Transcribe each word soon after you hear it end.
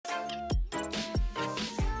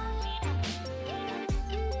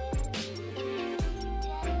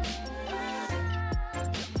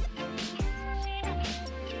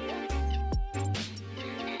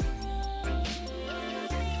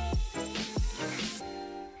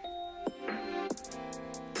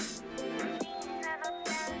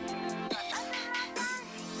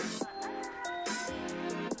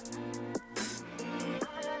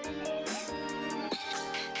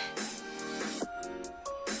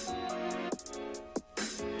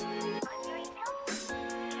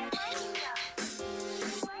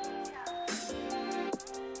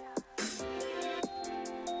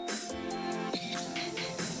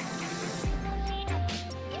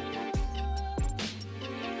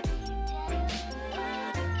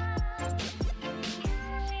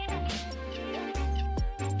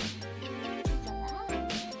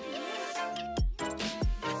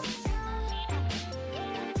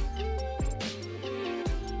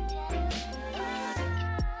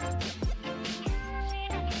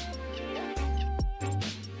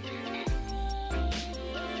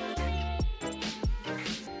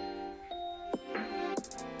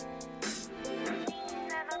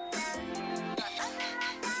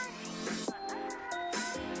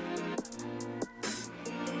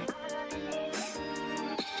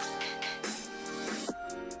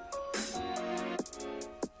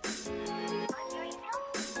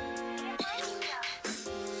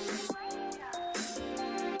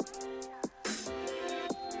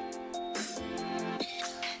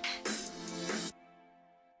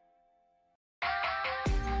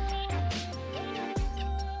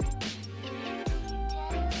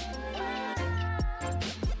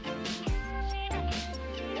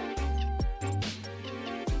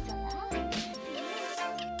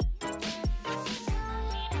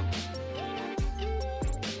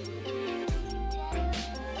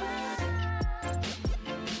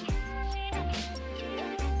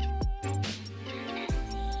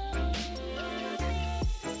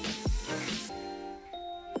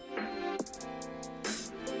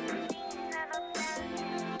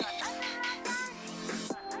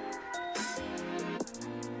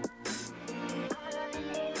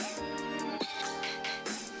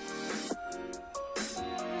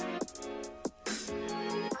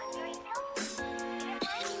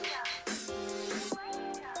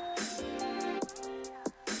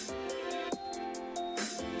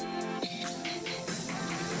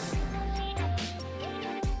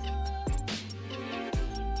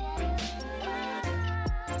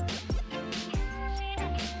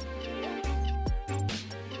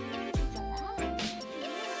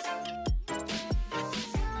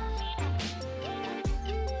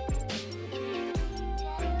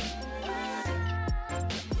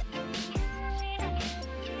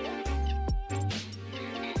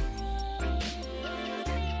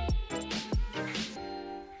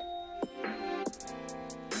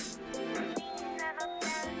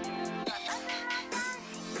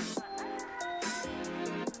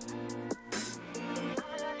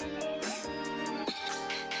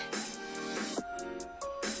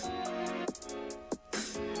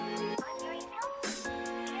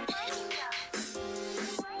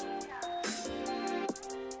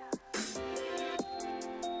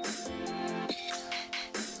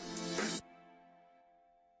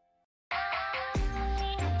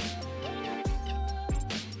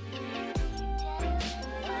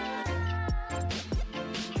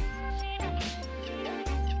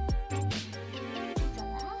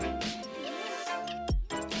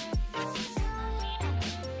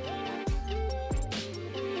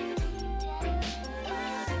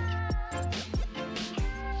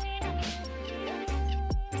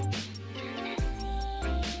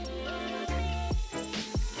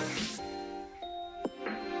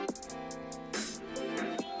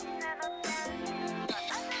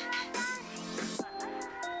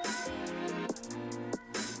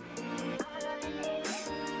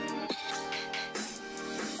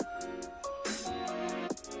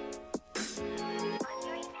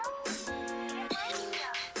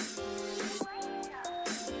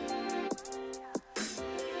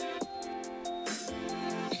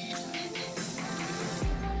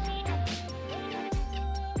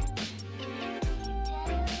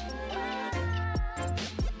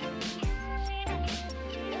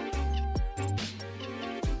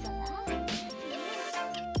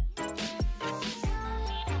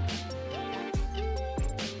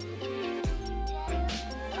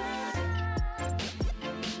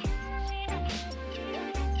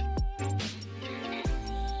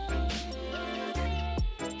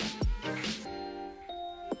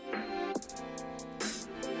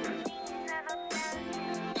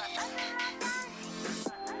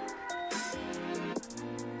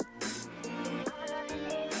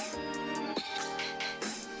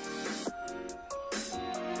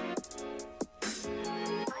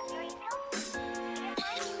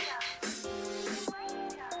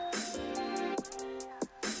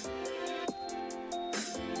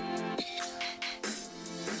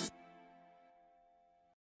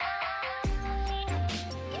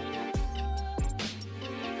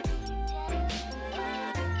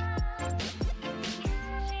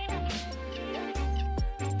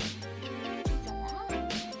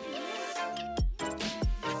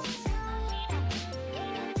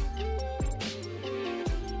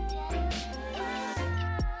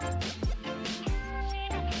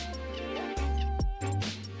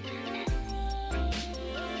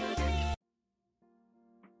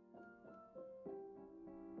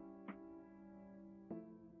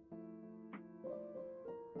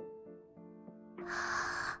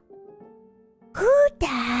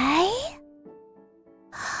die?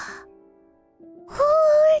 Who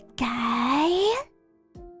died?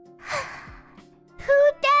 Who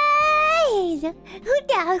died? Who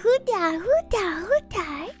died? Who died? Who died? Who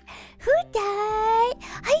died? Who died?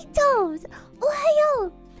 I don't.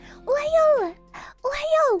 Ohayo. Ohayo.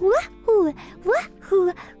 Ohayo. Wahoo.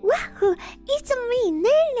 Wahoo. Wahoo. It's me,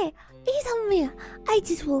 Nene. It's me. I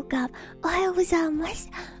just woke up. Ohayo gozaimasu.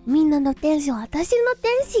 Minna no tenshi wa watashi no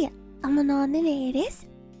tenshi. Amano Nene desu.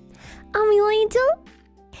 I'm your angel.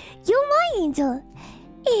 You're my angel.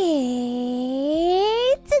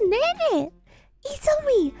 It's Nene. It's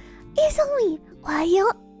me. It's me.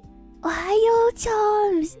 Ohayo. Ohayo,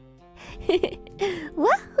 charms.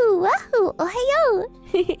 Wahoo, wahoo, ohayo.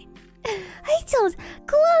 Hi, charms.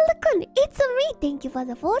 Kuwa-kun, it's me. Thank you for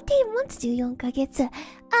the 14 months, 14ヶ月。あ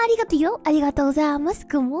りがとうよ。ありがとうございます。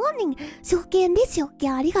Good morning. 証券です。証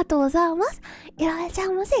券ありがとうございます。いらっしゃい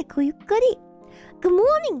ませ。ごゆっくり。Good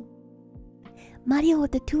morning. Mario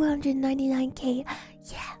with the 299k.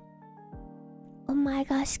 Yeah. Oh my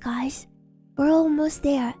gosh, guys. We're almost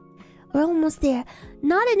there. We're almost there.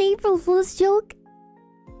 Not an April Fool's joke.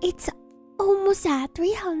 It's almost at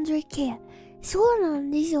 300k. そうなん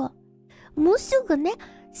ですよ。もうすぐね、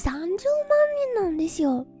30万人なんです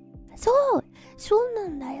よ。そうな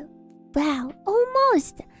んだよ。Wow,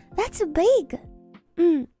 almost. That's big.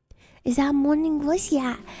 Is that morning voice?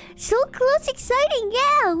 Yeah. So close, exciting.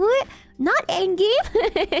 Yeah, we're not endgame.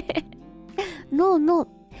 No.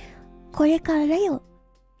 これからだよ。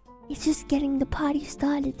It's just getting the party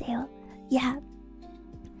started だよ。Yeah.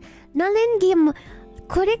 Not endgame.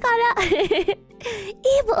 これから。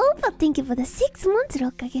Eve Opa, thank you for the 6 months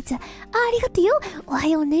 6ヶ月。ありがとうよ。おは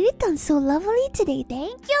ようねるたん so lovely today. Thank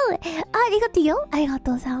you. ありがとうよ。ありがと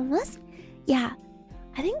うございます。Yeah.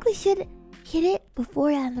 I think we should hit it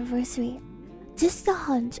before anniversary. Just a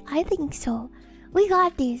hunch. I think so. We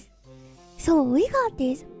got this. So we got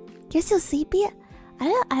this. You're so sleepy?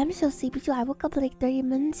 I'm so sleepy too. I woke up like 30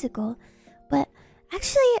 minutes ago. But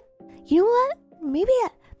actually, you know what? Maybe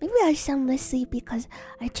I sound less sleepy because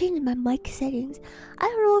I changed my mic settings. I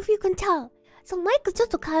don't know if you can tell. So マイクちょっ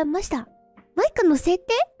と変えました。マイクの設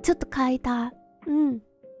定ちょっと変えた。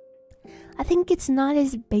I think it's not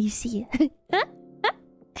as bassy.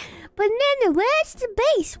 But Nene, where's the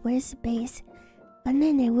bass? Where's the bass? But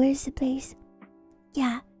Nene, where's the bass?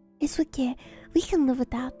 Yeah, it's okay. We can live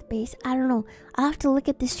without the bass. I don't know. I'll have to look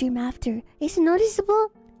at the stream after. Is it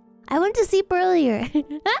noticeable? I went to sleep earlier.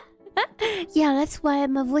 Yeah, that's why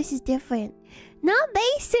my voice is different. Not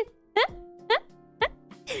bass.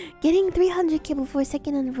 Getting 300k before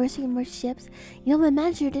second anniversary merch ships. You know, my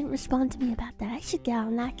manager didn't respond to me about that. I should get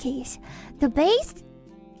on that case. The bass?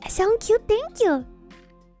 I sound cute, thank you.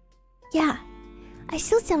 Yeah, I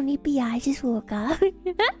still sound sleepy. Yeah, I just woke up.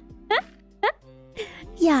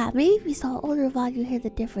 Yeah, maybe if you saw older VOD, you hear the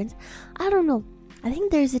difference. I don't know. I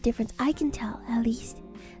think there's a difference. I can tell, at least.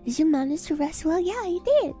 Did you manage to rest well? Yeah, I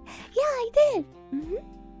did. Yeah, I did.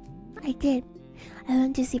 I did. I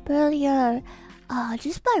went to sleep earlier,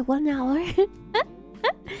 just by 1 hour.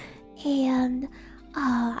 And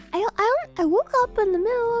I woke up in the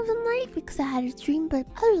middle of the night because I had a dream. But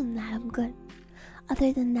other than that, I'm good.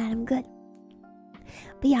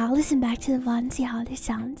 But yeah, I'll listen back to the VOD and see how this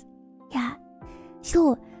sounds. Yeah.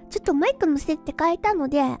 そう、ちょっとマイクの設定変えたの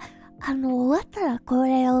で、終わったらこ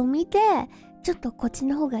れを見て、ちょっとこっち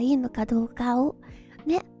の方がいいのかどうかを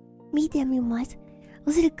ね、見てみます。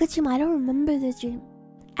Was it a good dream? I don't remember the dream.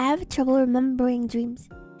 I have trouble remembering dreams.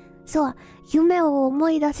 そう、夢を思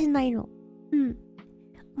い出せないの。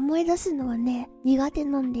思い出すのはね、苦手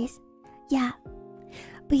なんです。Yeah.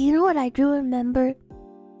 But you know what I do remember?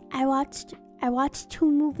 I watched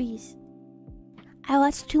 2 movies.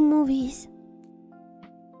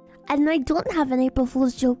 And I don't have an April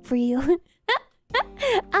Fool's joke for you.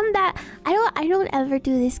 I don't ever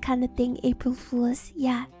do this kind of thing, April Fools.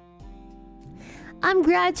 Yeah. I'm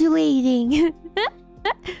graduating.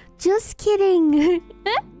 Just kidding.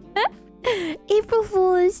 April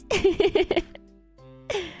Fools.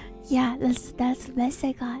 Yeah, that's the best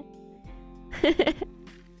I got.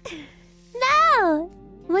 No!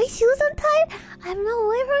 My shoes untied? I'm not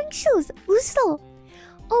wearing shoes. Uso.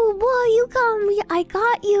 Oh boy, you got me. I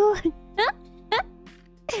got you.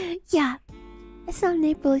 Yeah. It's not an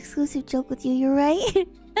April exclusive joke with you, you're right. Who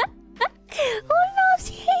knows?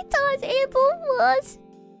 He thought April was.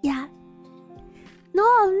 Yeah. No,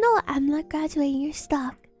 I'm not graduating. You're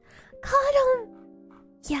stuck. Got him.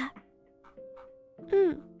 Yeah.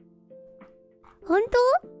 本当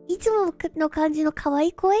いつもの感じの可愛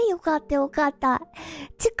い声よかったよかった。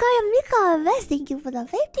ちかやみか best. Thank you for the 15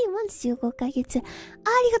 months. 15ヶ月。あり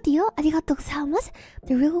がとうよ。ありがとうございます。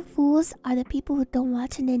The real fools are the people who don't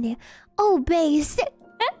watch nene. Oh, base.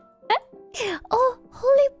 Oh,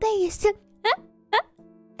 holy base.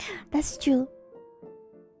 That's true.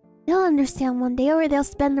 They'll understand one day, or they'll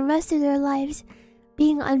spend the rest of their lives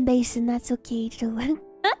being unbased, and that's okay too.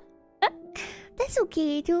 That's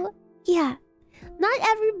okay too. Yeah. Not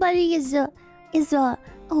everybody is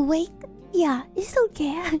awake. Yeah, it's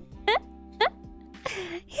okay.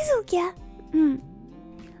 It's okay.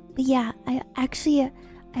 But yeah, I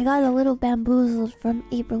got a little bamboozled from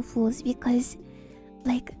April Fools because,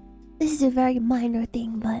 like, this is a very minor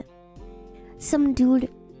thing, but some dude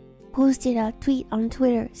posted a tweet on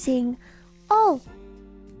Twitter saying, "Oh,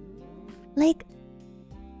 like,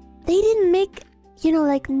 they didn't make, you know,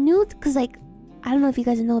 like, nude, because, like, I don't know if you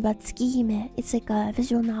guys know about Tsukihime. It's like a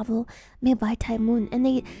visual novel made by Moon, and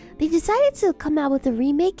they decided to come out with a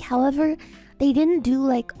remake. However, they didn't do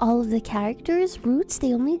like all of the characters' roots.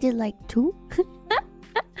 They only did like 2.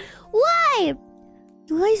 Why?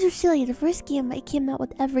 You guys are silly. The first game it came out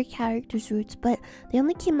with every character's roots, but they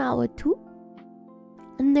only came out with 2.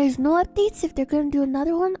 And there's no updates if they're gonna do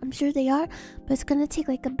another one. I'm sure they are, but it's gonna take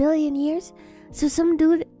like 1 billion years. So some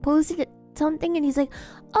dude posted something and he's like,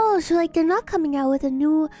 "Oh, so like they're not coming out with a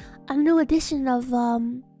new edition of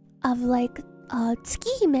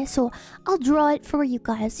Tsukihime, so I'll draw it for you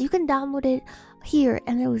guys. You can download it here."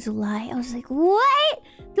 And it was a lie. I was like, "What?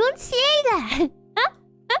 Don't say that."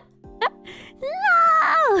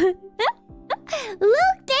 No.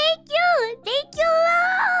 Look, thank you,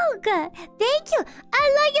 Luke. Thank you. I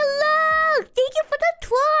love you, Luke. Thank you for the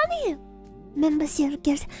 20 membership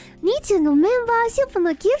gift. 20のメンバーシップ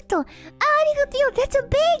のギフト。ありがとうよ。That's a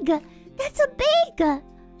big. That's a big.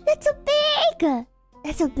 That's a big.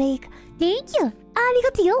 That's a big. Thank you. あり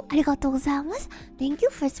がとうよ。ありがとうございます。Thank you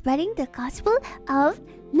for spreading the gospel of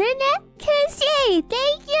Nene Tenshi.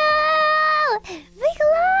 Thank you. Big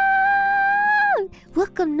love.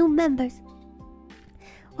 Welcome new members.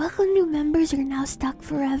 Welcome new members. You're now stuck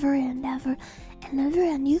forever and ever and ever,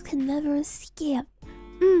 and you can never escape.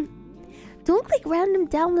 Don't click random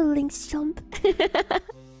download links, chump.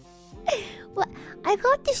 What? I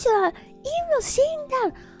got this email saying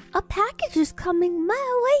that a package is coming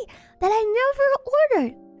my way that I never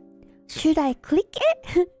ordered. Should I click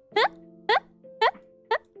it?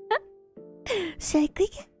 Should I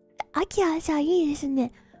click it? Aki-san,いいです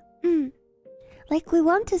ね. Like we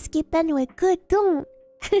want to skip anyway. Good, don't.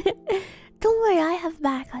 Don't worry, I have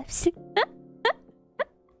backups.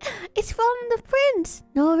 It's from the prince.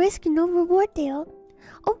 No risk, no reward, Dale.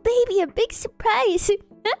 Oh, baby, a big surprise.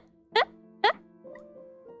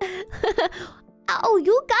 Oh,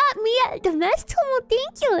 you got me at the best tomo.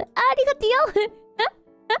 Thank you. Arigato.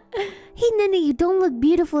 Hey, Nene, you don't look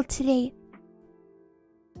beautiful today.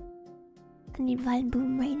 I need Vine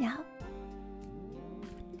Boom right now.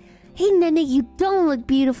 Hey, Nene, you don't look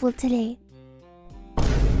beautiful today.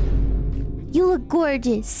 You look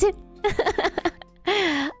gorgeous.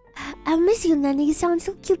 I miss you, Nene. You sound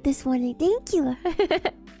so cute this morning. Thank you.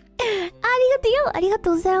 Arigato yo.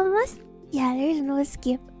 Arigatou gozaimasu. Yeah, there's no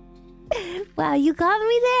escape. Wow, you got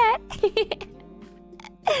me there.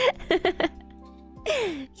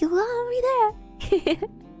 You got me there.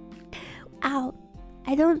 Ow.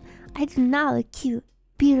 I do not look cute.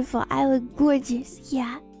 Beautiful. I look gorgeous.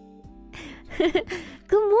 Yeah. Good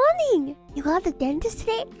morning. You got the dentist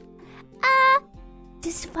today?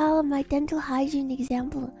 Just follow my dental hygiene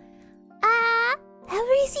example.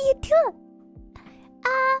 Happy to see you too.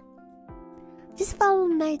 Just follow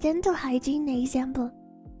my dental hygiene example.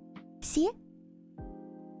 See it?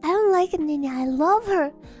 I don't like it, Nene. I love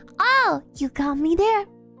her. Oh, you got me there.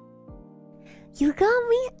 You got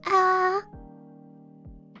me.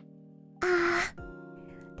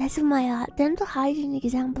 That's my dental hygiene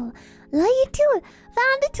example. Love you too.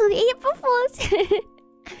 Found it to the April Fools.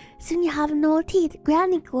 Soon you have no teeth.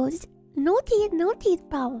 Granny goes, no teeth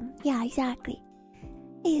problem. Yeah, exactly.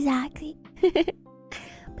 Exactly. But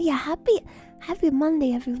yeah, happy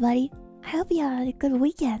Monday, everybody. I hope you had a good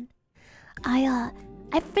weekend. I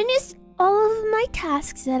finished all of my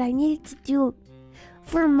tasks that I needed to do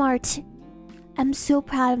for March. I'm so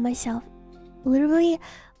proud of myself. Literally,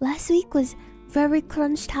 last week was very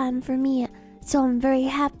crunch time for me, so I'm very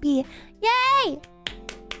happy. Yay!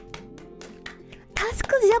 タス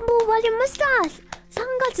ク全部終わりました。3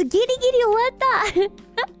月ギリギリ終わった。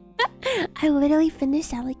I literally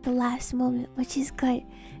finished at like the last moment, which is good.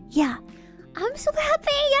 Yeah, I'm so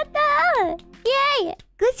happy. やったー! Yay!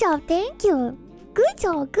 Good job, thank you. Good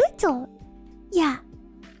job, good job. Yeah.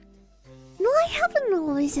 No, I haven't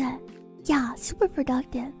always. Yeah, super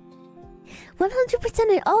productive.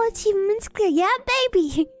 100% of all achievements clear. Yeah,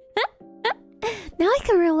 baby. Now I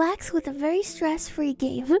can relax with a very stress-free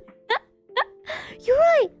game. You're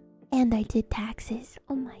right. And I did taxes.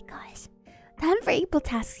 Oh my gosh. Time for April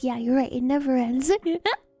tasks. Yeah, you're right. It never ends. It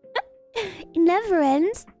never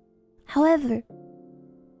ends. However,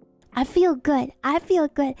 I feel good. I feel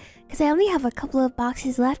good. Because I only have a couple of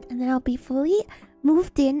boxes left. And then I'll be fully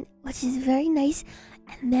moved in. Which is very nice.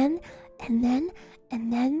 And then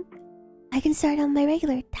I can start on my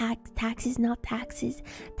regular taxes, not taxes.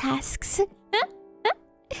 Tasks.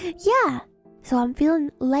 Yeah. So I'm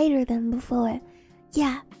feeling lighter than before.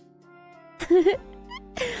 Yeah.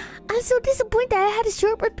 I'm so disappointed I had a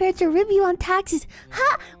short prepared to review on taxes.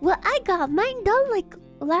 Ha! Well, I got mine done like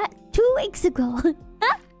 2 weeks ago.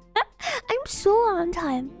 I'm so on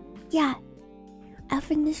time. Yeah. I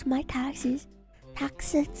finished my taxes.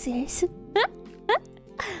 Taxes.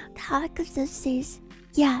 Taxes.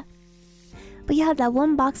 Yeah. But yeah, that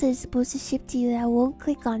one box that is supposed to ship to you that I won't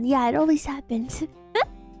click on. Yeah, it always happens.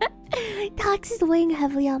 Taxes weighing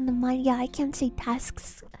heavily on the mind. Yeah, I can't say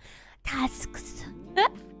tasks. Tasks.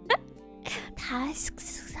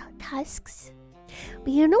 Tasks.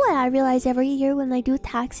 But you know what I realize every year when I do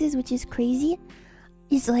taxes, which is crazy,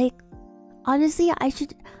 is like, honestly, I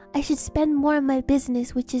should spend more on my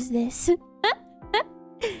business, which is this.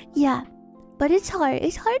 Yeah, but it's hard.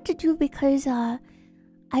 It's hard to do because I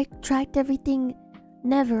tracked everything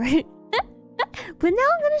never. But now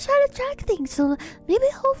I'm gonna try to track things, so maybe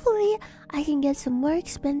hopefully I can get some more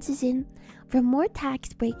expenses in for more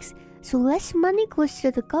tax breaks, so less money goes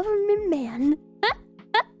to the government man.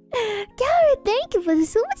 Gary, thank you for the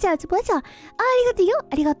super chat. Pleasure.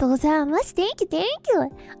 Arigato gozaimasu. Thank you.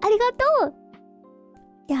 Arigato.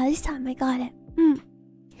 Yeah, this time I got it.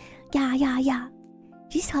 Yeah.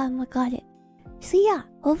 This time I got it. So yeah,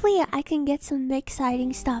 hopefully I can get some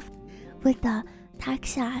exciting stuff with the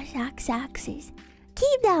taxes.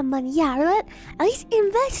 Keep that money, yeah, right? At least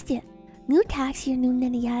invest it. New tax year, new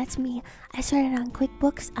nanny. Yeah, that's me. I started on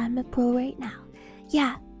QuickBooks. I'm a pro right now.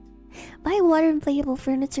 Yeah. Buy water inflatable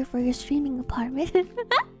furniture for your streaming apartment.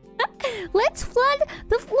 Let's flood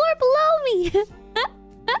the floor below me.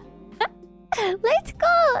 Let's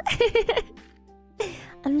go.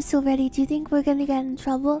 I'm so ready. Do you think we're gonna get in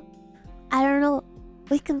trouble? I don't know.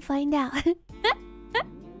 We can find out.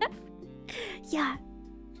 Yeah.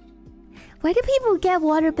 Why do people get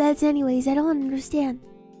water beds anyways? I don't understand.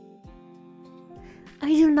 I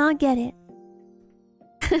do not get it.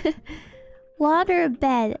 Water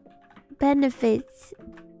bed benefits.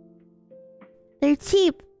 They're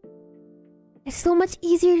cheap. It's so much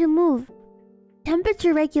easier to move.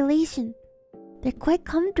 Temperature regulation. They're quite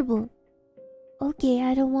comfortable. Okay,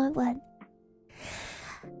 I don't want one.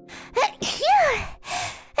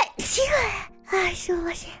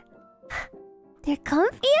 They're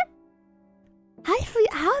comfy?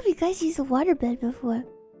 How have you guys used a waterbed before?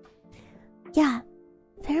 Yeah,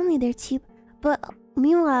 apparently they're cheap. But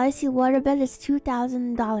meanwhile, I see a waterbed is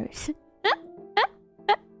 $2,000.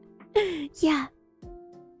 Yeah,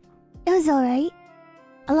 it was alright.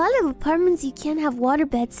 A lot of apartments you can't have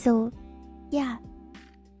waterbeds, so yeah.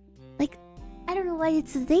 Like, I don't know why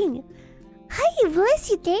it's a thing. Hi, bless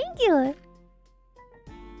you, thank you.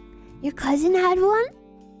 Your cousin had one?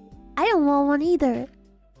 I don't want one either.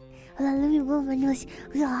 Hold on, let me blow my nose.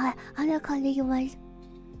 I'm not calling you guys.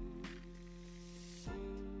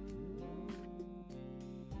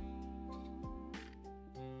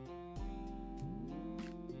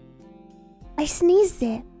 I sneezed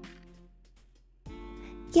it.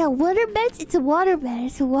 Yeah, waterbeds? It's a waterbed.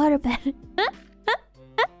 It's a waterbed.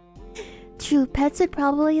 True, pets would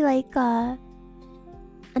probably like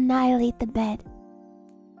annihilate the bed.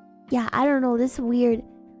 Yeah, I don't know, this is weird.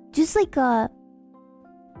 Just like a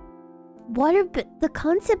waterbed, the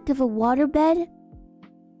concept of a waterbed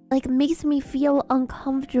like makes me feel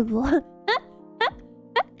uncomfortable.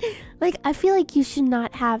 Like I feel like you should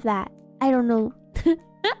not have that. I don't know.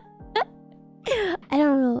 I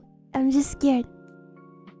don't know. I'm just scared.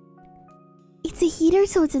 It's a heater,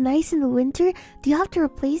 so it's nice in the winter. Do you have to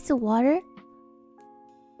replace the water?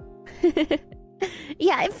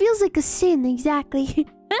 Yeah, it feels like a sin, exactly.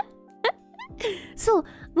 So,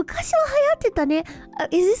 昔は流行ってたね.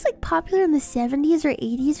 Is this like popular in the 70s or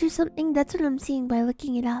 80s or something? That's what I'm seeing by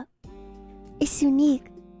looking it up. It's unique.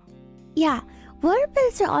 Yeah,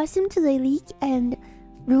 waterbeds are awesome till they leak and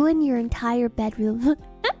ruin your entire bedroom.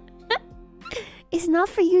 It's not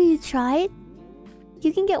for you, you tried?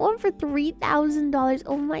 You can get one for $3,000.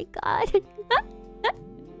 Oh my god.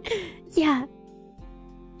 Yeah.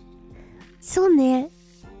 そうね。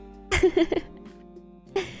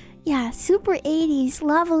Yeah, super 80s,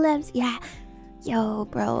 lava lamps. Yeah. Yo,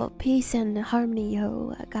 bro, peace and harmony,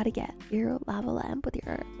 yo. I gotta get your lava lamp with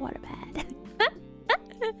your waterbed.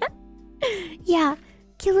 Yeah,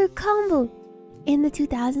 killer combo. In the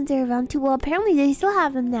 2000s, they're around too. Well, apparently they still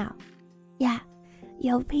have them now. Yeah.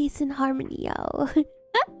 Yo, peace and harmony, yo.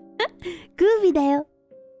 Groovy だよ。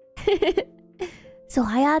そう、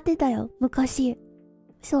流行ってたよ、昔。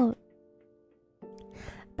そう。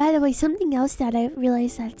By the way, something else that I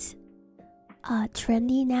realized that's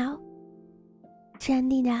trendy now.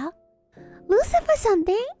 Trendy now? Lucifer-san,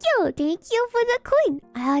 thank you! Thank you for the coin!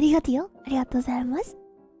 ありがとうよ。ありがとうございます。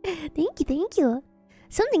Thank you, thank you.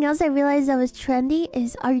 Something else I realized that was trendy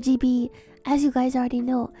is RGB, as you guys already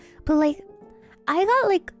know. But like, I got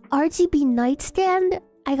like RGB nightstand,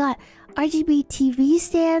 I got RGB TV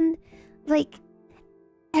stand, like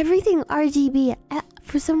everything RGB.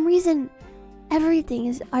 For some reason, everything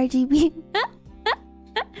is RGB.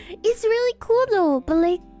 It's really cool though, but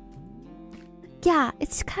like, yeah,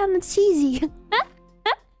 it's kind of cheesy.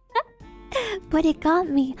 But it got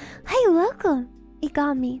me. Hey, welcome. It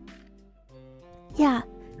got me. Yeah,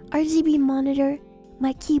 RGB monitor.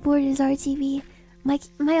 My keyboard is RGB. My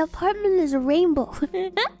apartment is a rainbow.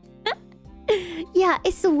 Yeah,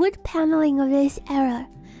 it's the wood paneling of this era.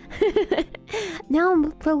 Now I'm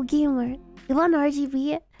a pro gamer. You want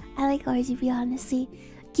RGB? I like RGB, honestly.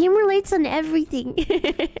 Gamer lights on everything.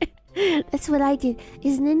 That's what I did.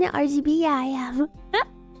 Isn't it RGB? Yeah, I am.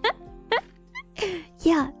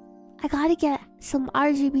 Yeah, I gotta get some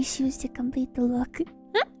RGB shoes to complete the look.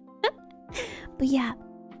 But yeah,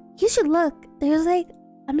 you should look. There's like,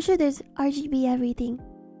 I'm sure there's RGB everything.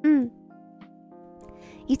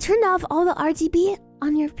 You turned off all the RGB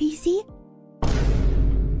on your PC?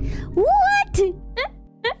 What?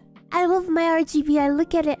 I love my RGB. I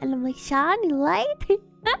look at it and I'm like, shiny light?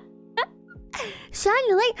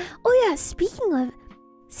 Shiny light? Oh yeah, speaking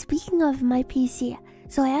of my PC.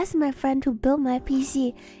 So I asked my friend who built my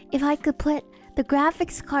PC if I could put the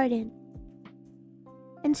graphics card in.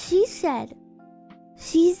 And she said,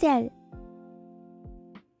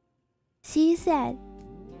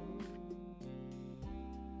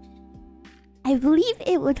 I believe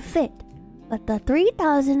it would fit, but the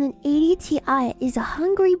 3080 Ti is a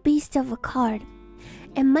hungry beast of a card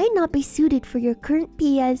and might not be suited for your current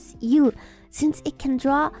PSU since it can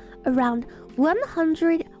draw around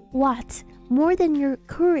 100 watts more than your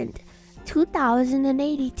current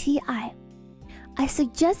 2080 Ti. I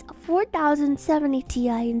suggest a 4070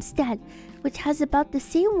 Ti instead, which has about the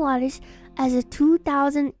same wattage as a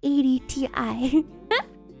 2080 Ti.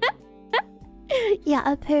 Yeah,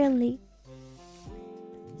 apparently.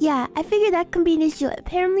 Yeah, I figured that can be an issue.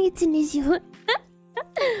 Apparently it's an issue.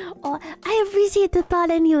 Oh, I appreciate the thought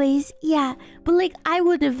anyways. Yeah, but like I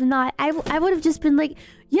would have not. I would have just been like,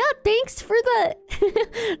 yeah, thanks for the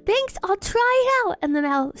thanks, I'll try it out. And then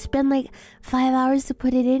I'll spend like 5 hours to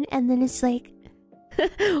put it in, and then it's like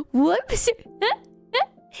whoops.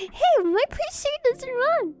 Hey, my PC doesn't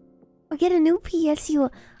run. Or get a new PSU.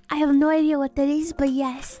 I have no idea what that is, but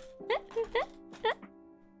yes.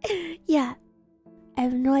 Yeah, I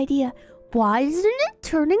have no idea. Why isn't it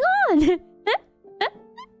turning on?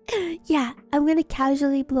 Yeah, I'm gonna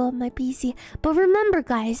casually blow up my PC. But remember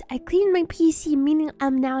guys, I cleaned my PC, meaning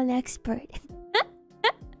I'm now an expert.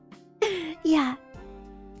 Yeah.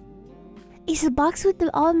 It's a box with the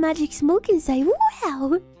all magic smoke inside.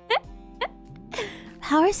 Wow!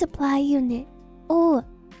 Power supply unit. Oh,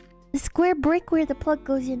 the square brick where the plug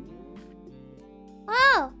goes in.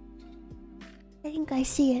 Oh! I think I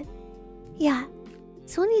see it. Yeah.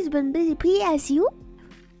 Sony's been busy. PSU?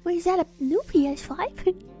 Wait, is that a new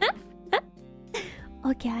PS5?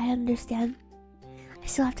 Okay, I understand. I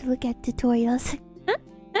still have to look at tutorials.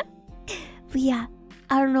 But yeah,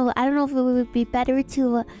 I don't know if it would be better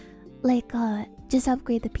to just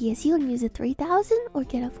upgrade the PSU and use a 3000 or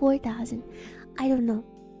get a 4000. I don't know.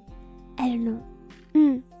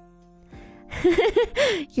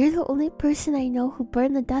 You're the only person I know who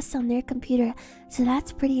burned the dust on their computer, so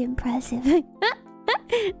that's pretty impressive.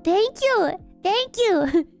 Thank you!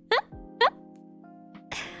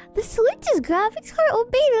 The Switch's graphics card? Oh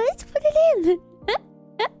baby, let's put it in!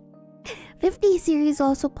 50 series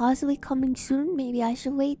also possibly coming soon. Maybe I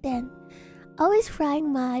should wait then. Always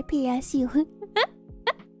frying my PSU.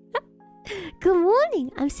 Good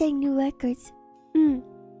morning! I'm setting new records.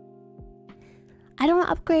 I don't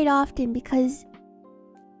upgrade often because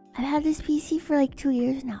I've had this PC for like 2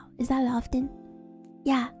 years now. Is that often?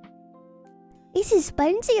 Yeah. It's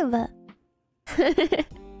expensive.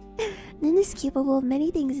 Nin is capable of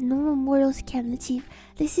many things normal mortals can achieve.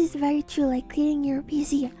 This is very true, like cleaning your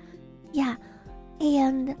PC. Yeah.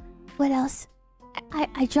 And what else?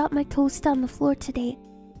 I dropped my toast on the floor today.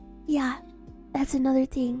 Yeah. That's another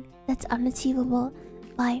thing that's unachievable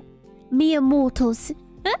by mere mortals.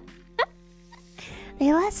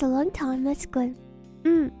 They last a long time, that's good.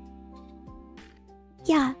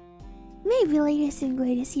 Yeah. Maybe latest and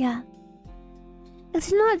greatest, yeah.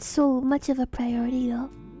 It's not so much of a priority though.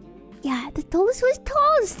 Yeah, the toast was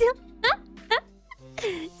toast!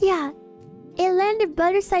 Yeah. It landed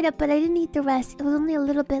butter side up, but I didn't eat the rest. It was only a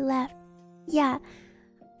little bit left. Yeah.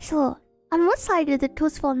 So, on what side did the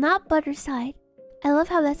toast fall? Not butter side. I love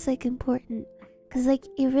how that's like important. Cause like,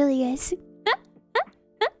 it really is.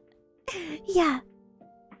 Yeah.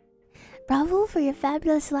 Bravo for your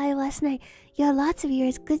fabulous live last night. You had lots of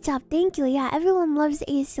ears. Good job. Thank you. Yeah, everyone loves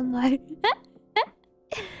ASMR.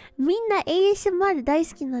 Minna ASMR 大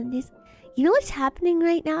好きなんです. You know what's happening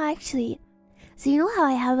right now actually? So you know how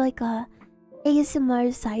I have like a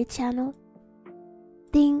ASMR side channel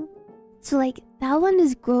thing? So like that one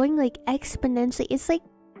is growing like exponentially. It's like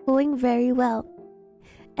going very well.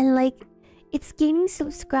 And like it's gaining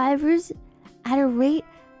subscribers at a rate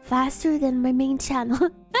faster than my main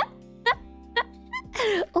channel.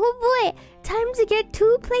 Oh boy, time to get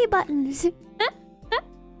 2 play buttons.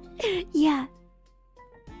 Yeah.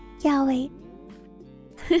 Yeah, wait.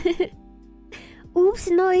 Oops,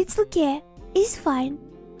 no, it's okay. It's fine.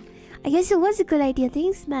 I guess it was a good idea.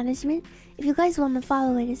 Thanks, management. If you guys want to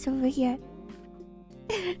follow it, it's over here.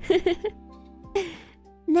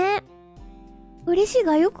 Ne. Ureshi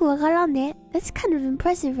ga yoku wakaran ne. That's kind of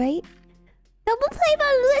impressive, right? Double play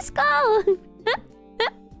button, let's go!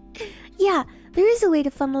 Yeah, there is a way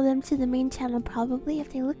to funnel them to the main channel probably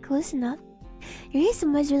if they look close enough. Your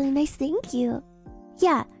ASMR is really nice, thank you.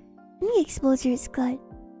 Yeah, any exposure is good.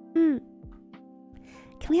 Can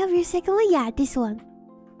we have your second one? Yeah, this one.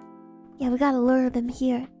 Yeah, we gotta lure them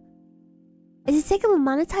here. Is the second one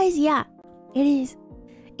monetized? Yeah, it is.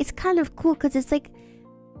 It's kind of cool because it's like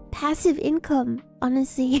passive income,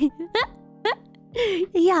 honestly.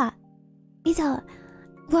 Yeah. It's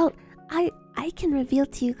well, I can reveal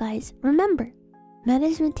to you guys. Remember,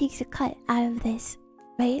 management takes a cut out of this,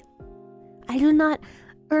 right? I do not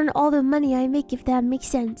earn all the money I make, if that makes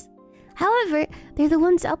sense. However, they're the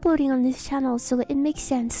ones uploading on this channel, so it makes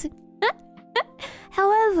sense.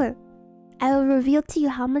 However, I will reveal to you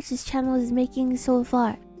how much this channel is making so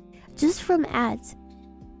far. Just from ads.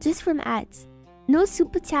 Just from ads. No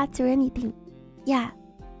super chats or anything. Yeah.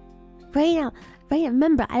 Right now,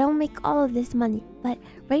 remember, I don't make all of this money, but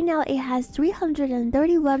right now it has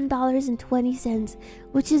 $331.20,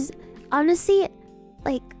 which is honestly,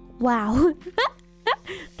 like, wow.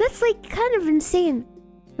 That's like kind of insane.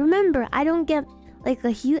 Remember, I don't get like a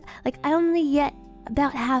huge, like I only get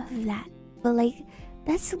about half of that, but like,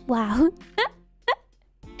 that's wow.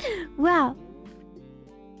 Wow.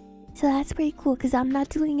 So that's pretty cool because I'm not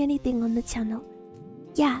doing anything on the channel.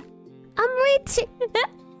 Yeah, I'm rich.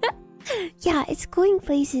 Yeah, it's going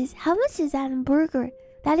places. How much is that in burger?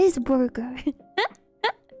 That is burger.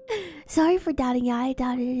 Sorry for doubting. Yeah, I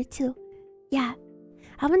doubted it too. Yeah.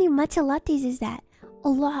 How many matcha lattes is that? A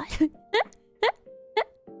lot.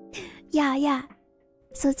 Yeah.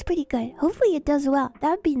 So it's pretty good. Hopefully it does well. That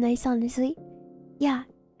would be nice, honestly. Yeah.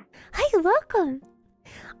 Hi, welcome.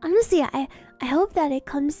 Honestly, I hope that it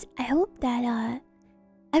comes... I hope that,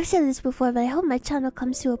 I've said this before, but I hope my channel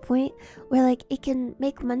comes to a point where, like, it can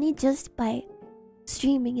make money just by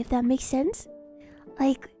streaming, if that makes sense.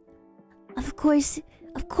 Like, of course,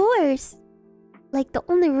 like, the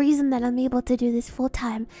only reason that I'm able to do this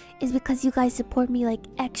full-time is because you guys support me, like,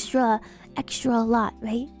 extra a lot,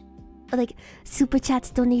 right? Like, super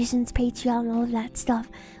chats, donations, Patreon, all of that stuff.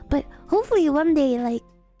 But hopefully one day, like,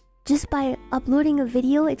 just by uploading a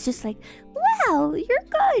video, it's just like, wow, you're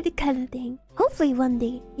good, kind of thing. Hopefully one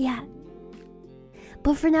day, yeah.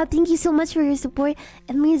 But for now, thank you so much for your support.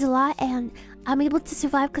 It means a lot, and I'm able to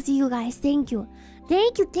survive because of you guys. Thank you.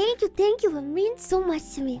 Thank you. It means so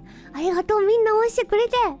much to me. Arigatou, minna oshite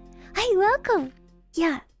kurete. Hi, welcome.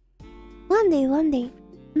 Yeah. One day.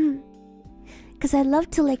 Because I love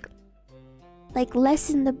to, like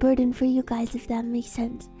lessen the burden for you guys, if that makes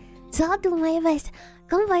sense. So I'll do my best.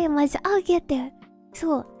 I'll get there.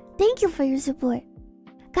 So, thank you for your support.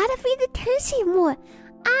 Gotta feed the Tenshi more.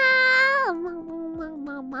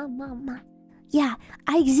 Yeah,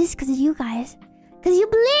 I exist because of you guys. Because you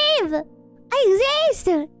believe. I exist.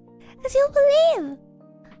 Because you believe.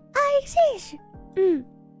 I exist.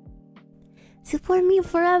 Support me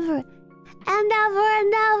forever. And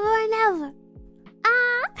ever.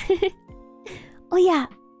 Oh yeah.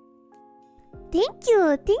 Thank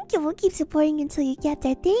you. Thank you. We'll keep supporting until you get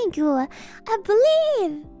there. Thank you. I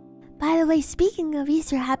believe. By the way, speaking of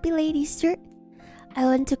Easter, happy late Easter. I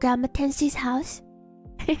went to Grandma Tenshi's house.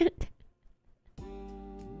 I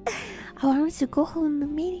wanted to go home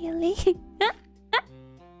immediately.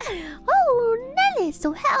 Oh, Nelly,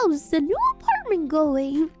 so how's the new apartment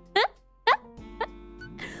going?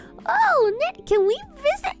 Oh, Nelly, can we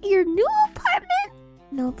visit your new apartment?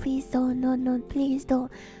 No, please don't. No, please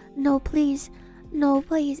don't. No, please. No,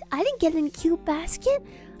 please. I didn't get in a cute basket.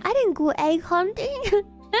 I didn't go egg hunting.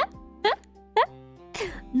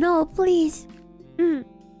 No, please.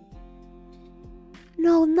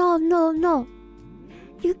 No.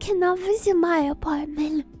 You cannot visit my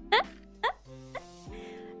apartment.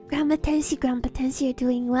 Grandma Tenshi, Grandpa Tenshi are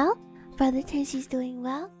doing well. Brother Tenshi's doing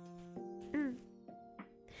well.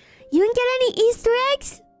 You didn't get any Easter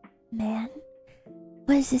eggs? Man,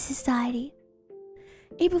 what is this society?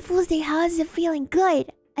 April Fool's Day, how is it feeling? Good.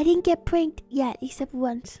 I didn't get pranked yet, except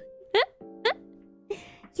once.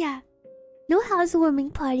 Yeah. No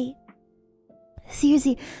housewarming party.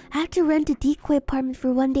 Seriously, I have to rent a decoy apartment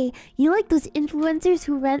for one day. You know, like those influencers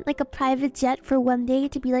who rent like a private jet for one day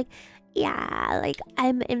to be like, yeah, like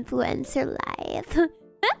I'm influencer life. The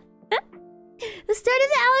start of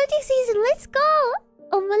the allergy season, let's go!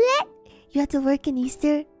 Omelette! You have to work in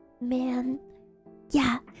Easter? Man.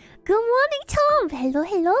 Yeah. Good morning, Tom!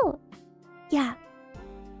 Hello. Yeah.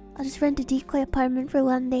 I'll just rent a decoy apartment for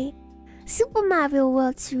one day. Super Mario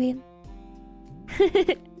World stream.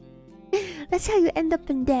 That's how you end up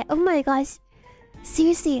in debt. Oh my gosh.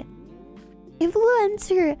 Seriously.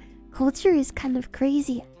 Influencer culture is kind of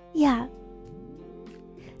crazy. Yeah.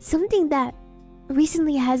 Something that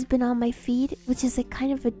recently has been on my feed, which is like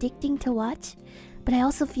kind of addicting to watch, but I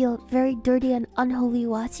also feel very dirty and unholy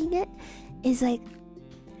watching it, is like,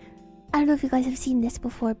 I don't know if you guys have seen this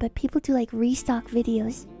before, but people do like restock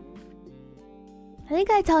videos. I think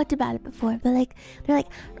I talked about it before, but like they're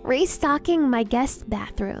like restocking my guest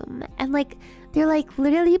bathroom, and like they're like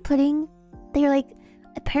literally apparently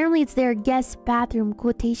it's their guest bathroom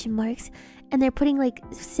quotation marks, and they're putting like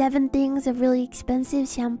 7 things of really expensive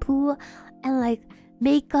shampoo and like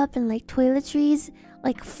makeup and like toiletries,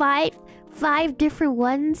 like five different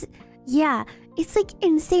ones. Yeah, it's like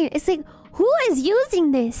insane. It's like, who is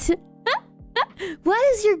using this?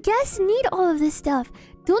 Why does your guest need all of this stuff?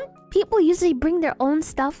 Don't people usually bring their own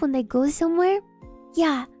stuff when they go somewhere?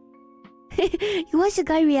 Yeah. You watch the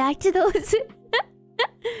guy react to those?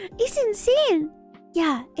 It's insane.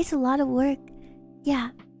 Yeah, it's a lot of work. Yeah.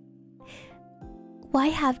 Why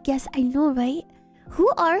have guests? I know, right? Who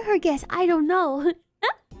are her guests? I don't know.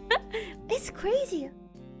 It's crazy.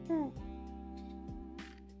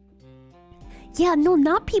 Yeah, no,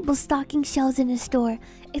 not people stocking shelves in a store.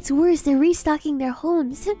 It's worse, they're restocking their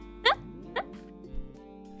homes.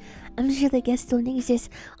 I'm sure the guests don't exist.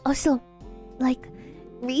 Also, like,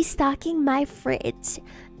 restocking my fridge.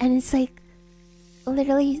 And it's like,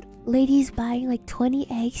 literally, ladies buying like 20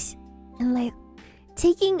 eggs. And like,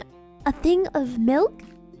 taking a thing of milk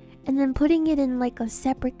and then putting it in like a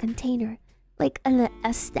separate container. Like an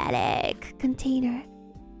aesthetic container.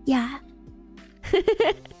 Yeah.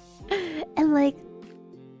 And like,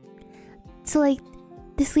 so like,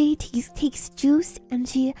 this lady takes juice and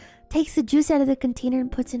she takes the juice out of the container and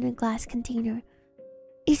puts it in a glass container.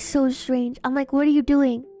 It's so strange. I'm like, what are you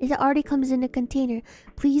doing? It already comes in a container.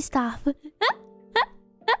 Please stop.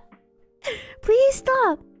 Please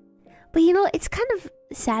stop. But you know, it's kind of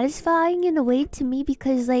satisfying in a way to me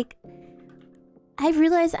because like, I've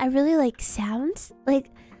realized I really like sounds. Like,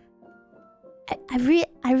 I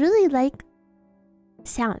really like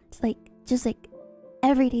sounds. Like, just like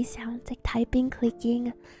everyday sounds. Like typing,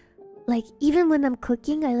 clicking. Like, even when I'm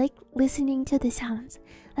cooking, I like listening to the sounds.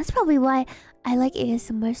 That's probably why I like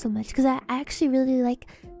ASMR so much. Because I actually really like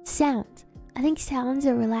sounds. I think sounds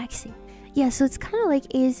are relaxing. Yeah, so it's kind of like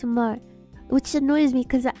ASMR. Which annoys me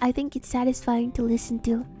because I think it's satisfying to listen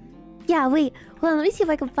to. Yeah, wait. Hold on, let me see if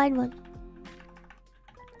I can find one.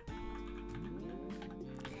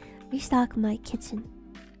 Restock my kitchen.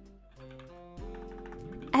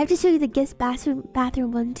 I have to show you the guest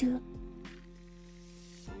bathroom one too.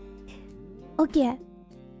 Okay.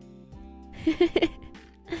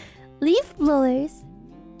 Leaf blowers.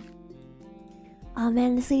 Oh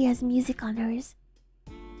man, this lady has music on hers.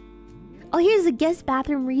 Oh, here's a guest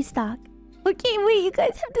bathroom restock. Okay, wait, you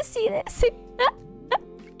guys have to see this.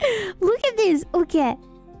 Look at this. Okay.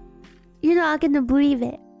 You're not gonna believe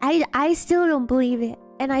it. I still don't believe it.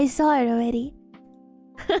 And I saw it already.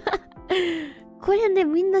 これね、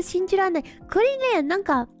みんな信じられない。これね、なん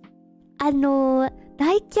か、来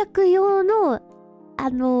客用の、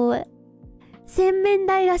洗面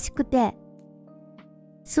台らしくて、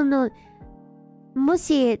も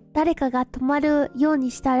し誰かが泊まるように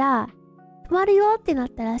したら、泊まるよってなっ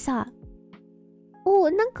たらさ、な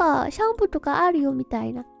んかシャンプーとかあるよみた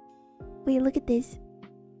いな。Wait, look at this.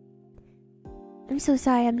 I'm so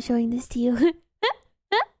sorry I'm showing this to you.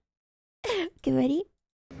 Okay, ready?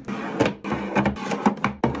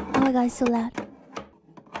 Oh my god, it's so loud.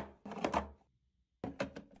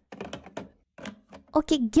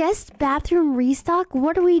 Okay, guest bathroom restock?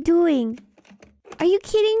 What are we doing? Are you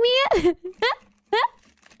kidding me?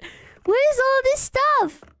 What is all this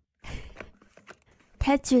stuff?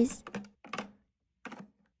 Tetris.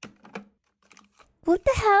 What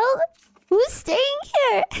the hell? Who's staying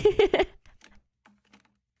here?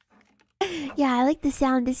 Yeah, I like the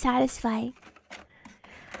sound. It's satisfying.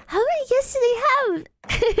 How many guests do they have?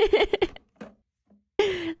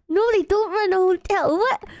 No, they don't run a hotel.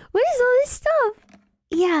 What? What is all this stuff?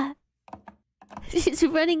 Yeah. She's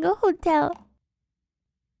running a hotel.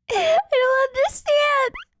 I don't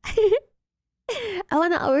understand. I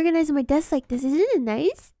want to organize my desk like this. Isn't it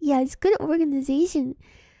nice? Yeah, it's good organization.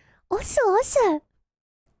 Also.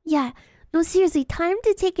 Yeah. No, seriously. Time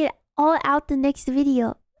to take it all out the next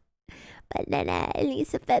video. Banana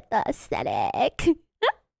Elizabeth aesthetic.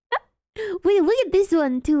 Wait, look at this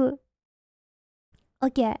one too.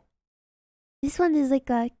 Okay. This one is like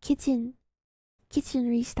a kitchen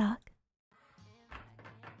restock.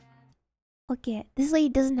 Okay, this lady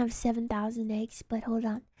doesn't have 7,000 eggs, but hold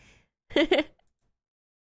on.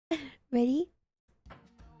 Ready?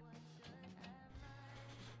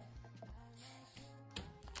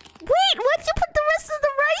 Wait, why'd you put the rest of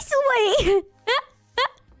the rice away?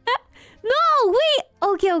 No, wait.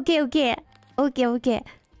 Okay.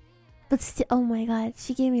 But still, oh my god,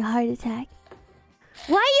 she gave me a heart attack.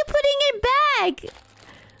 Why are you putting it back?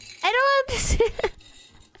 I don't understand.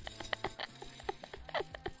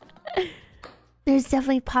 There's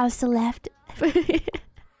definitely pasta left.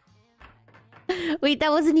 Wait,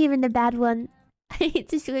 that wasn't even a bad one. I hate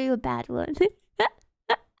to show you a bad one.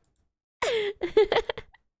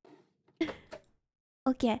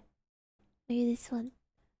 Okay. Maybe this one.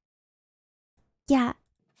 Yeah.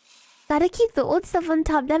 Gotta keep the old stuff on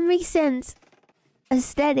top. That makes sense.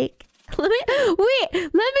 Aesthetic. Let me put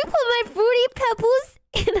my Fruity Pebbles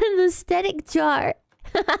in an aesthetic jar.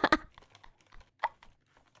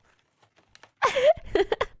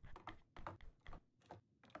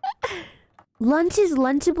 Lunches,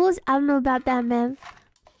 Lunchables? I don't know about that, man.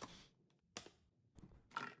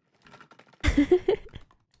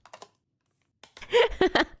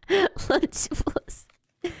 Lunchables.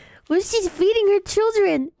 What is she feeding her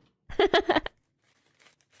children?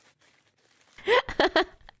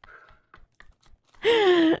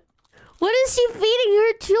 What is she feeding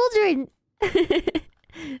her children?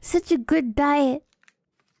 Such a good diet.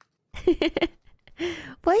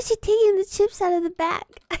 Why is she taking the chips out of the bag?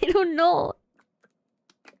 I don't know.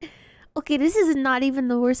 Okay, this is not even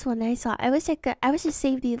the worst one I saw. I wish I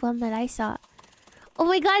saved the one that I saw. Oh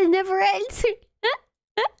my god, it never ends.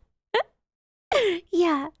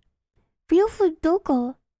 Yeah. Real food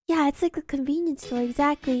doko. Yeah, it's like a convenience store,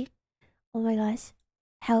 exactly. Oh my gosh.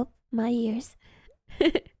 Help my ears.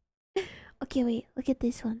 Okay, wait, look at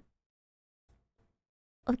this one.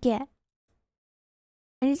 Okay.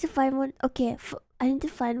 I need to find one. Okay, I need to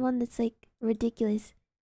find one that's like ridiculous.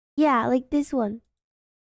 Yeah, like this one.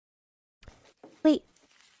 Wait.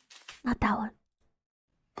 Not that one.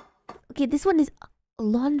 Okay, this one is a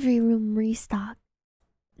laundry room restock.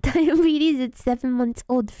 Diabetes at 7 months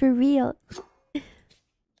old, for real.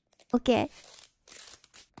 Okay.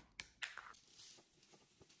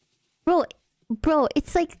 Bro,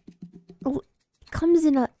 it's like it comes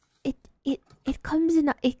in a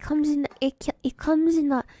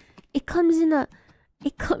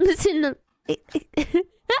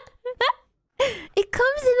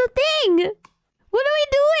thing. What are we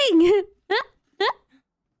doing?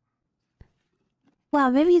 Wow,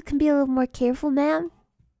 maybe you can be a little more careful, ma'am.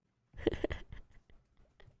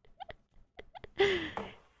 I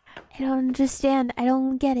don't understand. I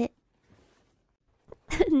don't get it.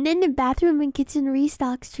 Then the bathroom and kitchen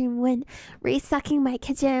restock stream when restocking my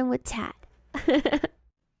kitchen with chat.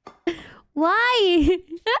 Why?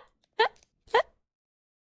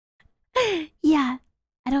 Yeah,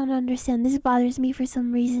 I don't understand. This bothers me for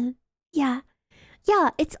some reason. Yeah,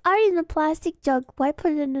 it's already in a plastic jug. Why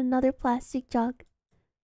put it in another plastic jug?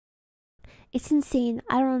 It's insane.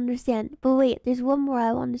 I don't understand. But wait, there's one more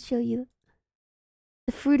I want to show you.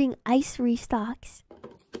 The fruiting ice restocks.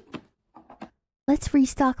 Let's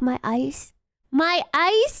restock my ice. My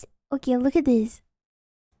ice? Okay, look at this.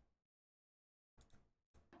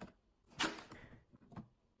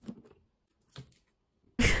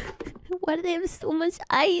 Why do they have so much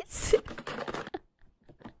ice?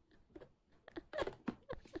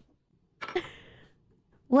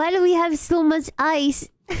 Why do we have so much ice?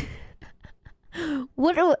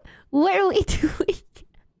 What are we doing?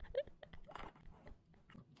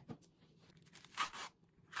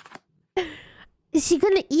 Is she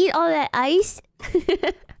gonna eat all that ice?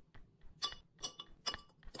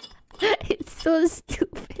 It's so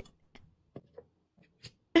stupid.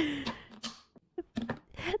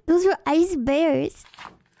 Those were ice bears.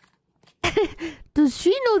 Does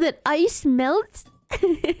she know that ice melts?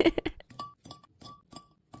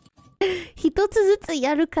 一つずつ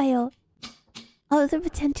やるかよ. Other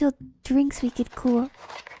potential drinks we could cool.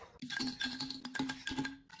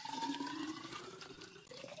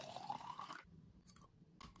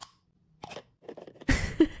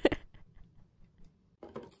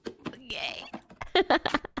 Okay.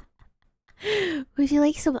 Would you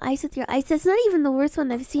like some ice with your ice? That's not even the worst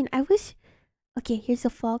one I've seen. I wish... Okay, here's a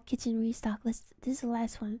fall kitchen restock list. This is the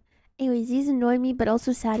last one. Anyways, these annoy me but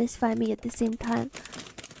also satisfy me at the same time.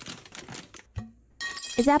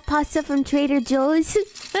 Is that pasta from Trader Joe's?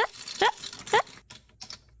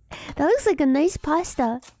 That looks like a nice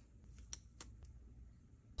pasta.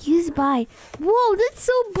 Used by... Whoa, that's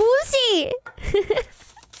so boozy!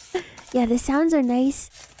 Yeah, the sounds are nice.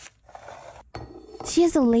 She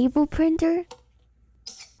has a label printer.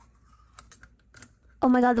 Oh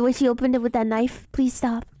my god, the way she opened it with that knife. Please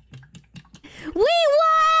stop. Wait,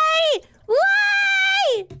 why?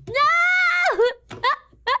 Why? No!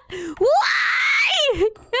 Why?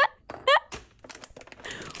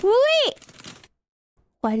 Wait!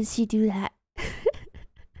 Why does she do that?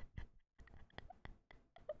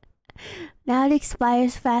 Now it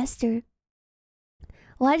expires faster.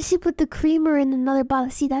 Why did she put the creamer in another bottle?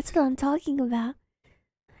 See, that's what I'm talking about.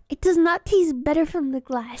 It does not taste better from the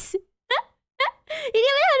glass. It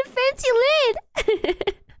even had a fancy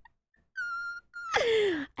lid!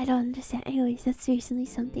 I don't understand. Anyways, that's recently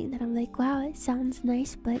something that I'm like, wow, it sounds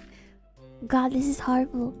nice, but... God, this is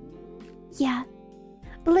horrible. Yeah.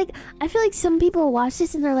 But like, I feel like some people watch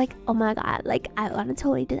this and they're like, oh my god, like, I want to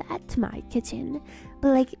totally do that to my kitchen. But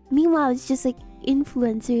like, meanwhile, it's just like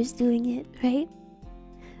influencers doing it, right?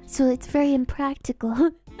 So it's very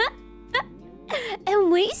impractical.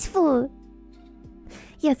 And wasteful.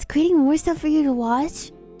 Yeah, it's creating more stuff for you to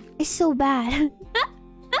watch. It's so bad.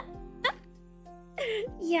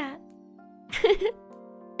 Yeah.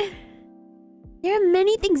 There are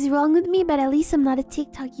many things wrong with me, but at least I'm not a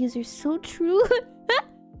TikTok user. So true.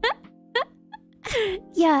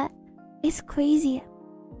 Yeah, it's crazy.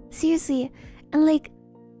 Seriously. And like,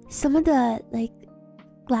 some of the like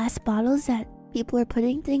glass bottles that people are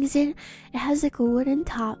putting things in, it has like a wooden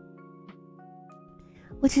top.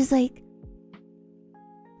 Which is like...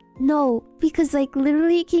 No, because like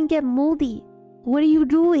literally it can get moldy. What are you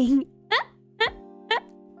doing?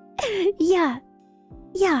 Yeah.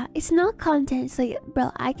 Yeah, it's not content. It's like,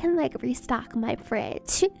 bro, I can like restock my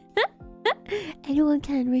fridge. Anyone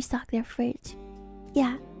can restock their fridge.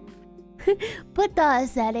 Yeah. Put the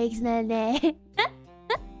aesthetics, nene.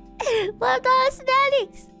 Put the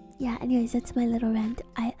aesthetics. Yeah, anyways, that's my little rant.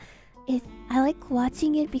 I like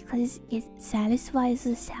watching it because it satisfies.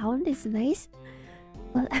 The sound is nice.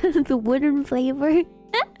 Well, the wooden flavor.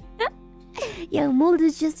 Yeah, mold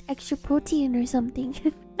is just extra protein or something.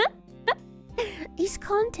 It's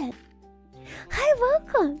content. Hi,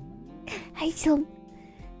 welcome. Hi, so...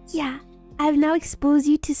 Yeah, I've now exposed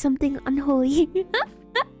you to something unholy.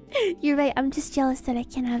 You're right, I'm just jealous that I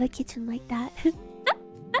can't have a kitchen like that.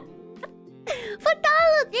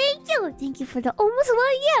 Fatalo, thank you! Thank you for the almost 1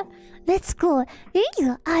 year! Let's go! Thank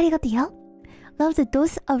you! Arigato. Love the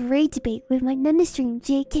dose of rage bait with my Nana stream,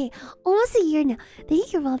 JK. Almost a year now.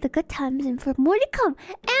 Thank you for all the good times and for more to come.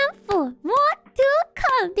 And for more to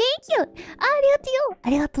come. Thank you.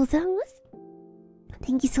 Arigato gozaimasu.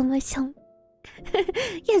 Thank you so much, Sean.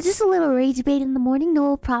 Yeah, just a little rage bait in the morning,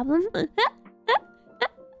 no problem.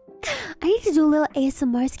 I need to do a little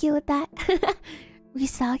ASMR skill with that.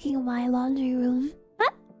 Restocking my laundry room.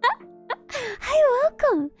 Hi,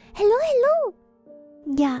 welcome. Hello, hello.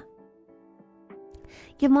 Yeah.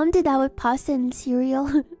 Your mom did that with pasta and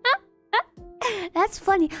cereal. That's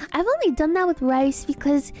funny. I've only done that with rice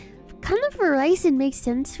because kind of for rice it makes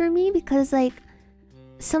sense for me because like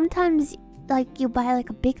sometimes like you buy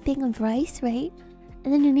like a big thing of rice, right?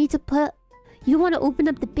 And then you need to put... You don't want to open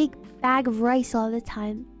up the big bag of rice all the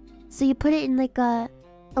time. So you put it in like a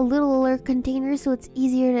littler container so it's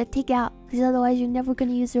easier to take out because otherwise you're never going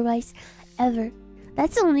to use the rice ever.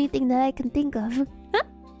 That's the only thing that I can think of.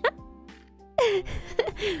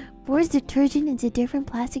 Pours detergent into different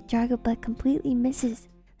plastic jar but completely misses.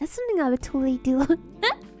 That's something I would totally do.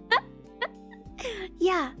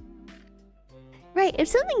 Yeah. Right, if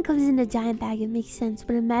something comes in a giant bag, it makes sense.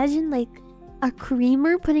 But imagine like a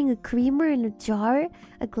creamer, putting a creamer in a jar,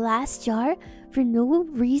 a glass jar, for no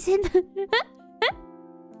reason.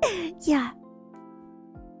 Yeah.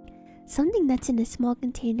 Something that's in a small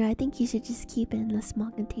container, I think you should just keep it in a small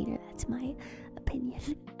container. That's my opinion.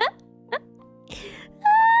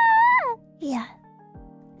 Yeah.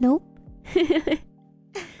 Nope.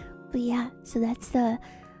 But yeah, so that's the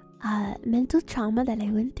mental trauma that I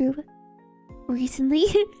went through recently.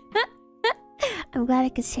 I'm glad I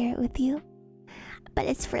could share it with you. But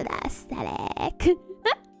it's for the aesthetic.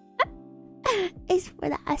 It's for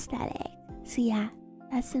the aesthetic. So yeah,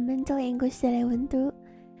 that's the mental anguish that I went through.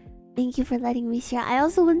 Thank you for letting me share. I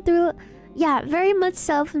also went through, yeah, very much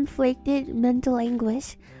self-inflicted mental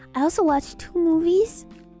anguish. I also watched 2 movies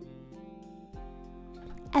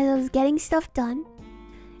as I was getting stuff done.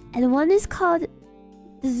 And one is called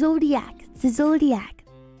The Zodiac. The Zodiac.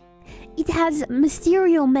 It has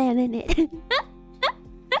Mysterio Man in it.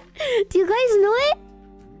 Do you guys know it?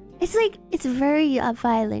 It's like, it's very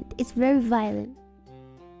violent. It's very violent.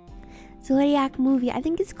 Zodiac movie. I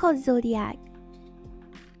think it's called Zodiac.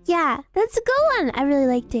 Yeah, that's a good one. I really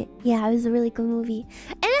liked it. Yeah, it was a really good movie.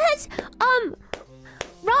 And it has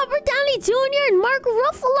Robert Downey Jr. and Mark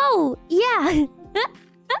Ruffalo. Yeah.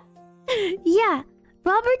 Yeah.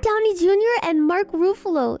 Robert Downey Jr. and Mark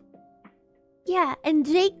Ruffalo. Yeah, and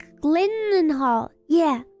Jake Gyllenhaal.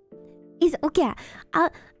 Yeah. It's okay.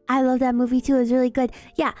 I love that movie too. It was really good.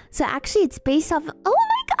 Yeah, so actually it's based off of, oh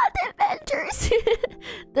my god, the Avengers.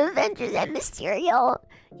 The Avengers and Mysterio.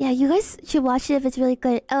 Yeah, you guys should watch it if it's really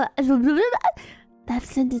good. That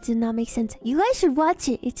sentence did not make sense. You guys should watch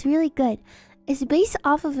it. It's really good. It's based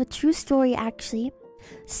off of a true story actually.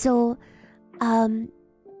 So,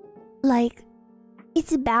 like,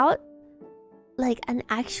 it's about like an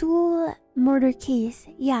actual murder case.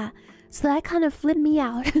 Yeah. So that kind of flipped me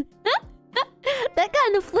out. That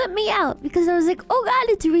kind of flipped me out because I was like, oh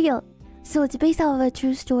god, it's real. So it's based off of a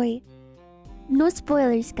true story. No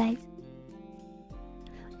spoilers, guys.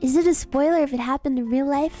 Is it a spoiler if it happened in real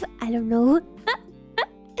life? I don't know.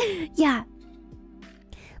 Yeah.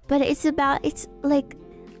 But it's about, it's like,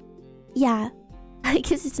 yeah. I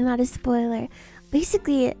guess it's not a spoiler.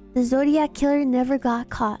 Basically, the Zodiac killer never got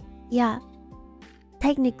caught. Yeah.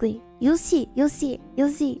 Technically. You'll see. You'll see. You'll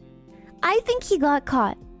see. I think he got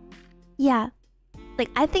caught. Yeah. Like,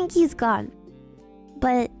 I think he's gone.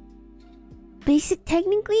 But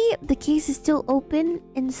technically, the case is still open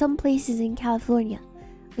in some places in California.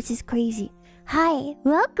 Which is crazy. Hi.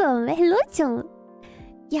 Welcome. Hello, Chong.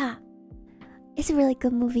 Yeah. It's a really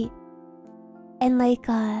good movie. And like,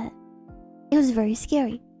 it was very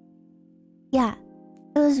scary. Yeah.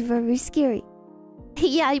 It was very scary.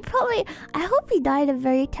 Yeah, I hope he died a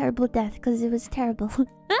very terrible death, because it was terrible.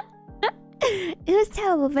 It was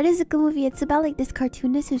terrible, but it's a good movie. It's about like this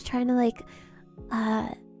cartoonist who's trying to like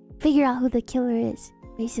figure out who the killer is,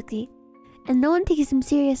 basically. And no one takes him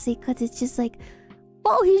seriously because it's just like,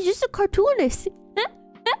 oh, he's just a cartoonist.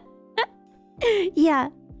 Yeah,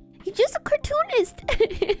 he's just a cartoonist.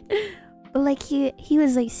 But like he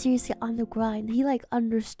was like seriously on the grind. He like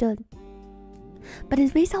understood. But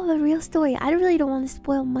it's based off a real story. I really don't want to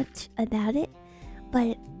spoil much about it, but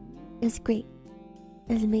it was great.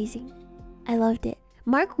 It was amazing. I loved it.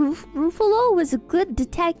 Mark Ruffalo was a good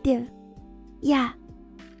detective. Yeah.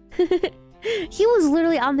 He was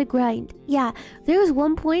literally on the grind. Yeah. There was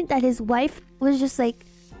one point that his wife was just like,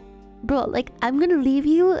 bro, like, I'm gonna leave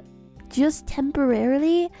you just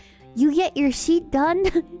temporarily. You get your sheet done.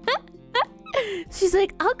 She's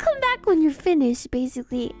like, I'll come back when you're finished,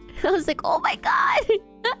 basically. I was like, oh my god.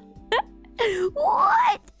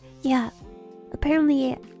 What? Yeah.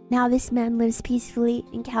 Apparently, now this man lives peacefully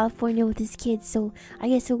in California with his kids, so I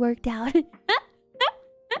guess it worked out. She's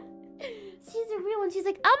a real one. She's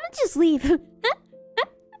like, I'm gonna just leave.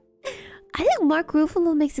 I think Mark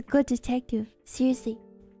Ruffalo makes a good detective. Seriously.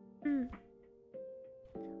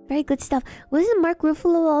 Very good stuff. Wasn't Mark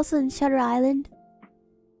Ruffalo also in Shutter Island?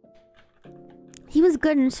 He was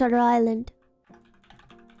good in Shutter Island.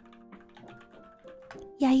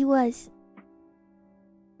 Yeah, he was.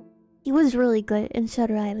 He was really good in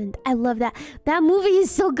Shutter Island. I love that. That movie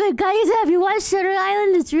is so good, guys. Have you watched Shutter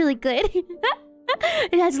Island? It's really good.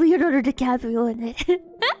 It has Leonardo DiCaprio in it.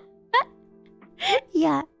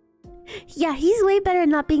 Yeah. Yeah, he's way better at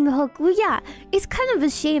not being the Hulk. Well, yeah, it's kind of a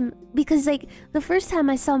shame because, like, the first time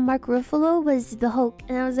I saw Mark Ruffalo was the Hulk,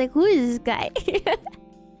 and I was like, who is this guy?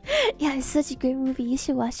 Yeah, it's such a great movie. You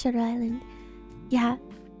should watch Shutter Island. Yeah.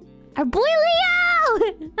 Our boy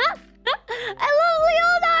Leo! I love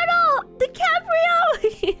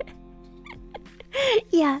DiCaprio!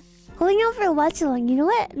 Yeah. Holding out for a watch along. You know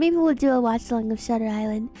what? Maybe we'll do a watch along of Shutter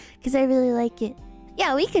Island. Because I really like it.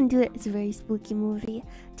 Yeah, we can do it. It's a very spooky movie.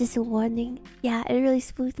 Just a warning. Yeah, it really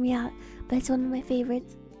spooked me out. But it's one of my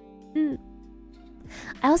favorites.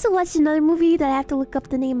 I also watched another movie that I have to look up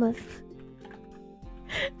the name of.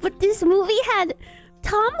 But this movie had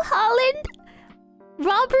Tom Holland,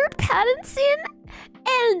 Robert Pattinson,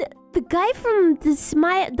 and the guy from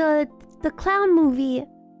the clown movie.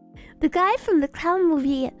 The guy from the clown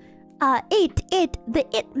movie, the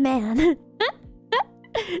It Man.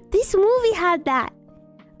 This movie had that.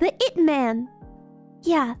 The It Man.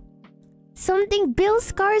 Yeah. Something Bill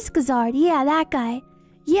Skarsgård. Yeah, that guy.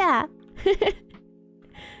 Yeah.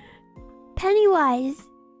 Pennywise.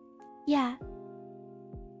 Yeah.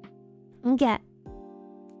 Okay.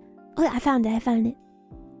 Oh, I found it.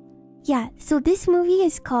 Yeah, so this movie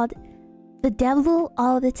is called The Devil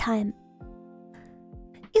All the Time.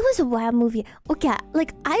 It was a wild movie. Okay,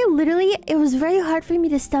 like, it was very hard for me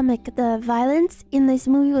to stomach. The violence in this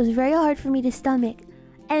movie was very hard for me to stomach.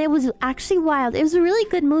 And it was actually wild. It was a really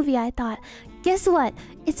good movie, I thought. Guess what?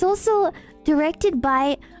 It's also directed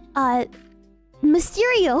by,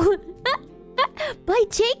 Mysterio. By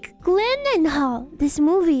Jake Gyllenhaal. This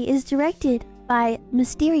movie is directed by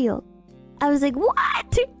Mysterio. I was like,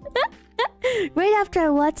 what? Right after I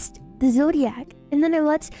watched The Zodiac. And then I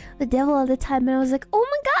watched The Devil All the Time. And I was like, oh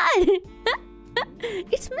my god.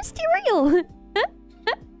 It's Mysterio.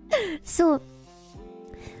 So,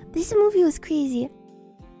 this movie was crazy.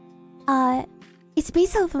 It's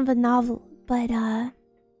based off of a novel. But,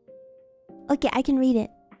 okay, I can read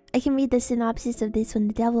it. I can read the synopsis of this one,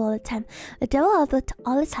 The Devil All the Time. The Devil All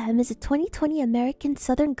the Time is a 2020 American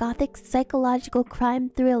Southern Gothic psychological crime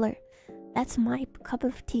thriller. That's my cup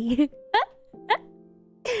of tea.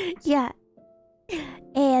 Yeah.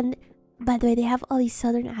 And, by the way, they have all these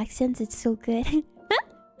Southern accents. It's so good.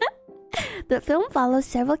 The film follows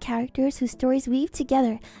several characters whose stories weave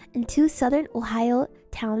together in two Southern Ohio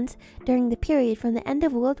towns during the period from the end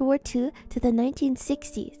of World War II to the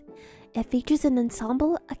 1960s. It features an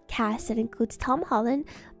ensemble cast that includes Tom Holland,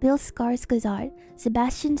 Bill Skarsgård,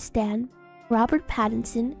 Sebastian Stan, Robert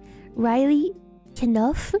Pattinson, Riley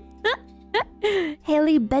Knuff,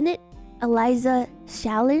 Haley Bennett, Eliza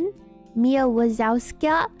Shalin, Mia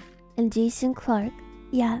Wazowska, and Jason Clarke.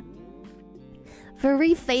 Yeah.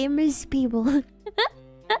 Very famous people.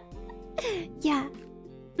 Yeah.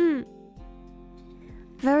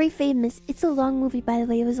 Very famous. It's a long movie, by the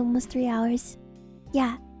way. It was almost 3 hours.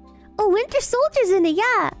 Yeah. Oh, Winter Soldier's in it,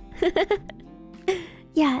 yeah!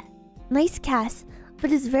 Yeah, nice cast,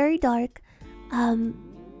 but it's very dark.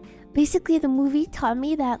 Basically the movie taught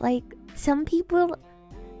me that, like, some people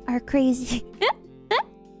are crazy.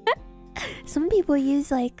 Some people use,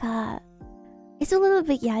 like, it's a little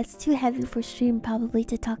bit, yeah, it's too heavy for stream probably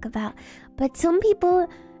to talk about. But some people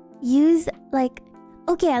use, like,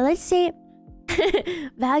 okay, let's say,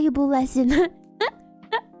 valuable lesson.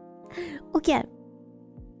 Okay.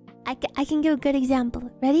 I can give a good example.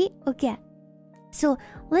 Ready? Okay. So,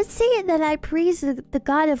 let's say that I praise the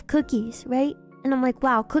god of cookies, right? And I'm like,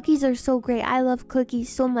 wow, cookies are so great. I love cookies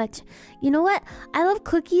so much. You know what? I love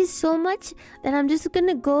cookies so much that I'm just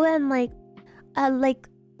gonna go and, like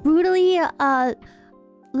brutally,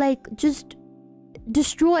 just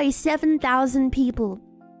destroy 7,000 people.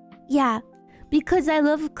 Yeah. Because I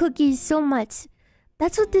love cookies so much.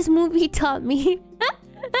 That's what this movie taught me.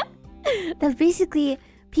 That basically...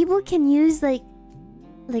 people can use, like,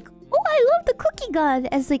 oh, I love the cookie god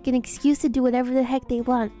as, like, an excuse to do whatever the heck they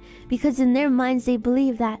want. Because in their minds, they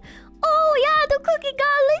believe that, oh, yeah, the cookie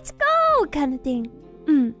god, let's go! Kind of thing.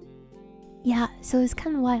 Yeah, so it's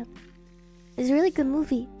kind of wild. It's a really good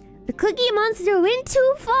movie. The Cookie Monster went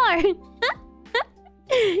too far!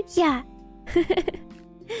 Yeah.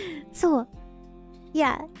 So,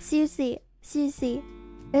 yeah, seriously. It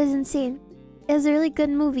was insane. It was a really good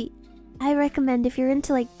movie. I recommend if you're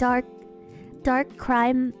into, like, dark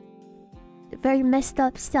crime, very messed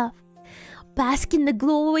up stuff. Bask in the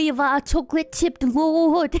glory of our chocolate-chipped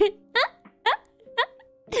lord.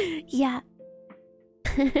 Yeah.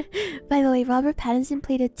 By the way, Robert Pattinson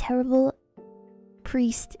played a terrible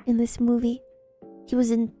priest in this movie. He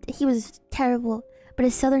was terrible, but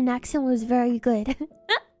his southern accent was very good.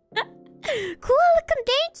 Cool,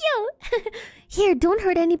 thank you. Here, don't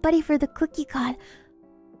hurt anybody for the cookie god.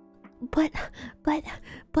 But the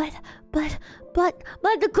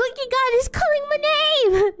cookie god is calling my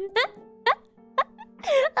name!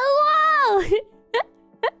 Oh, wow!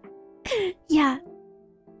 Yeah.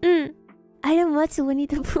 I didn't watch the Winnie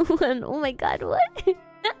the Pooh one. Oh my god, what?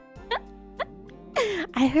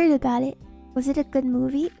 I heard about it. Was it a good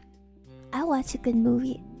movie? I watched a good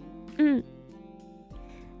movie.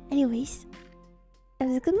 Anyways, it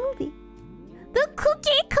was a good movie. The cookie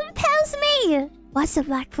compels me! Watch the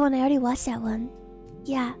Black Phone. I already watched that one.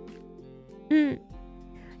 Yeah.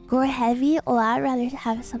 Gore heavy? Oh, I'd rather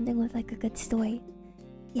have something with like a good story.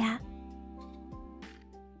 Yeah.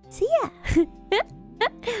 So yeah.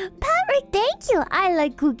 Patrick, thank you. I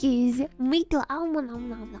like cookies. Me too.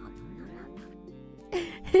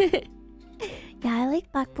 Yeah, I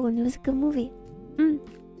like Backbone. It was a good movie.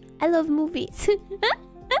 I love movies.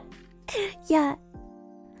 Yeah.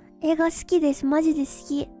 映画好きです。マジで好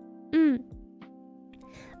き。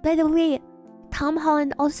By the way, Tom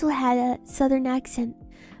Holland also had a southern accent.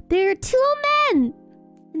 There are 2 men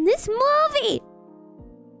in this movie.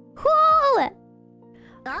 Whoa!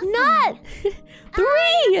 Not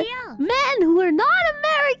 3 men who are not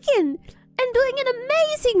American and doing an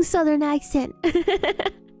amazing southern accent.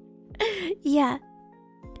 Yeah.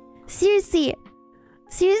 Seriously.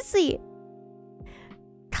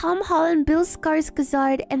 Tom Holland, Bill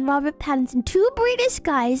Skarsgård, and Robert Pattinson, 2 British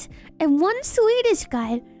guys and 1 Swedish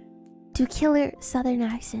guy, do killer southern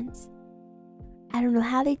accents. I don't know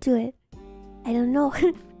how they do it. I don't know.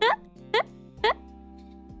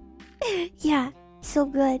 Yeah, so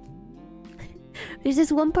good. There's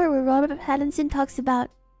this one part where Robert Pattinson talks about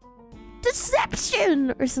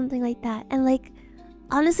deception or something like that. And like,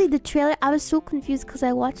 honestly, the trailer, I was so confused because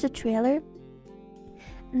I watched the trailer.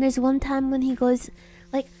 And there's one time when he goes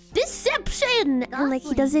like, deception! And like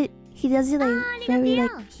he does it like very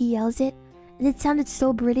like, he yells it. And it sounded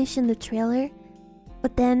so British in the trailer.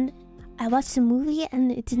 But then I watched the movie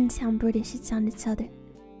and it didn't sound British, it sounded southern.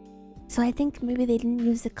 So I think maybe they didn't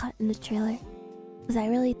use the cut in the trailer. Because I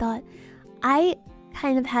really thought... I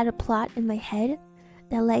kind of had a plot in my head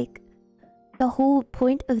that like... the whole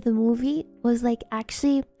point of the movie was like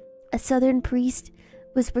actually a southern priest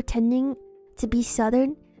was pretending to be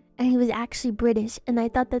southern and he was actually British. And I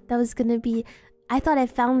thought that was gonna be... I thought I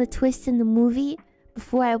found the twist in the movie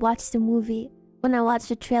before I watched the movie. When I watched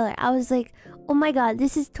the trailer, I was like, oh my god,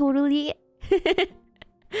 this is totally...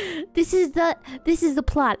 This is the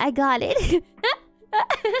plot. I got it.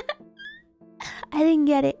 I didn't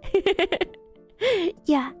get it.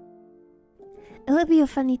 Yeah. It would be a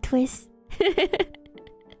funny twist.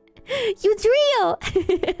 Yudrio!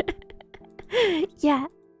 Yeah,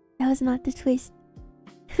 that was not the twist.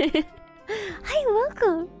 Hi,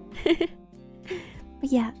 welcome. But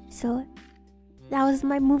yeah, so that was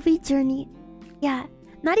my movie journey. Yeah,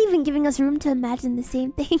 not even giving us room to imagine the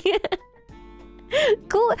same thing.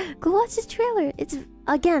 Go watch the trailer. It's,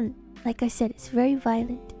 again, like I said, it's very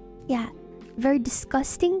violent. Yeah, very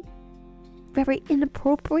disgusting. Very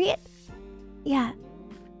inappropriate. Yeah,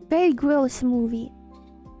 very gross movie.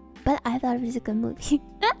 But I thought it was a good movie.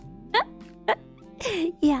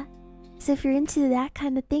 Yeah, so if you're into that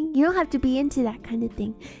kind of thing, you don't have to be into that kind of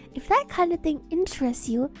thing. If that kind of thing interests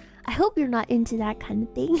you, I hope you're not into that kind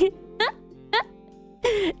of thing.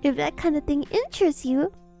 If that kind of thing interests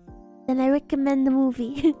you, then I recommend the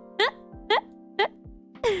movie.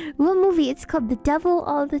 What movie? It's called The Devil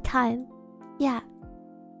All the Time. Yeah.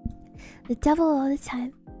 The Devil All the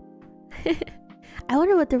Time. I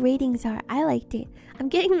wonder what the ratings are. I liked it. I'm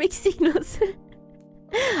getting mixed signals.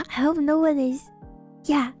 I hope no one is.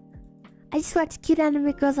 Yeah. I just watched Cute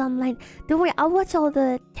Anime Girls Online. Don't worry, I'll watch all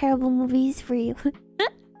the terrible movies for you.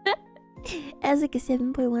 It was like a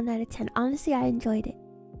 7.1 out of 10. Honestly, I enjoyed it.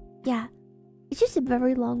 Yeah. It's just a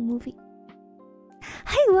very long movie.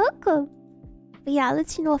 Hi, welcome! But yeah, I'll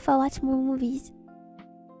let you know if I watch more movies.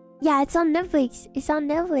 Yeah, it's on Netflix. It's on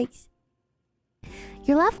Netflix.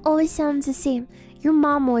 Your laugh always sounds the same. Your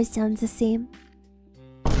mom always sounds the same.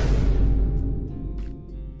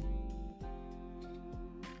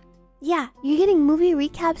 Yeah, you're getting movie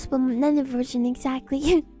recaps, but none of version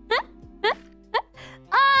exactly.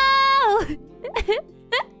 Oh!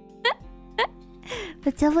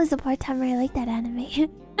 But Devil's a part-timer. I like that anime.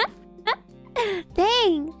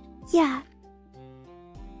 Dang! Yeah.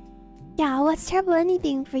 Yeah, I'll watch Terrible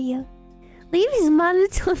Anything for you. Leave his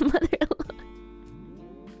monotone mother alone.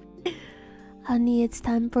 Honey, it's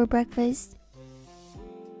time for breakfast.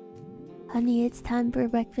 Honey, it's time for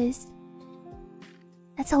breakfast.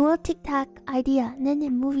 That's a whole TikTok idea. And then a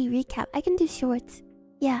movie recap. I can do shorts.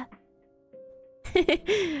 Yeah.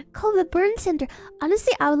 Call the Burn Center.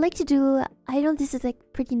 Honestly, I would like to do... I know this is like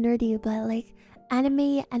pretty nerdy, but like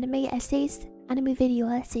anime essays, anime video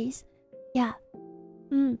essays. Yeah.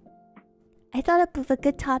 I thought up of a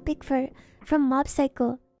good topic from Mob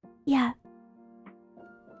Psycho. Yeah.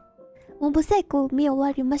 Mob Psycho 見終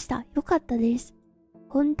わりました。よかったです。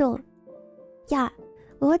本当。Yeah.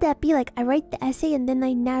 What would that be like? I write the essay and then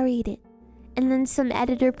I narrate it. And then some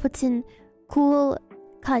editor puts in cool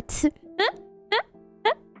cuts.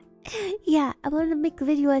 Yeah, I want to make a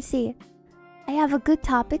video essay. I have a good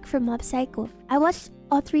topic for Mob Psycho. I watched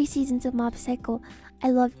all 3 seasons of Mob Psycho.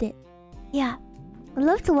 I loved it. Yeah. I'd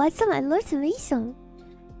love to watch some. I'd love to make some.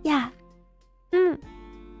 Yeah.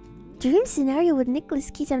 Dream scenario with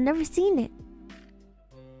Nicolas Cage. I've never seen it.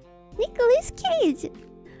 Nicolas Cage!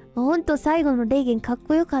 ほんと最後のレーゲンかっ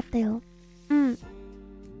こよかったよ。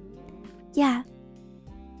Yeah.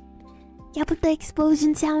 Yeah, put the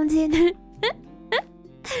explosion sounds in.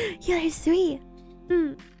 Yeah, there's 3.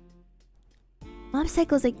 Mob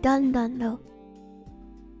Psycho's like done though.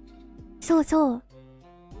 So.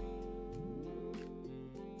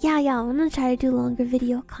 Yeah, I'm gonna try to do longer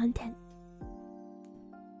video content.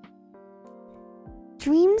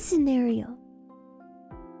 Dream scenario.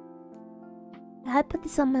 I put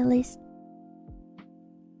this on my list.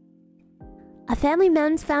 A family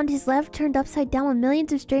man found his life turned upside down when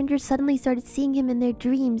millions of strangers suddenly started seeing him in their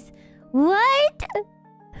dreams. What?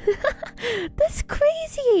 That's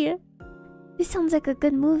crazy. This sounds like a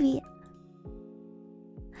good movie.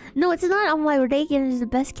 No, it's not on why Reagan is the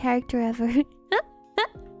best character ever.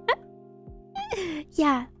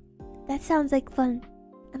 Yeah, that sounds like fun.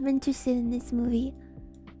 I'm interested in this movie.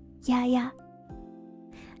 Yeah.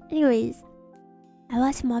 Anyways, I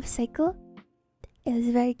watched Mob Psycho. It was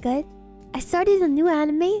very good. I started a new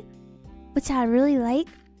anime, which I really like,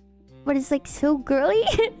 but it's like so girly.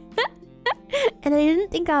 And I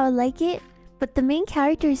didn't think I would like it, but the main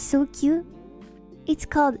character is so cute. It's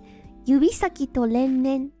called Yubisaki to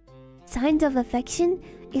Ren, Signs of Affection.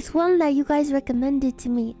 It's one that you guys recommended to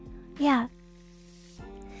me. Yeah.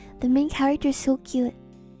 The main character is so cute.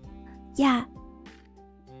 Yeah.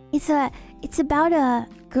 It's about a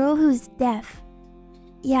girl who's deaf.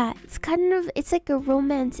 Yeah, it's like a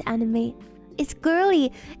romance anime. It's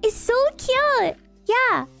girly. It's so cute.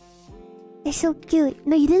 Yeah. It's so cute.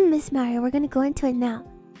 No, you didn't miss Mario. We're gonna go into it now.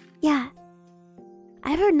 Yeah.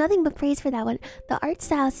 I've heard nothing but praise for that one. The art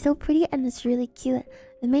style is so pretty and it's really cute.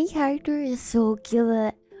 The main character is so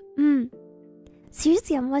cute.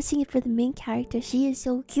 Seriously, I'm watching it for the main character. She is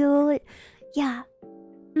so cute. Yeah.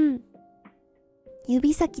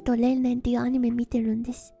 Yubisaki to Ren っていうアニメ見てるん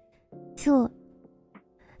です。そう。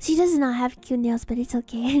She does not have cute nails, but it's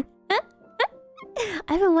okay.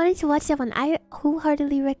 I've been wanting to watch that one. I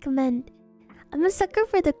wholeheartedly recommend. I'm a sucker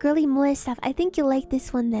for the girly moe stuff. I think you'll like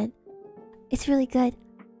this one then. It's really good.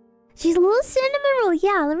 She's a little cinnamon roll.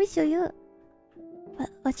 Yeah, let me show you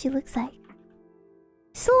what she looks like.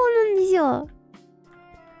 そうなんですよ。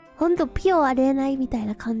ほんとピュア恋愛みたい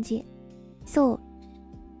な感じ。そう。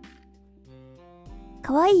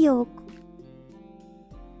かわいいよ。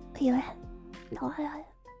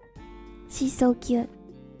She's so cute.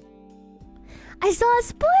 I saw a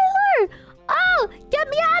spoiler! Oh! Get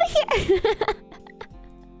me out of here!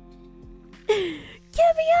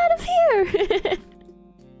 Get me out of here!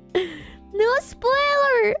 No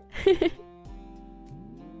spoiler!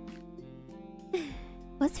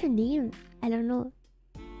 What's her name? I don't know.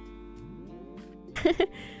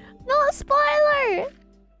 No spoiler!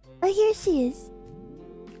 Oh, here she is.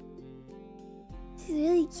 She's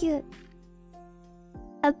really cute.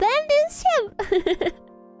 Abandoned ship!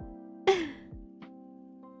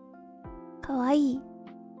 Kawaii.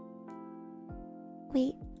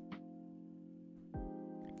 Wait.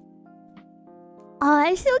 Oh,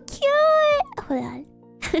 it's so cute! Hold on.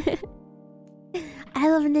 I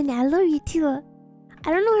love Nene. I love you too.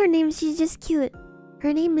 I don't know her name. She's just cute.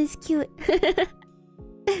 Her name is cute.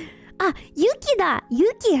 Ah, Yuki da!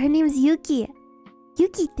 Yuki! Her name is Yuki.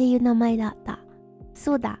 Yuki っていう名前だった。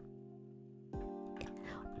そうだ。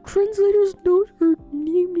Translators note her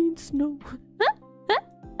name means snow.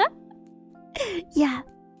 Yeah.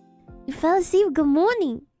 You fell asleep. Good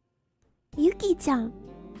morning. Yuki-chan.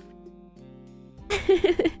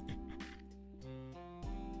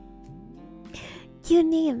 Cute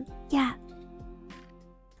name. Yeah.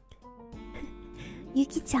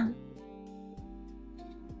 Yuki-chan.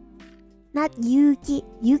 Not Yuki.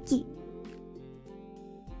 Yuki.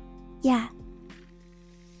 Yeah.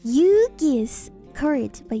 Yuki is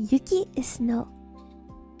courage, but Yuki is snow.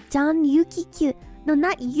 John Yuki cute. No,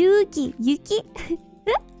 not Yuki. Yuki?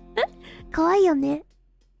 かわいいよね。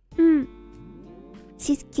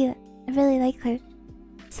She's cute. I really like her.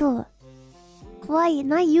 そう。かわいい。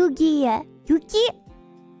な、Yuki. Yuki?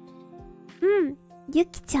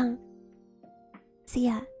 Yuki-chan. So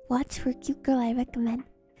yeah, watch for cute girl I recommend.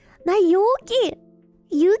 Not Yuki!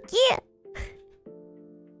 Yuki!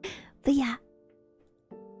 But yeah.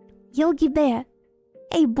 Yogi Bear.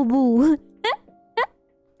 Hey, boo boo.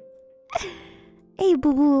 Hey,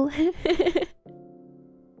 boo boo.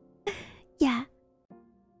 Yeah.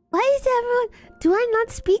 Why is everyone... Do I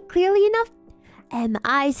not speak clearly enough? Am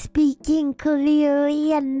I speaking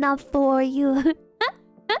clearly enough for you?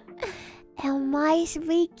 Am I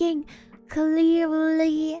speaking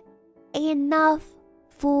clearly enough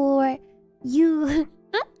for you?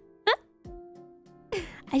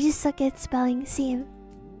 I just suck at spelling. Same.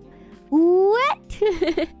 What?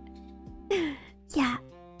 Yeah.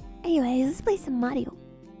 Anyways, let's play some Mario.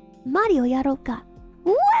 Mario yaroka.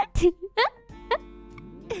 What?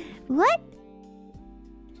 What?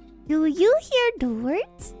 Do you hear the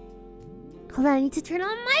words? Hold on, I need to turn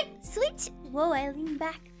on my switch. Whoa, I lean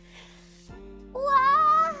back.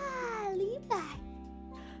 Wow, lean back.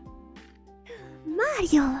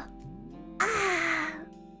 Mario. Ah.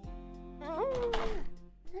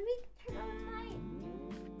 Let me turn on my...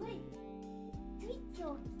 Wait. Switch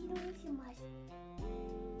を起動します。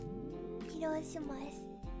起動します。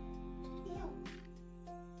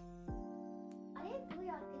あれどう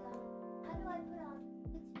やってだろう How do I put on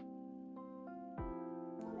switch?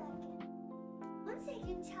 One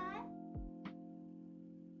second, chat.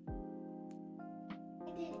 I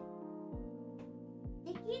did it. で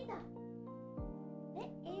きた。A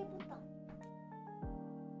ボタン。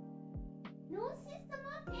No system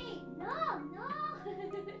update. No, no.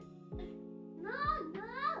 No, no.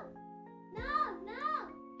 No, no.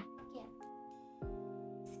 Okay.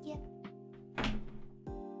 Skip.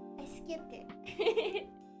 I skipped it.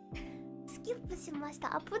 スキップしまし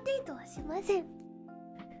た。アップデートはしません。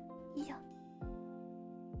いいよ。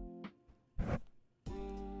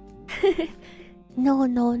No,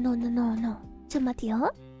 no, no, no, no, no. ちょっと待って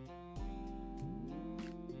よ。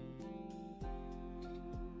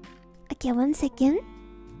Okay, one second.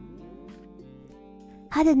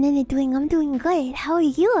 How the Nene doing? I'm doing good. How are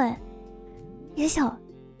you? よいしょ。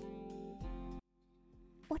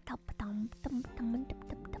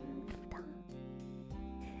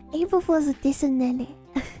April Fool's edition, Nene.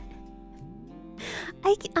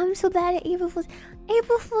 I'm so bad at April Fool's.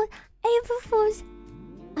 April Fool's.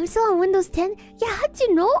 I'm still on Windows 10. Yeah, how'd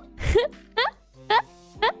you know?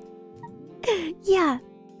 Yeah.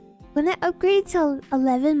 When I upgraded to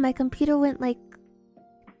 11, my computer went like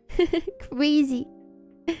crazy.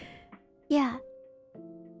 Yeah.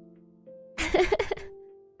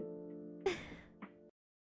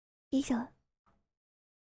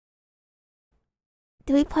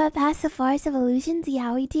 Did we pass the Forest of Illusions?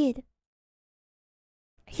 Yeah, we did.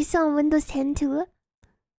 Are you still on Windows 10 too?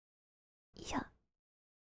 Yeah.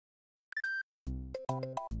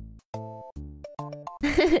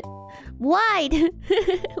 Wide!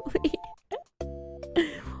 Wait.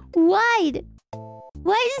 Wide!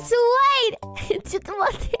 Why is it so wide? ちょっと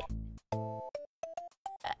待って。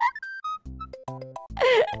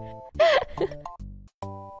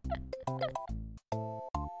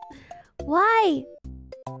Why?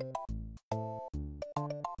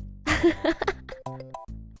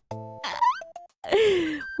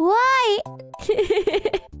 Why?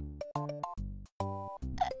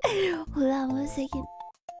 Hold on 1 second.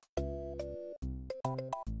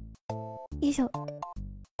 よいしょ。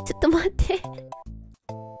ちょっと待って。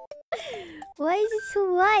Why is it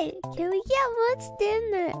so wide? Can we get much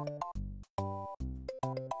thinner?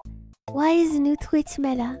 Why is the new Twitch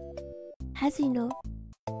meta? How do you know?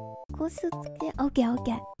 Okay,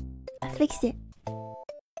 okay. I fixed it.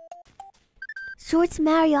 Shorts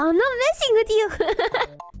Mario. I'm not messing with you.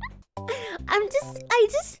 I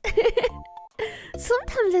just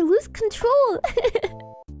sometimes I lose control.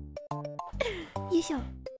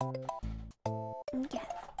 Okay.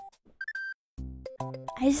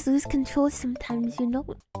 I just lose control sometimes, you know.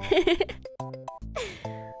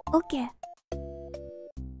 Okay.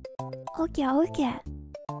 Okay, okay.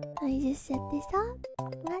 Let me just set this up.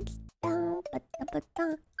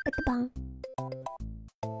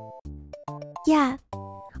 Yeah.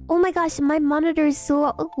 Oh my gosh, my monitor is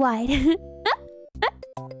so wide.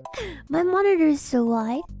 My monitor is so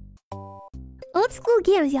wide. Old school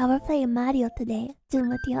games, yeah, we're playing Mario today.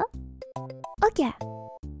 Okay.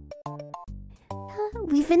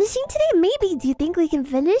 We finishing today? Maybe. Do you think we can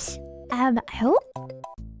finish? I hope.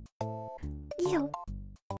 Yo.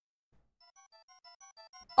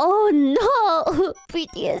 Oh no!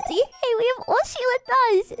 PTSD. Hey, we have Oshi with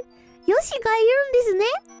us. Yoshi got here this,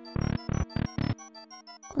 ne?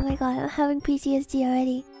 Oh my god, I'm having PTSD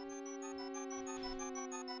already.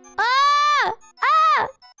 Ah! Ah!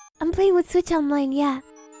 I'm playing with Switch Online, yeah.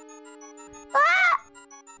 Ah!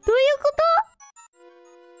 どういうこ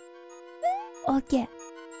と? Okay.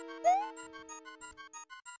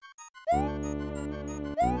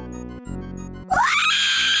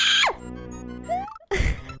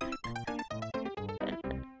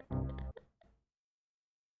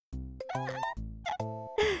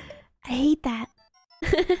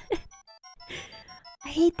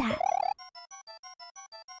 that.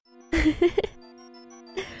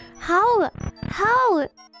 How?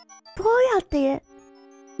 どうやって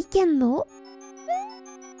いけんの?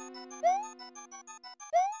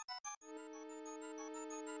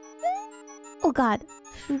 Oh god.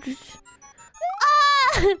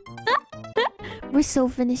 We're so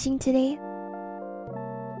finishing today.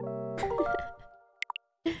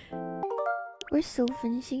 We're so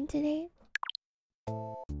finishing today.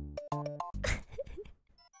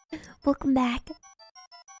 Welcome back.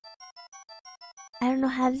 I don't know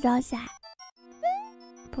how to dodge that,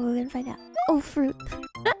 but we're gonna find out. Oh, fruit.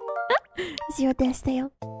 Zero deaths,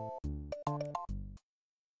 tail.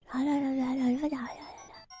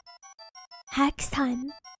 Hacks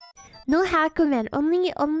time. No hacker man.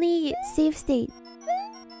 Only save state.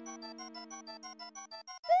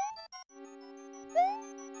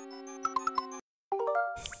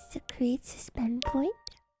 This creates a spend point.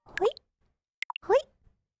 Hoi. Hoi.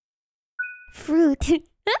 Fruit.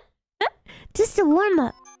 Just a warm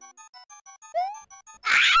up.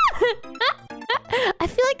 I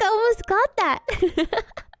feel like I almost got that.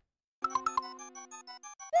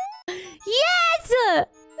 Yes!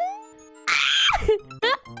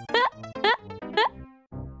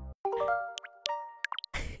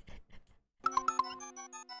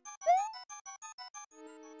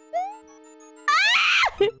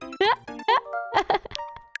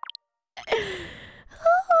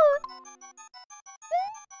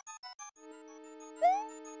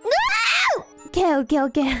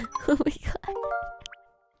 Okay. Oh my god.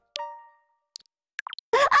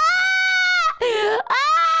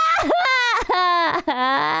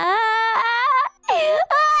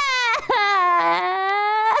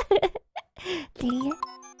 Dang it.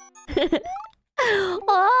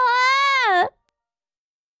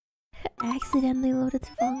 I accidentally loaded the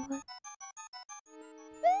wrong one.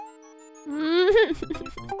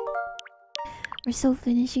 We're so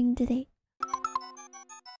finishing today.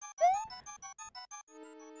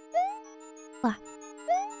 Wow.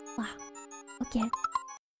 Okay.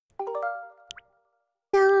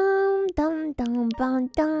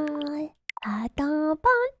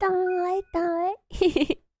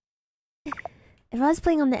 If I was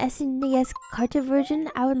playing on the SNES Carter version,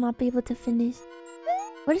 I would not be able to finish.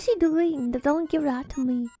 What is she doing? Don't give that to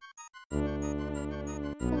me.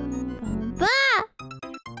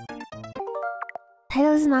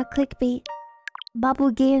 Title is not clickbait.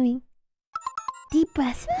 Babu gaming. Deep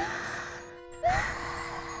breath.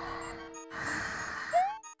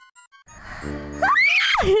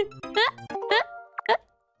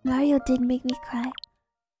 Mario did make me cry.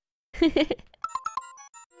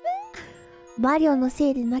 Mario のせ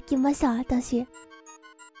いで泣きました、私。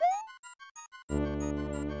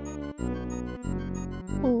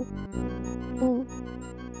おおお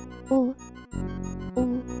おお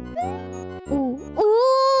お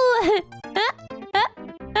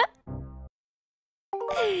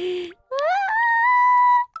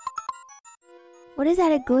What is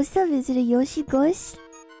that, a ghost of? Is it a Yoshi ghost?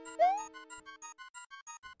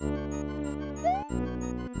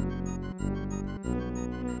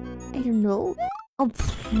 I don't know.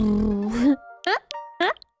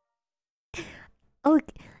 Oh,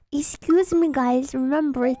 excuse me guys,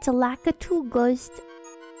 remember it's a Lakitu ghost.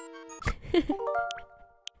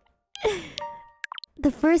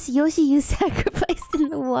 The first Yoshi you sacrificed in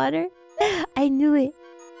the water? I knew it.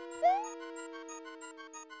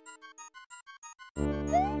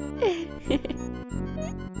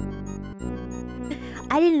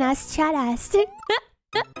 I didn't ask, chat asked.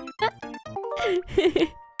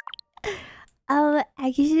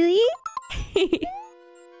 Actually...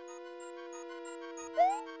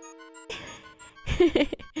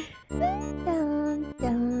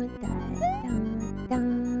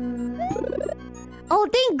 Oh,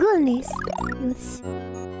 thank goodness!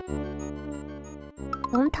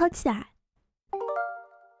 Don't touch that.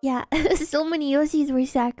 Yeah, so many Yoshis were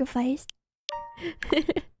sacrificed.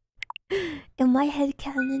 In my head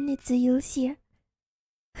canon, it's a Yoshi.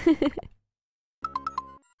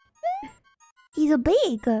 He's a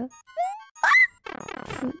big.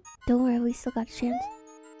 Don't worry, we still got a chance.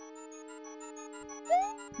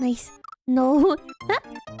 Nice. No.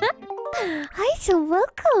 Hi, so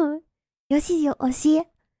welcome. Yoshi's your Oshi.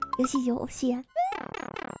 Yoshi's your Oshi.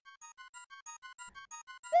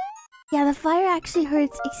 Yeah, the fire actually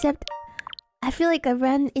hurts, except I feel like I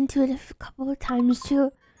ran into it a couple of times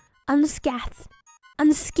too. Unscathed.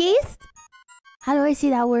 Unscathed? How do I say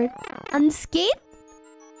that word? Unscathed?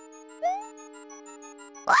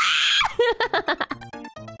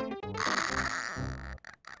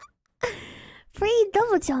 Free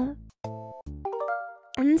double jump.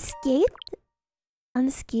 Unscathed?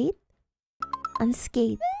 Unscathed?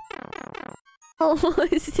 Unscathed.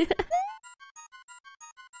 Almost.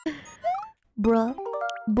 Bruh.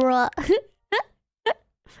 Bruh.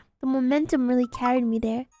 The momentum really carried me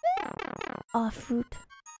there. Oh, fruit.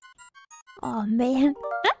 Oh, man.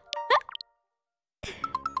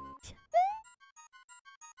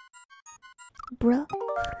 Bruh.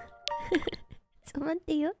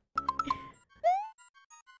 Something.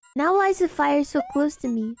 Now why is the fire so close to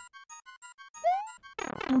me?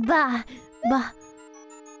 Bah! Bah!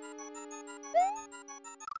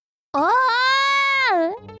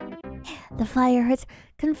 Oh! The fire hurts.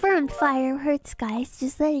 Confirmed fire hurts, guys.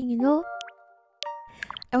 Just letting you know.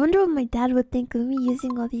 I wonder what my dad would think of me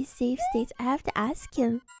using all these save states. I have to ask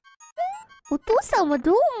him. お父さんは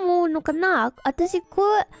どう思うのかな？私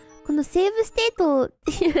このセーブステート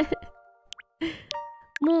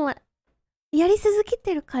もうやり続け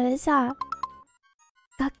てるからさ、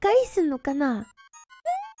がっかりすんのかな？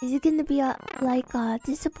 Is it gonna be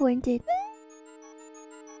disappointed?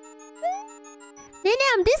 Nene,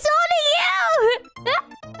 I'm disowning you!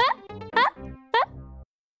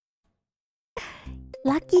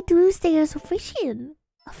 Lucky Tuesday is official.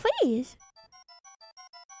 A face.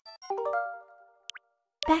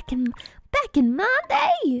 Back in my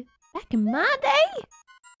day. Back in my day.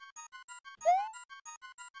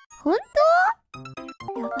 本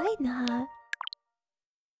当？やばいな。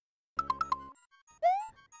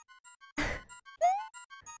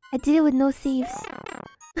I did it with no saves.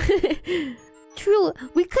 True,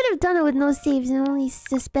 we could have done it with no saves and only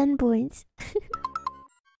suspend points.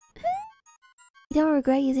 You don't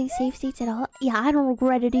regret using save states at all? Yeah, I don't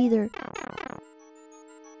regret it either.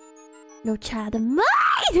 No child of mine!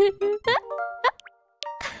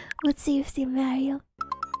 What save state, Mario?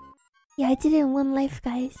 Yeah, I did it in one life,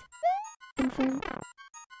 guys. Confirmed.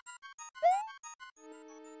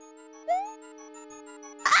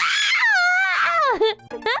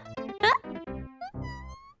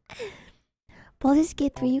 Baldur's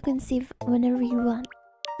Gate 3, you can save whenever you want.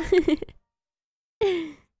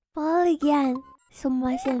 Fall again.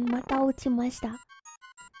 Sumashin, mata uchimashita.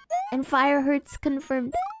 And fire hurts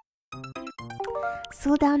confirmed.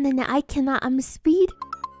 Slow down and I cannot, I'm speed.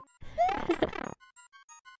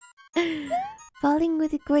 Falling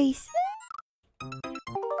with grace.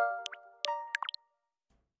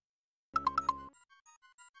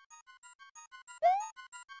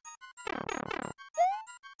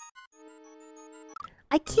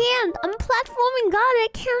 I can't! I'm platforming, God! I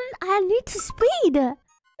can't! I need to speed!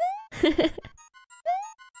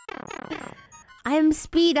 I am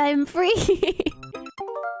speed, I am free!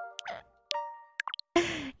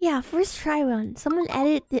 Yeah, first try run. Someone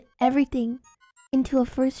edited everything into a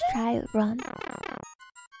first try run.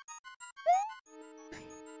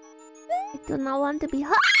 I do not want to be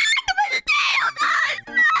hot!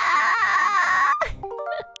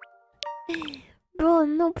 Bro,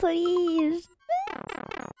 no, please!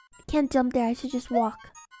 I can't jump there, I should just walk.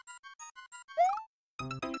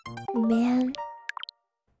 Man.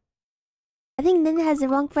 I think Ninja has the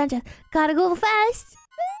wrong franchise. Gotta go fast!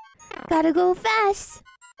 Gotta go fast!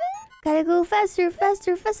 Gotta go faster,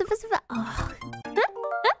 faster, faster, faster, faster. Oh.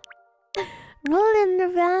 Rolling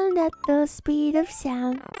around at the speed of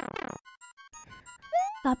sound.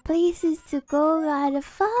 Got places to go, gotta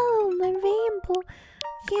follow my rainbow.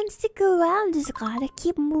 Can't stick around, just gotta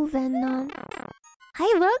keep moving on.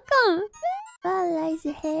 Hi, welcome! What lies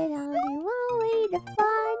ahead, only one way to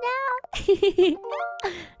find out.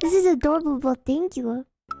 This is adorable, thank you.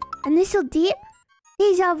 Initial D?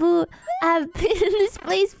 Deja vu. I've been in this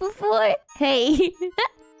place before. Hey.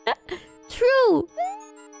 True.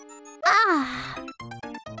 Ah.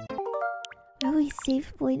 Where we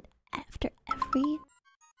save point after every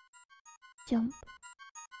jump.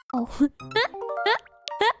 Oh.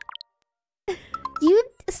 You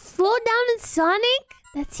slow down in Sonic?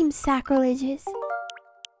 That seems sacrilegious.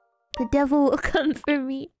 The devil will come for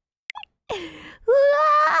me.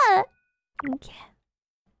 Okay.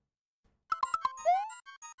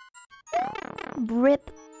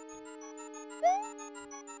 Rip.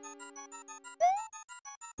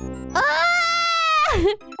 Ah!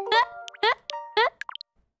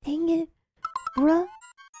 Dang it, bruh.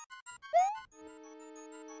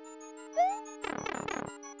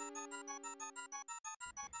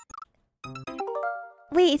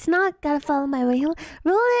 Wait, it's not gotta follow my way home.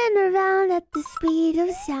 Rolling around at the speed of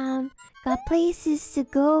sound. Got places to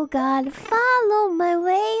go, gotta follow my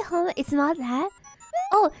way home. It's not that.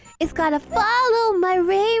 Oh, it's gotta follow my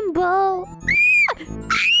rainbow.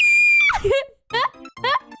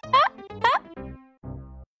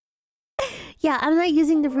 Yeah, I'm not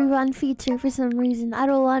using the rewind feature for some reason. I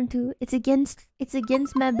don't want to. It's against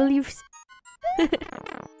my beliefs.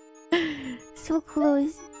 So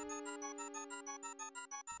close.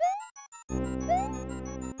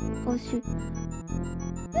 Oh shoot.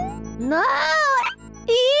 No!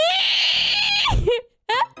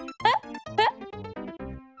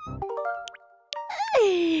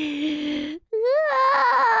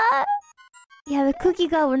 Yeah, the cookie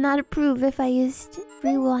god would not approve if I used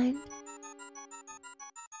rewind.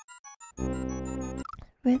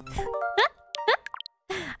 Rip.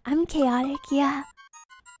 I'm chaotic, yeah.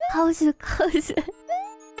 Closer.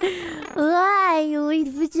 Why?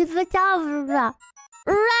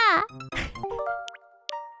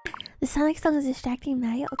 The Sonic song is distracting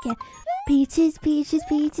Mario. Okay. Peaches. I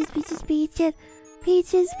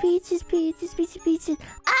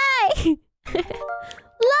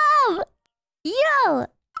love you.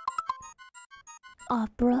 Oh,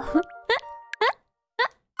 bro.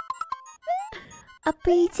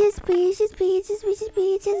 Peaches.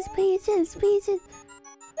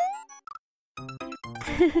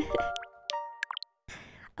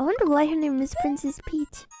 I wonder why her name is Princess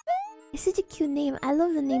Peach. It's such a cute name. I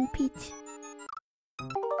love the name Peach.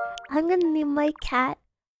 I'm gonna name my cat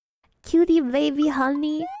Cutie Baby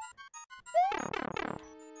Honey.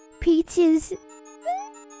 Peaches.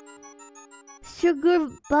 Sugar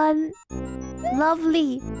Bun.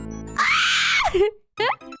 Lovely.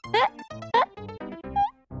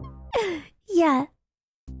 Yeah.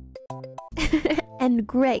 And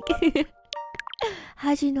Greg.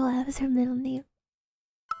 How'd you know that was her middle name?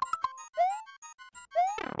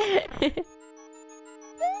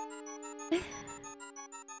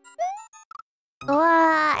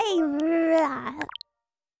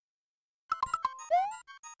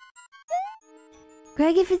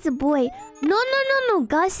 Greg if it's a boy. No.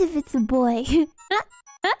 Gus if it's a boy. Gus!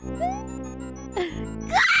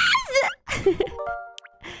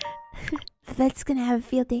 The vet's gonna have a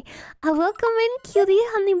field day. Welcome in, cutie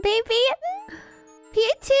honey baby.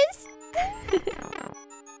 Peaches.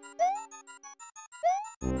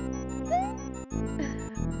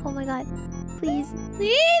 Oh my god. Please.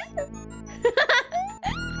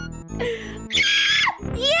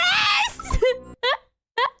 Yes!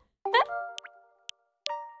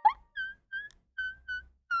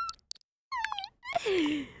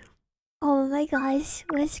 Oh my gosh.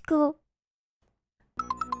 Let's go.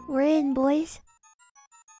 We're in, boys.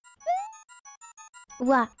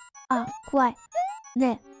 Wow. 怖い。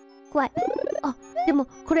ねえ、怖い。でも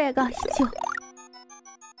これが必要。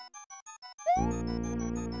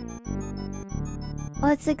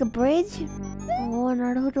It's like a bridge?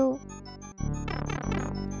 なるほど。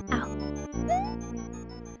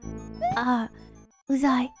う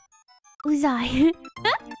ざい。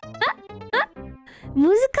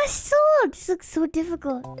難しそう。This looks so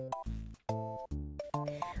difficult.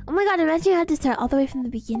 Oh my god, imagine you had to start all the way from the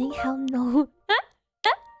beginning. Hell no.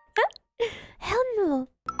 Hell no.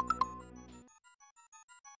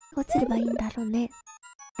 どうすればいいんだろうね。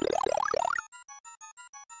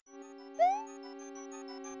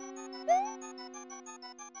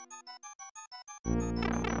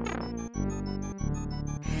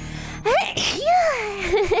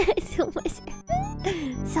So much.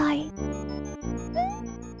 Sorry.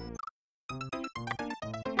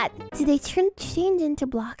 Did they change into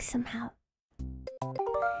blocks somehow?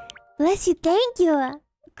 Bless you, thank you.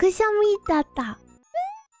 Kushamita.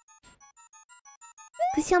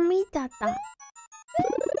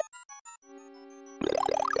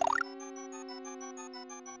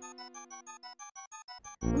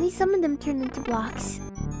 Only some of them turn into blocks.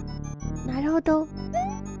 Naruhodo.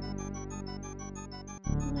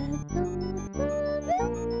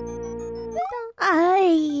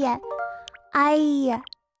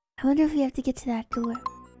 I wonder if we have to get to that door.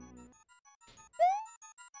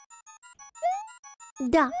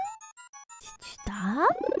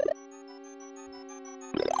 Stop.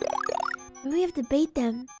 Maybe we have to bait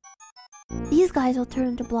them. These guys will turn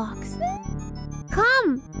into blocks.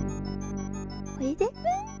 Come! Wait,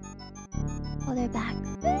 oh, they're back.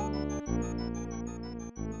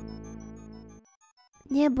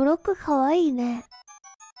 Yeah, ブロックかわいいね。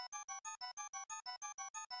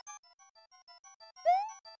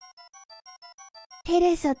テ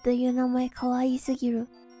レサという名前かわいすぎる。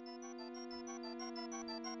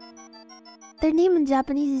Their name in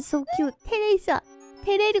Japanese is so cute. テレサ。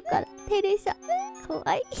照れるから。テレサ。か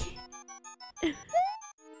わいい。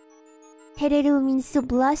照れる means to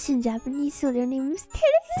blush in Japanese, so their name is テレ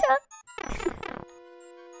サ。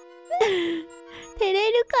照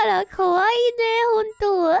れるからかわいいね、ほん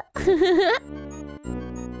と。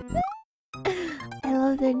I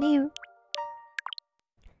love their name.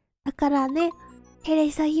 からね、テレ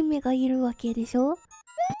サ姫がいるわけでしょ?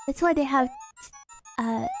 That's why they have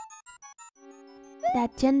that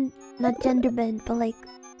not gender bend, but like,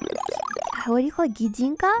 what do you call it?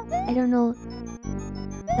 Gijinka? I don't know.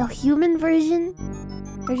 The human version?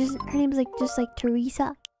 Or just, her name's like, just like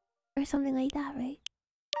Teresa? Or something like that, right?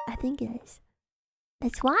 I think it is.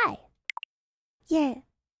 That's why. Yeah.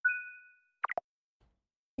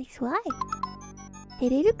 That's why. 照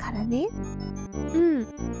れるからね。うん。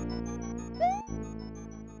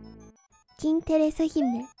金テレサ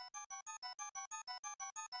姫。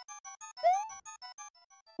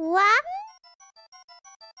わ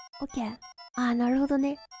オッケー。あ、なるほど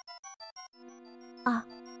ね。あ、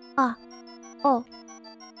お、お、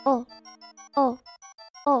お、お、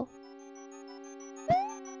お、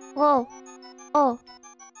お、お、お、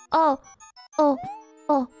お、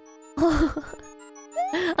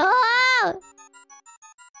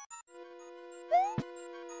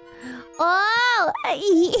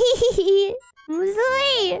むず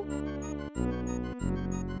い。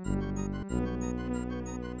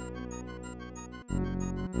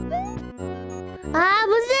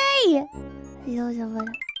むずい。よし、頑張る。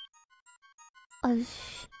よし。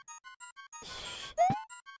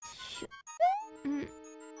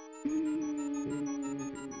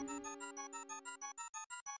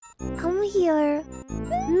Come here.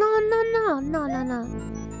 No.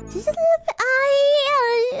 Just a little bit.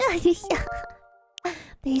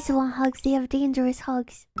 They used to want hugs. They have dangerous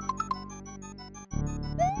hugs.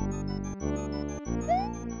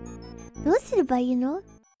 どうすればいいの?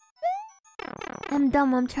 I'm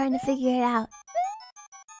dumb. I'm trying to figure it out.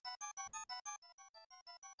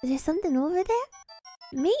 Is there something over there?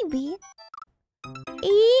 Maybe.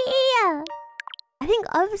 Yeah. I think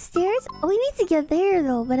upstairs? Oh, we need to get there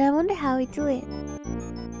though, but I wonder how we do it.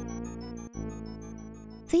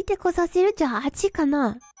 ついてこさせる? じゃあ、8か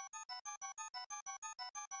な?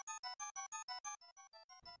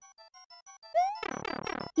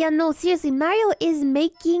 Yeah, no, seriously, Mario is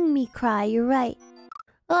making me cry. You're right.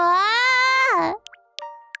 I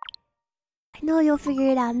know you'll figure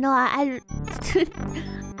it out. No, I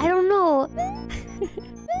don't know.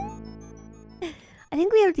 I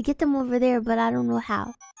think we have to get them over there, but I don't know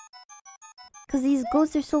how. Because these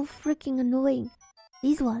ghosts are so freaking annoying.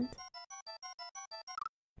 These ones.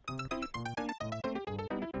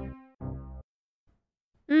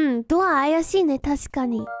 Door 怪しいね、確か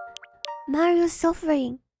に。Mario's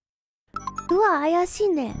suffering. Door 怪しい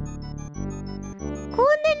ね。こん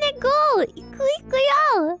ねね、go! 行く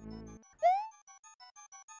よ!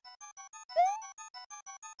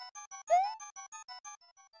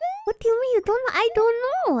 What do you mean you don't know? I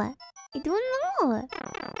don't know.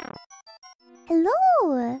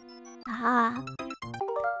 Hello!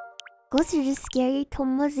 Ghosts are just scary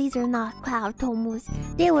tomos. These are not cloud tomos.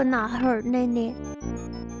 They will not hurt Nene.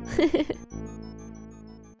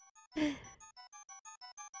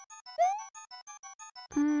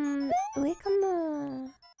 Where come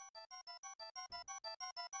on?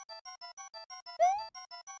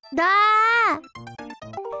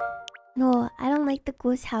 No, I don't like the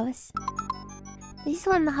ghost house. They just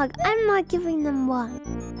want a hug. I'm not giving them one.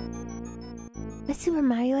 What Super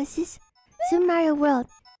Mario is this? Super Mario World.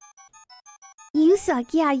 You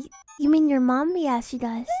suck. Yeah, you mean your mom? Yeah, she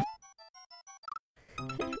does.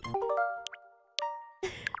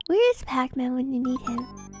 Where is Pac-Man when you need him?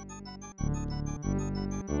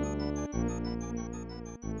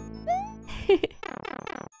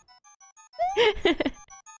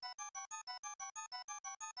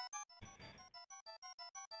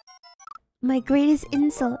 My greatest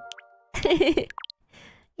insult.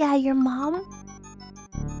 Yeah, your mom?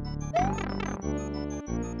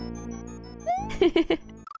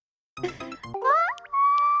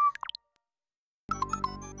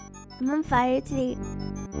 I'm on fire today.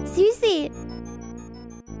 Seriously.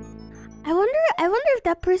 I wonder if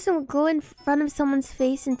that person will go in front of someone's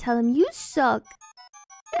face and tell them, you suck.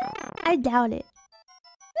 I doubt it.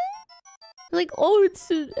 Like, oh,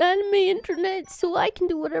 it's an anime internet, so I can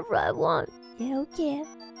do whatever I want. Yeah, okay.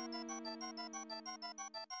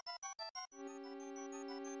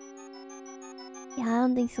 Yeah, I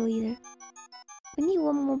don't think so either. We need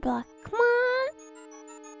one more block. Come on!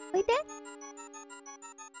 Wait there?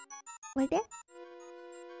 Wait there?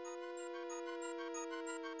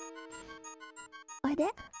 Wait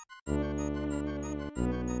there?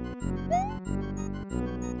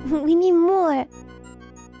 We need more!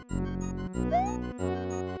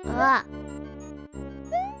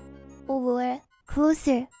 Over.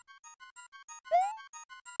 Closer.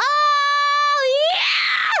 Oh,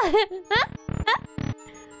 yeah!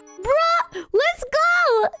 Bro, let's go!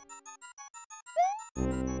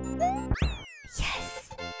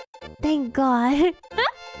 Thank God.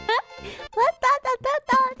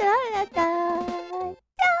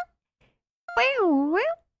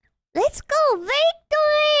 Let's go!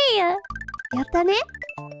 Victory! Yatta ne?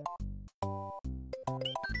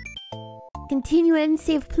 Continue and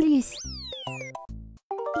save, please.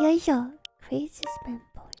 Yoisho. Create suspend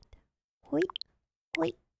point. Hoi.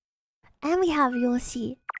 Hoi. And we have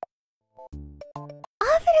Yoshi.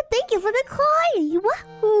 Alfred, thank you for the coin!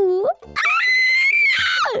 Wahoo!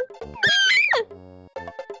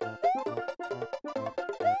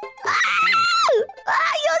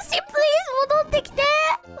 Yoshi, please! 戻ってきて!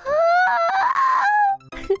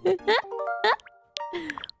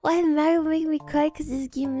 Why did Mario make me cry? Because this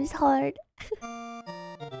game is hard.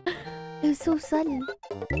 It was so sudden.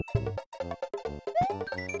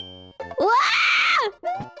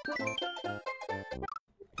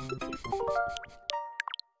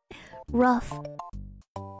 Rough.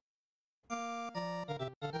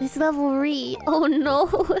 This level re. Oh no.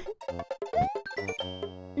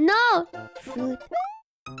 No! Fruit.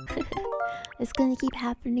 It's gonna keep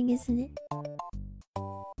happening, isn't it?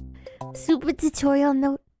 Super tutorial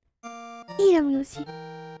note. Eat 'em, Yoshi.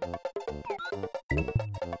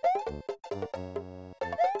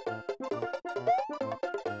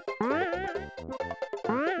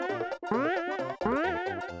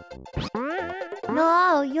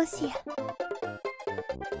 No, Yoshi.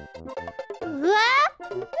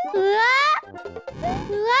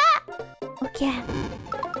 Okay.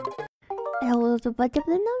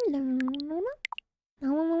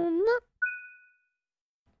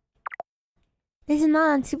 This is not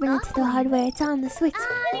on Super Nintendo hardware, it's on the Switch.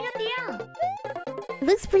 It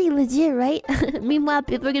looks pretty legit, right? Meanwhile,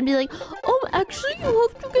 people are gonna be like, oh, actually, you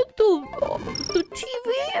have to get the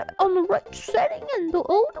TV on the right setting and the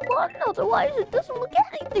old one, otherwise it doesn't look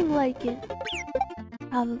anything like it.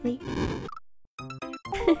 Probably.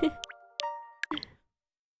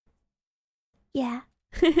 Yeah.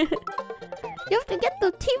 You have to get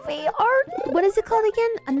the TV art. What is it called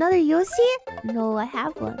again? Another Yoshi? No, I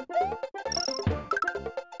have one.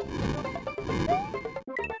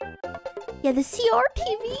 Yeah, the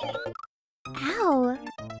CRTV. Ow.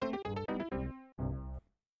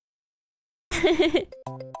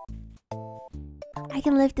 I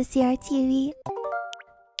can lift the CRTV.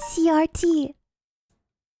 CRT.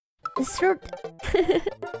 The cert.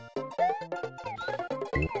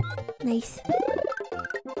 Nice.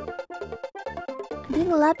 I'm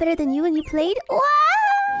doing a lot better than you when you played. Wow!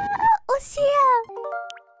 Oh, yeah.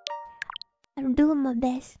 I'm doing my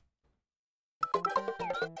best.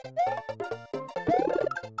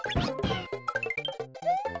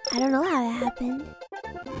 I don't know how it happened.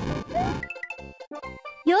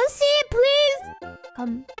 Yoshi, please!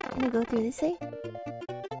 Come, can we go through this way?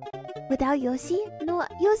 Without Yoshi? No,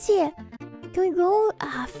 Yoshi! Can we go?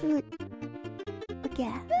 Ah, fruit.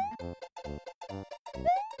 Okay.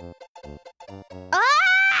 Ah!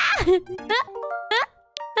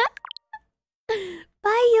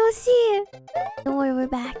 Bye, Yoshi! Don't worry, we're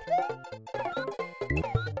back.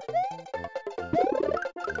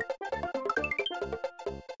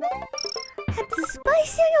 That's a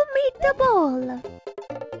spicy meatball!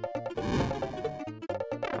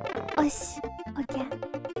 Osh. Okay.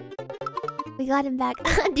 We got him back.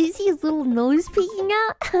 Do you see his little nose peeking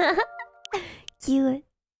out? Cute.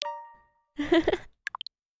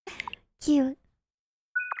 Cute.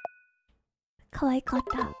 Kawaii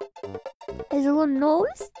kata. His little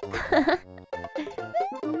nose?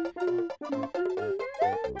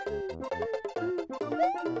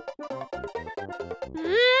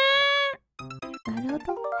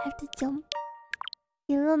 Naruto, I have to jump.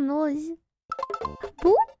 Your little nose.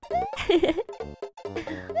 Boop?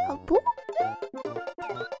 Boop?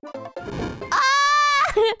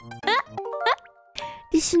 Ah!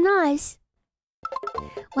 This is nice.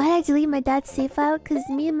 Why did I delete my dad's save file? Because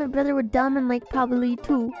me and my brother were dumb and like probably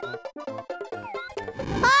too.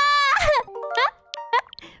 Ah!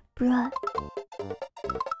 Bruh.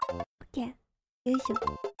 Okay. Yoisho.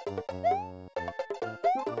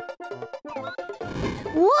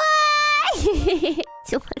 Why?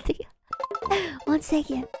 ちょっと待ってよ。One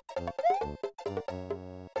second.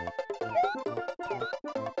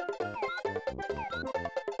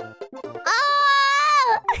 Ah!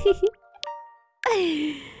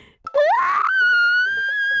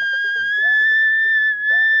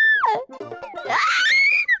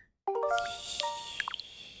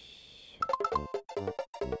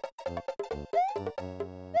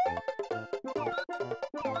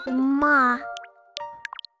 Ma.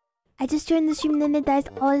 I just joined the stream and then it dies.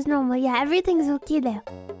 All is normal. Yeah, everything's okay there.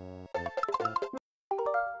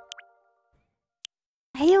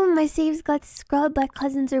 I hate when my saves got scrubbed by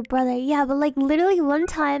cousins or brother. Yeah, but like literally one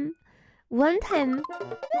time.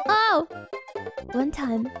 Oh! One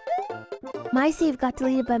time. My save got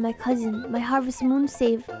deleted by my cousin. My Harvest Moon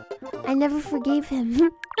save. I never forgave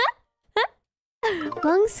him.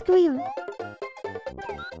 Long scream.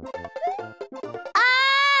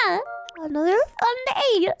 Ah! Another fun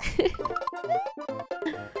day!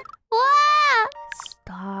 Wow!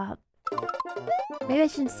 Stop. Maybe I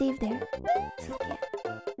shouldn't save there. It's okay.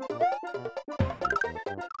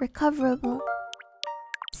 Recoverable.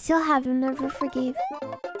 Still haven't, never forgave.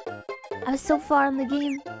 I was so far in the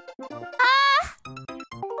game. Ah!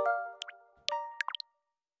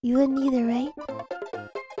 You wouldn't either, right?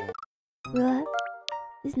 Rua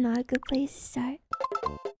is not a good place to start.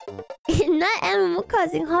 Not Animal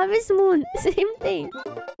Crossing, Harvest Moon, same thing.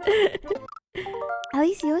 At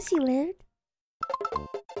least Yoshi lived.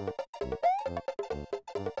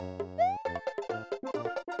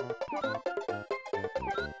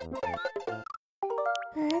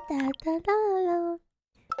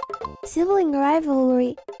 Sibling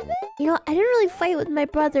rivalry. You know, I didn't really fight with my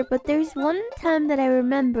brother, but there's one time that I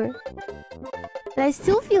remember that I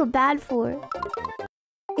still feel bad for.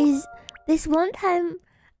 Is this one time,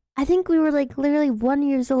 I think we were like literally 1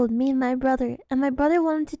 year old, me and my brother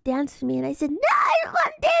wanted to dance with me, and I said, "No, I don't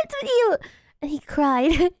want to dance with you!" And he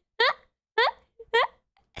cried.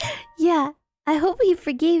 Yeah, I hope he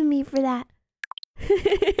forgave me for that.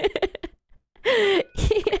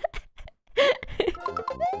 Yeah.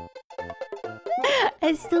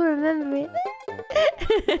 I still remember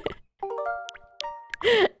it.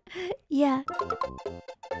 Yeah.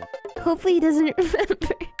 Hopefully he doesn't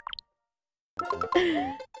remember.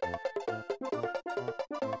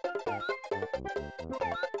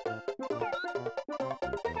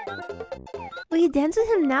 Will you dance with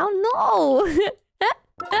him now? No!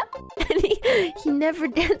 And he never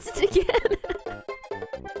danced again.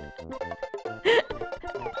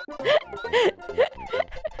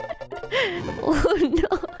 Oh no.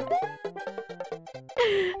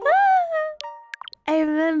 I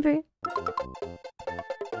remember.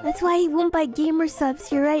 That's why he won't buy gamer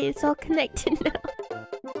subs. You're right, it's all connected now.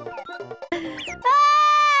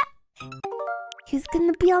 Ah! He's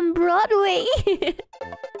gonna be on Broadway.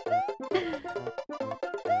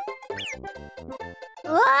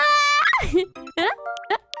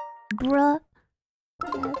 Bruh.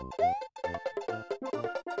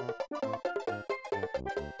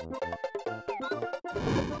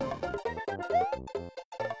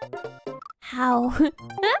 How?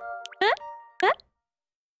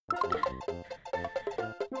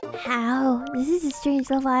 How? This is a strange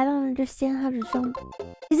level. I don't understand how to jump.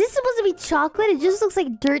 Is this supposed to be chocolate? It just looks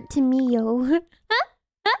like dirt to me, yo.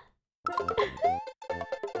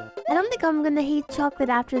 I don't think I'm gonna hate chocolate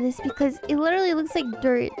after this because it literally looks like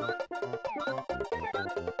dirt.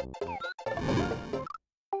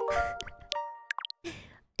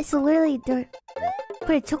 It's literally dirt.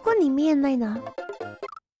 これチョコに見えないな。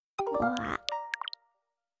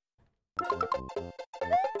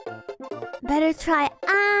Better try.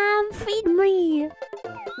 Feed me.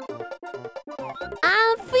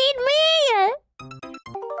 Feed me.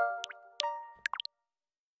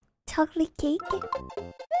 Chocolate cake.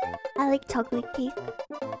 I like chocolate cake.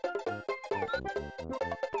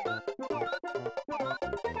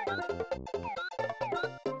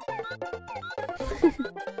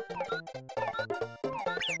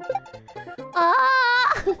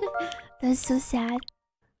 Ah, that's so sad.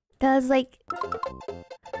 That was like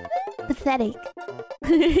pathetic.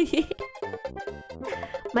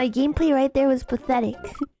 My gameplay right there was pathetic.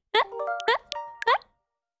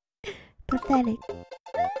 Pathetic.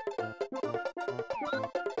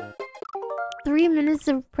 3 minutes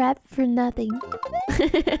of prep for nothing.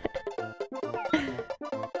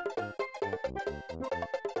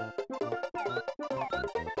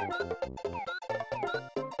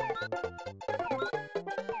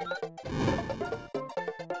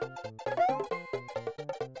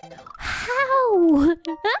 How?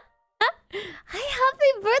 Hi,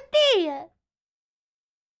 happy birthday!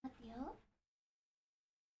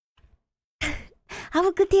 Have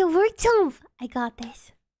a good day at work, Chump! I got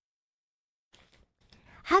this.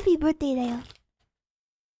 Happy birthday, Leo.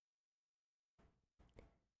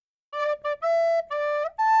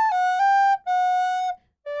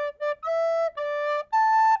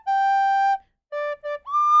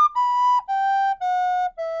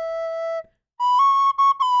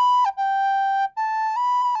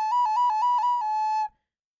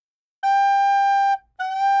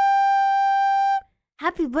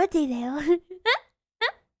 Happy birthday, Leo.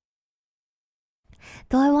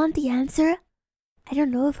 Do I want the answer? I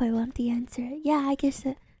don't know if I want the answer. Yeah, I guess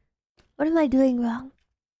What am I doing wrong?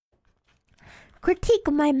 Critique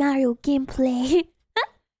my Mario gameplay.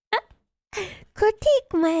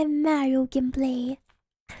 Critique my Mario gameplay.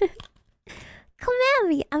 Come at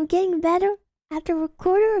me. I'm getting better at the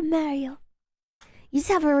recorder of Mario. You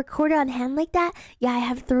just have a recorder on hand like that? Yeah, I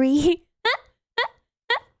have 3.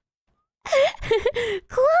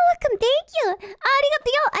 Koala-kun, thank you! Arigato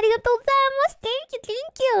yo! Arigatou gozaimasu! Thank you,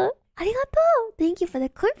 thank you! Arigato! Thank you for the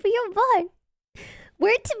clip for your bard.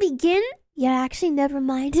 Where to begin? Yeah, actually, never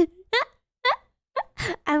mind.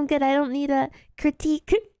 I'm good, I don't need a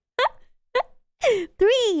critique.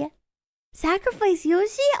 3! Sacrifice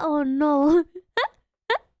Yoshi? Oh no.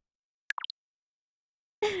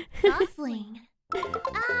 Gosling.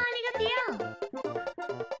 Arigato yo.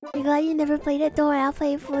 I'm glad you never played it. Don't worry, I'll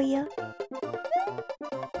play it for you.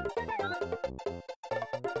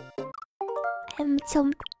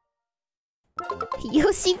 Chump.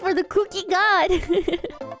 Yoshi for the cookie god.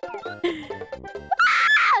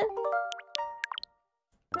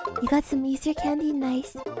 You got some Easter candy?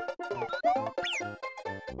 Nice.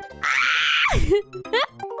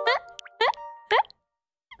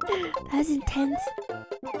 That was intense.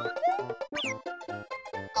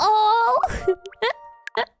 Oh!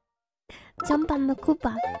 Jump on the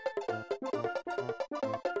Koopa.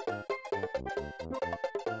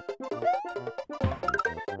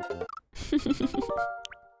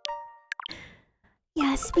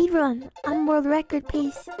 Yeah, speedrun. I'm world record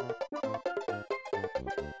pace.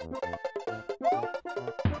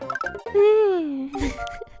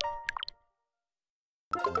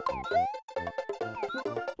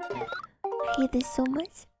 I hate this so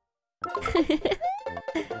much.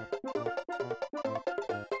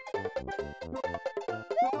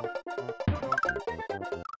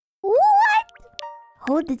 What?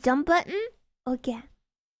 Hold the jump button? Okay.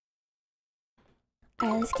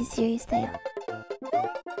 Alright, let's get serious there.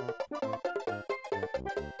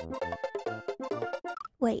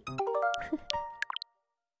 Wait.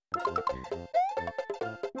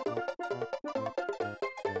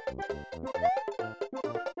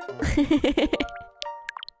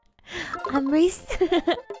 I'm risk.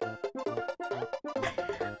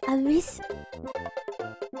 I'm risk.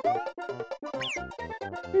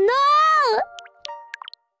 No!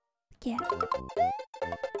 Yeah.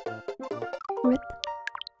 Rip.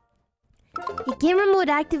 Your camera mode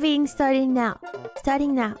activating starting now.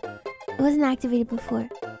 Starting now. It wasn't activated before.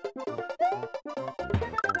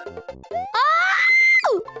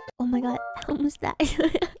 Oh! Oh my god, I almost died.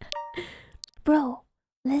 Bro,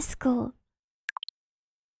 let's go.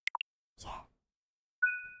 Yeah.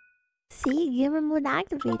 See, camera mode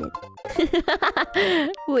activated.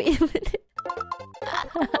 Wait a minute.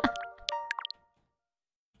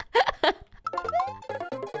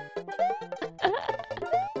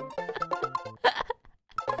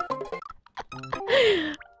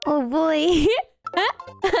 Oh boy.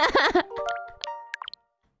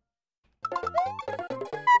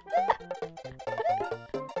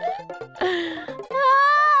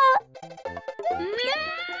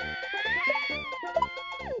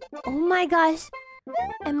 Oh my gosh.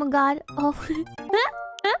 Oh my god. Oh.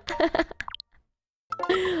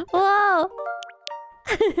 Whoa.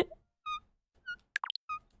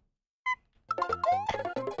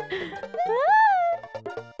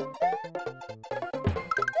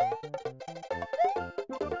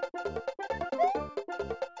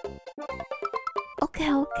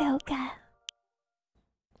 Okay.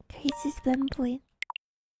 Crazy spam point.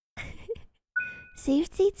 Save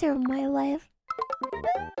states are my life.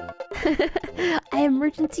 I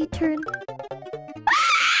emergency turn.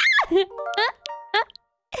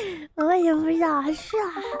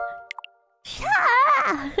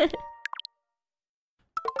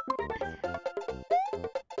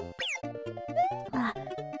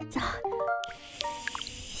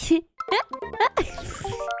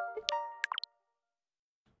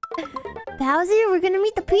 Bowser, we're gonna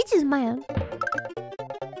meet the Peaches, man.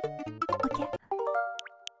 Okay.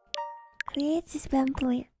 Create a spam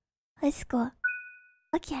point. Let's go.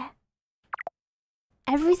 Okay.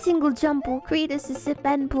 Every single jump will create a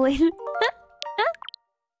spam point.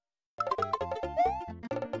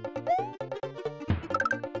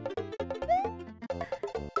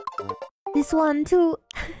 This one too.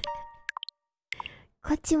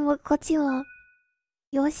 こっちも。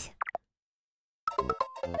よし。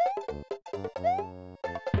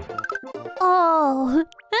Oh!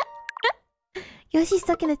 Yoshi's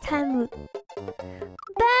stuck in a time loop.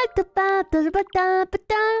 Back to battle, ba-da,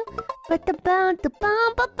 ba-da,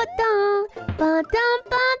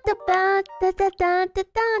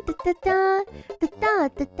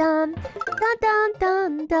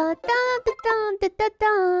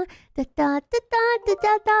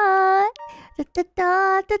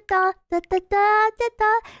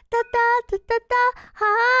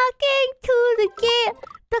 to the game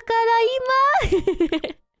だから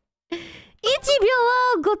今1秒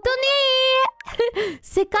ごとに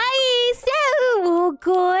世界線を越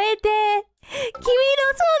えて君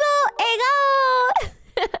のその笑顔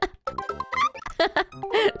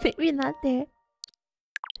Maybe not there.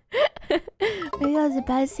 Maybe that was a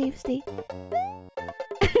bad save state.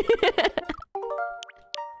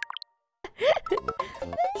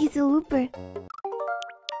 He's a looper.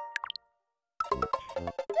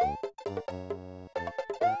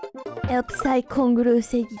 Upside congru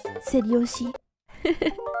serioshi.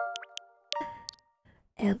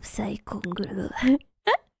 Upside congru.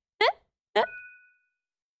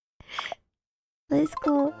 Let's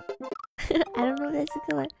go. I don't know if that's a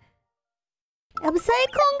good one.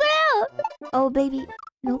 Upside congru! Oh baby.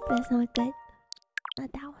 Nope, that's not good.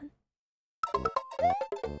 Not that one.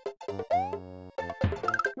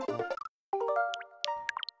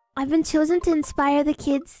 I've been chosen to inspire the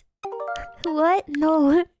kids. What?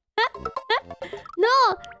 No.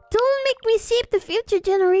 No! Don't make me shape the future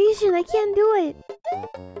generation. I can't do it.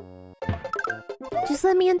 Just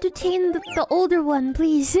let me entertain the older one,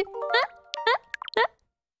 please.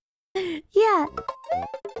 Yeah.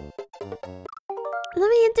 Let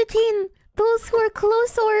me entertain those who are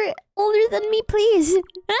close or older than me, please.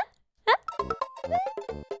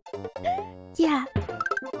 Yeah.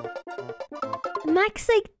 Max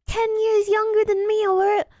like 10 years younger than me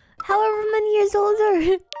or however many years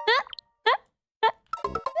older.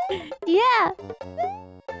 Yeah.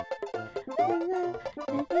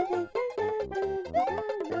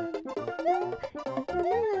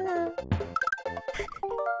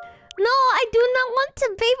 No, I do not want to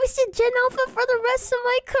babysit Gen Alpha for the rest of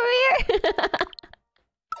my career.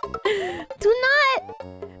 Do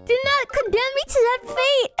not condemn me to that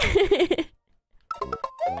fate.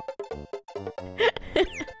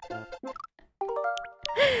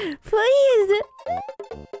 Please.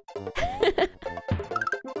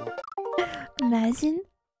 Imagine.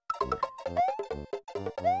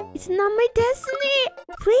 It's not my destiny.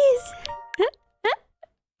 Please.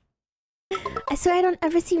 I swear I don't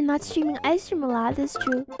ever see you not streaming. I stream a lot, that's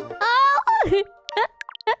true. Oh!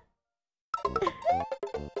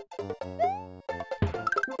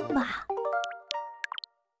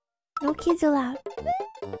 No kids allowed.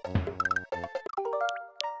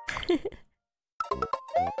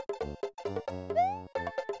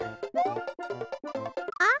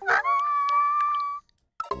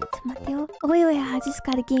 Oh, wait, I just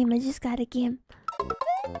got a game.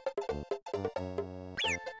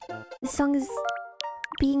 This song is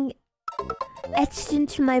being etched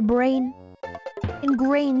into my brain.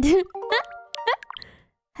 Ingrained.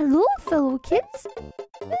 Hello, fellow kids.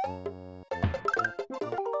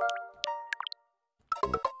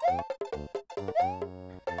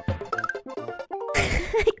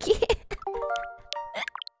 I can't.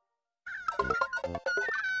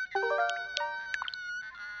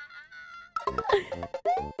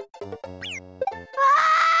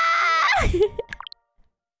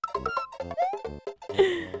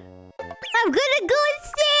 I'm gonna go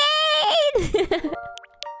insane!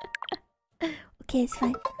 Okay, it's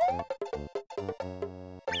fine.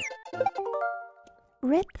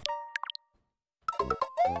 Rip.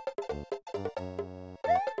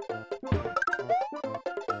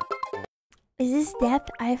 Is this death?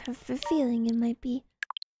 I have a feeling it might be.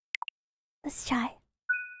 Let's try.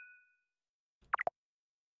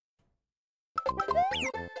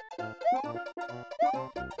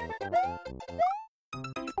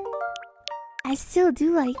 I still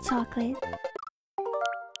do like chocolate.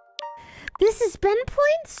 This suspend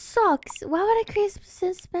point sucks. Why would I create a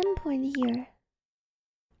suspend point here?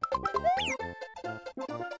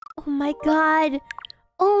 Oh my god.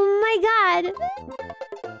 Oh my god.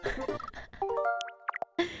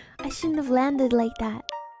 I shouldn't have landed like that.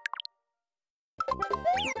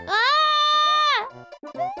 Ah!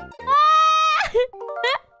 Ah!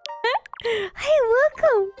 Hey,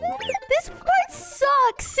 welcome! This part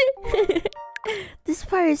sucks! This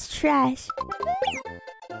part is trash.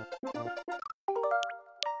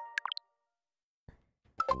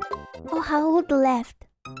 Oh, how hold the left?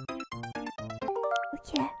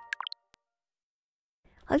 Okay.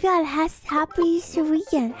 Hope you had a happy Easter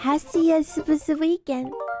weekend. Happy Easter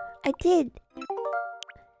weekend. I did.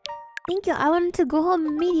 Thank you. I wanted to go home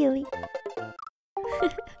immediately.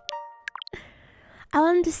 I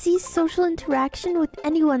wanted to cease social interaction with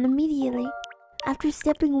anyone immediately after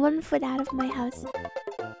stepping 1 foot out of my house.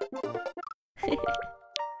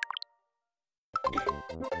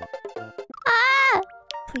 Ah!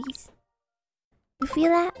 Please. You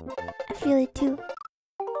feel that? I feel it too.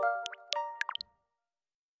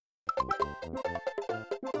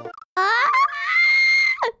 Ah!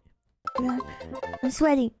 I'm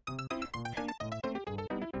sweating.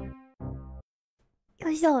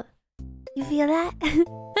 Yoshio, you feel that?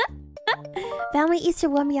 Family Easter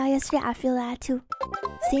won me out yesterday. I feel that too.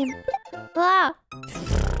 Same. Ah!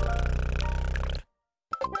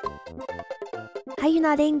 How you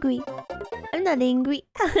not angry? I'm not angry.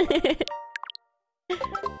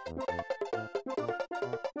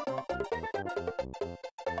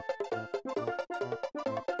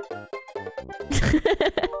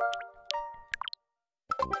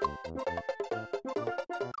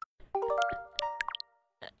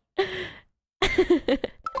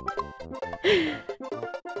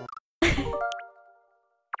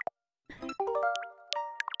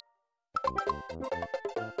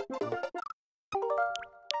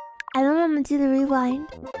 I don't want to do the rewind.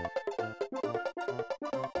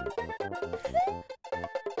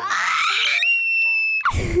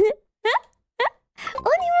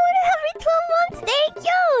 Only more every 12 months, thank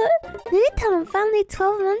you! Nurita finally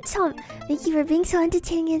 12 months home. Thank you for being so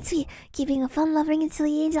entertaining and sweet. Keeping a fun, loving, and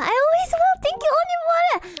silly angel. I always will. Thank you,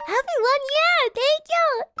 Onimura. Happy 1 year. Thank you.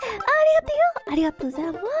 Arigato. Arigatou.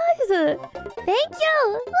 Thank you.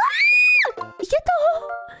 Iketo.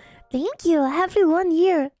 Thank you. Happy 1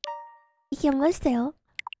 year. Ikemashita.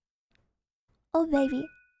 Oh, baby.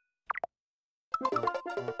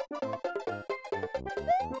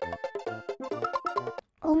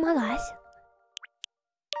 Oh my gosh.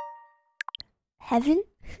 Heaven?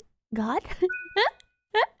 God?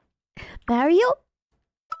 Mario?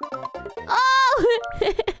 Oh!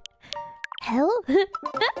 Hell?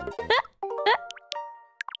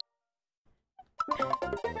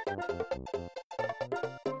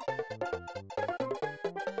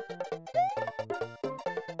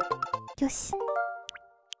 Yosh.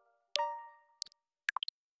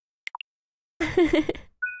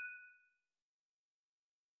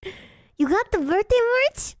 You got the birthday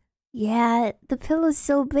merch? Yeah, the pillow's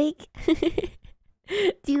so big.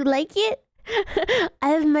 Do you like it? I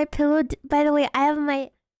have my pillow. By the way, I have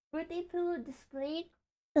my birthday pillow displayed.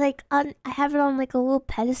 Like on, I have it on like a little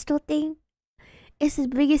pedestal thing. It's the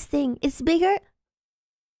biggest thing. It's bigger.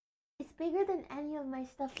 It's bigger than any of my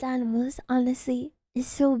stuffed animals. Honestly, it's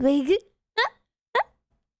so big.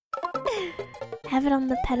 Have it on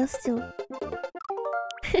the pedestal.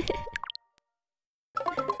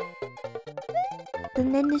 The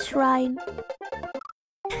Ninja Shrine.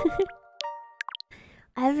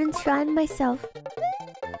 I haven't enshrined myself.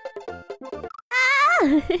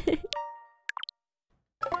 Ah!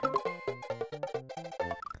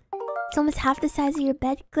 It's almost half the size of your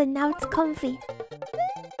bed. Good, now it's comfy.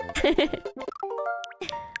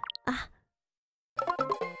 Ah.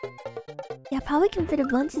 Yeah, probably can fit a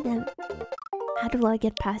bunch of them. How do I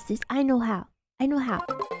get past this? I know how. I know how.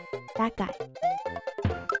 That guy.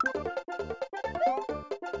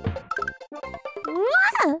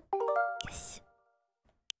 Yes.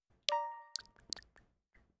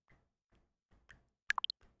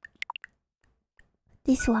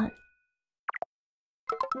 This one.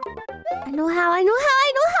 I know how. I know how.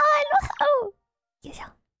 I know how. I know how. Yes.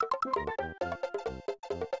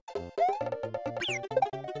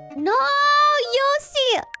 No, Yoshi.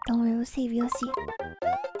 Don't worry, we'll save Yoshi.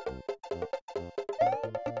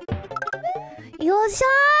 Yoshi!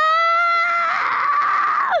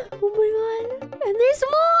 Oh my god. And there's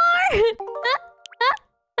more!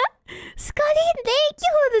 Scotty, thank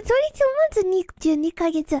you for the 22 months and 12 ヶ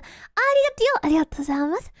月.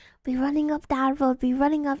 Arigatou. Be running up that road, be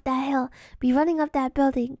running up that hill, be running up that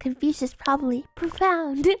building. Confucius probably.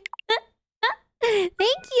 Profound.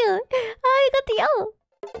 Thank you. Arigatou.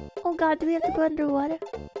 Oh god, do we have to go underwater?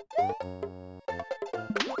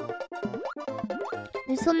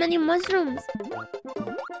 There's so many mushrooms.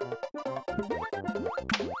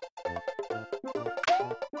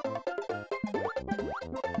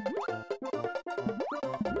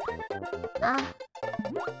 Ah.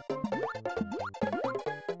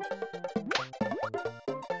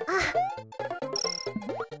 Ah.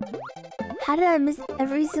 How did I miss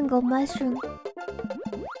every single mushroom?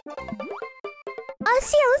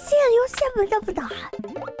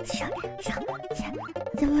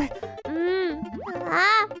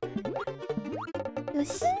 Ah.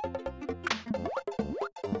 Yoshi.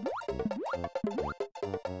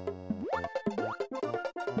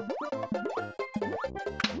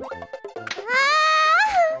 Ah!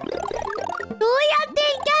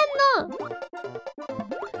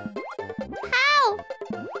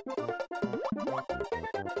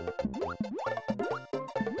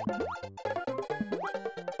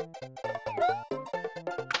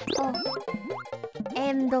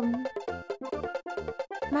 And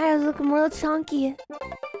my eyes look real chunky.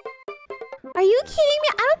 Are you kidding me?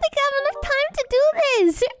 I don't think I have enough time to do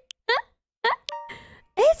this.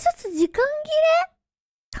 ちょっと時間切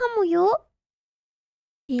れかもよ。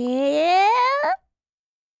いける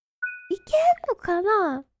のか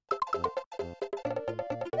な。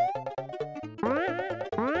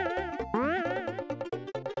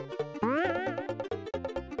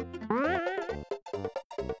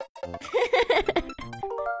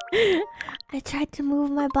I tried to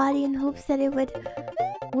move my body in hopes that it would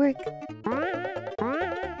work.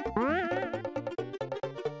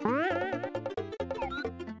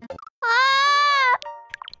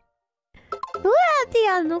 どうやって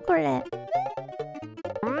やんのこれ。え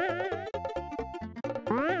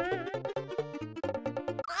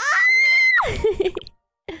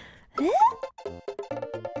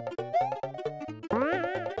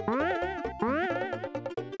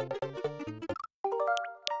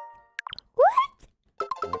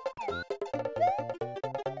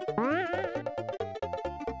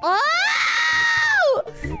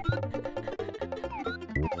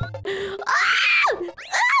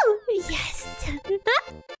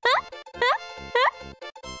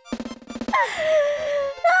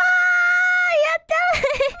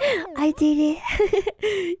I did it.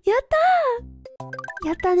 やったー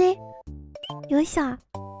やったね。よっしゃ。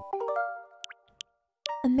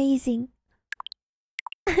Amazing.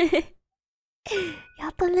 や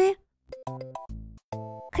ったね。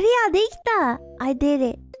クリアできた I did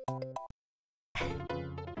it.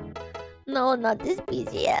 No, not this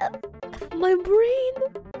BGM. My brain.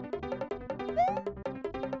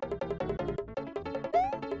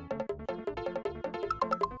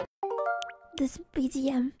 This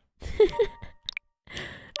BGM.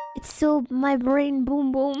 It's so my brain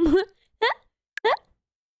boom boom.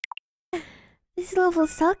 This level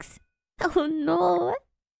sucks. Oh no.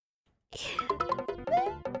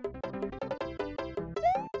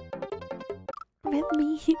 Rip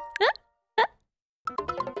me.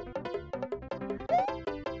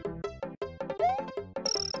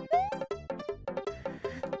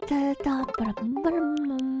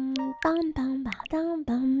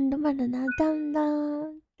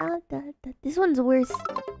 This one's worse.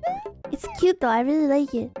 It's cute though, I really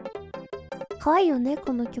like it. 可愛いよね、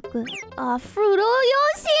この曲。あ、フロヨ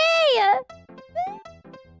シー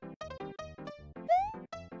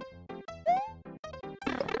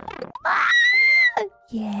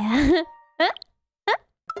Yeah よ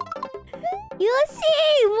し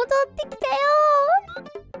戻ってきたよ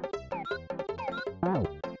ー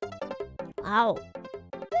Ow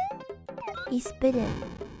He's spitting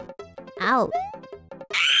Ow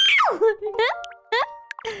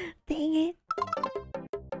Dang it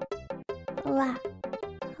うわ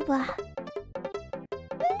うわ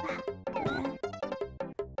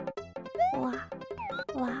うわ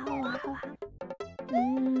うわうわ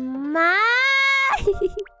まあ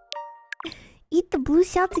Eat the blue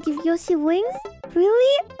shell to give Yoshi wings?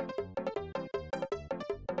 Really?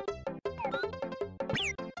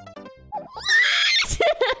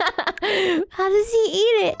 How does he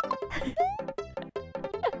eat it?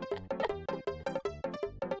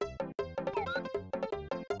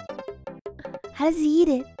 How does he eat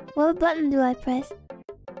it? What button do I press?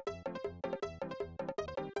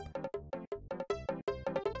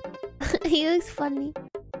 He looks funny.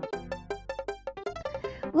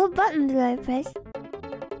 What button do I press?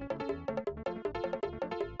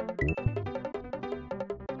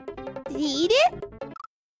 Did he eat it?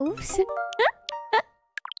 Oops.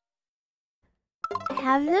 I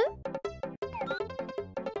have them?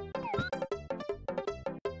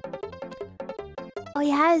 Oh, he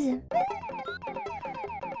has them.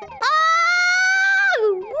 Oh!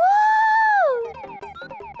 Whoa!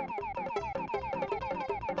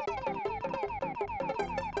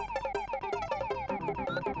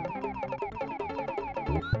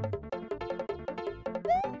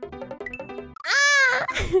 Ah!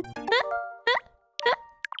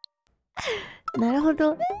 なるほ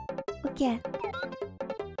ど。OK。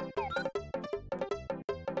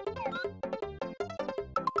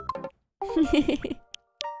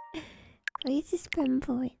こいつスペンっ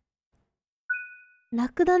ぽい。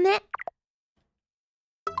楽だね。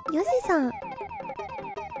ヨシさん。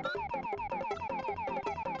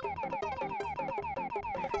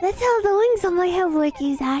That's how the wings on my head work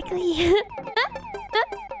exactly.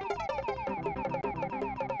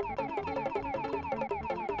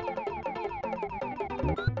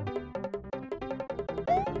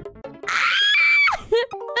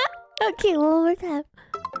 Okay, one more time.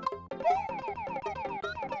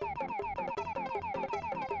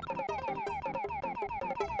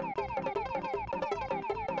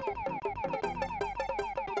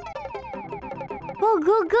 Go,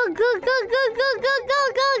 go, go, go, go, go, go, go, go,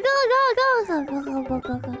 go, go, go, go, go, go,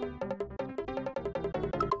 go, go.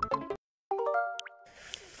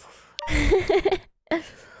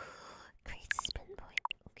 Great spin point.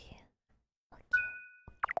 Okay.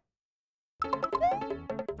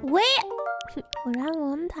 Wait! Hold on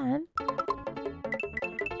one time.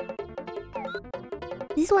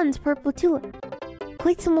 This one's purple too. こ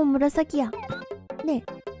いつも紫や。ね。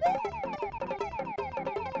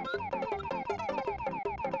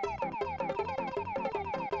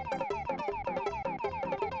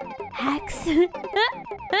Hacks.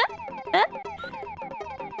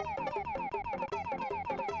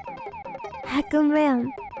 Hacker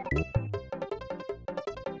man.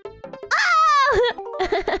 Oh!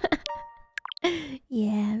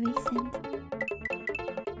 Yeah, makes sense.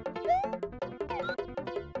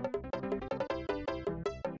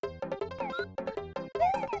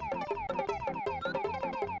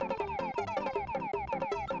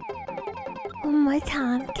 One more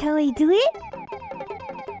time. Can we do it?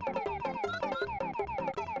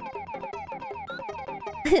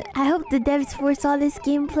 I hope the devs foresaw this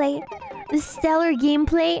gameplay. This stellar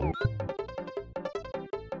gameplay.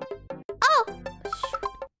 Oh!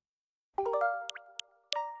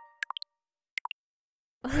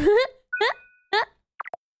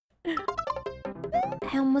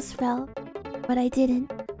 I almost fell, but I didn't.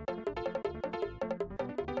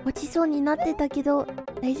 落ちそうになってたけど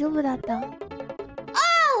大丈夫だった。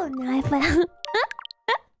Oh! Now I fell.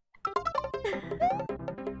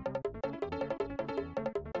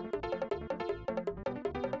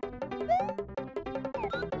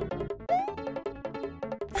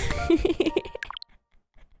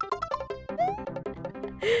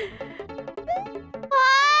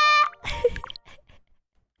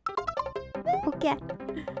 Okay.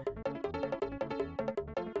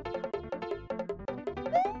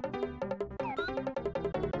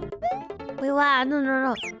 Wait, wow,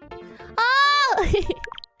 no. Oh!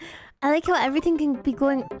 I like how everything can be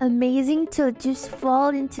going amazing till just fall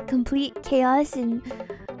into complete chaos and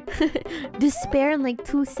despair in like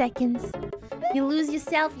 2 seconds. You lose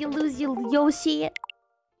yourself, you lose your Yoshi.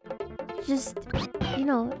 Just, you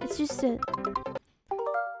know, it's just a...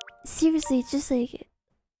 Seriously, it's just like...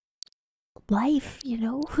 life, you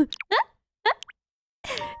know?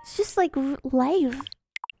 It's just like life.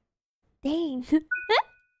 Dang.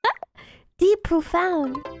 Deep,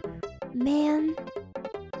 profound. Man.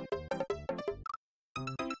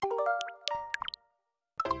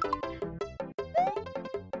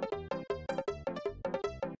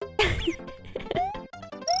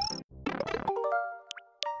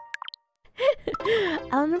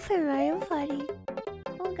 I wanna play Mario Party.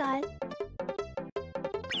 Oh god.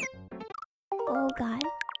 Oh god.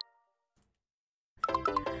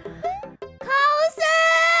 Closer!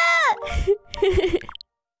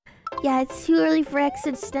 Yeah, it's too early for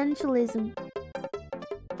existentialism.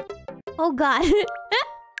 Oh god.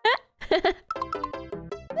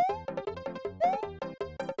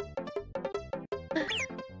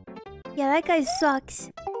 Yeah, that guy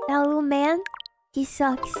sucks. That little man, he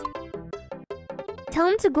sucks. Tell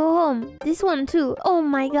him to go home. This one too. Oh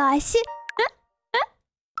my gosh.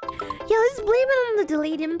 Yeah, let's blame it on the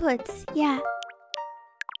delayed inputs. Yeah.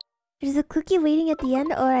 There's a cookie waiting at the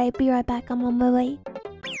end. Alright, be right back. I'm on my way.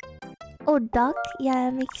 Oh, duck? Yeah,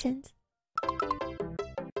 that makes sense.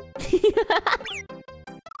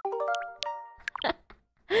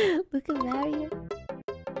 Look at Mario.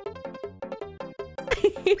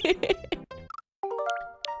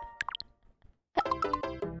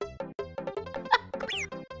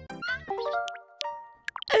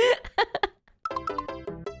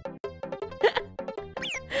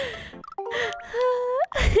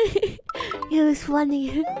 It was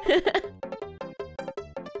funny.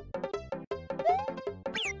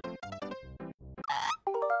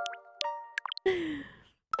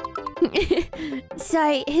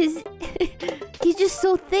 Sorry, he's just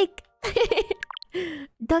so thick.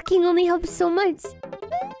 Ducking only helps so much.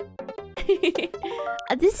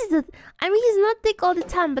 This is a... I mean, he's not thick all the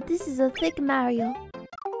time, but this is a thick Mario.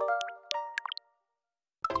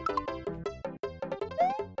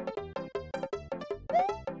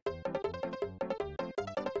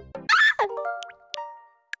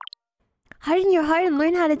 Harden your heart and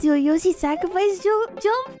learn how to do a Yoshi sacrifice jump?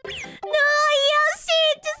 No, Yoshi!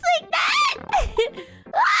 Just like that!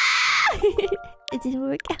 It didn't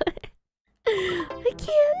work out. I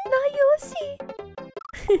can't, not Yoshi.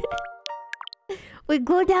 We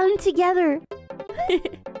go down together.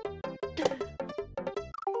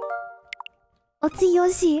 Let's see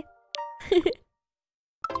Yoshi.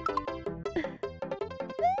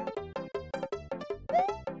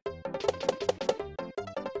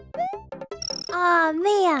 Aw,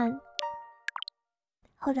 man.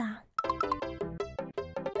 Hold on.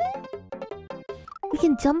 We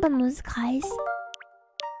can jump on those guys.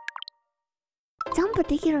 Jump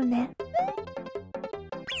できるね。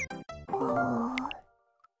おー。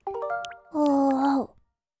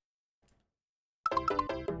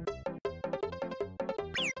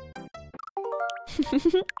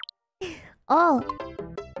Oh.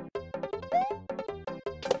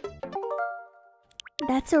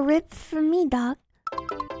 That's a rip for me, dog.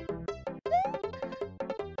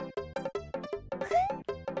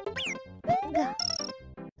 Gah.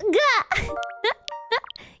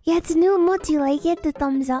 Yeah, it's new emoji. Like it, the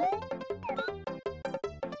thumbs up.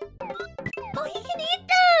 Oh, he can eat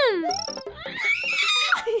them!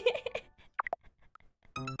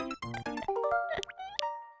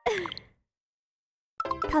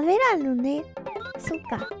 食べられるね。そっ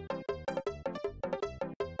か。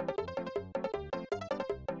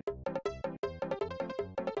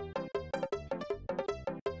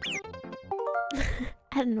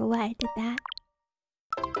I don't know why I did that.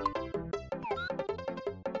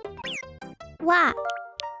 Wow.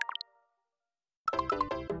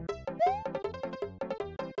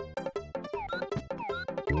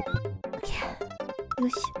 Okay.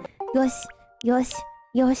 Yosh.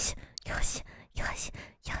 Yoshi,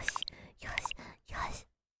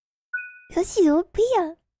 up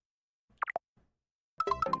here.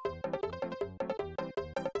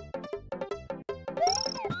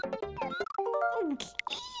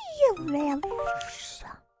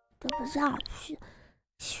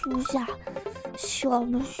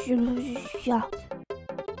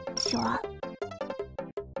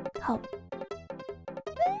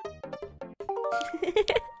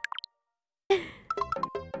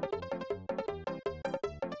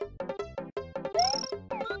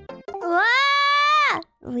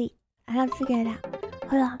 Wait, I gotta figure it out.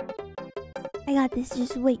 Hold on. I got this,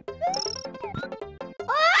 just wait.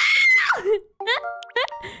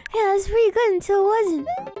 Yeah, that's pretty good until it wasn't.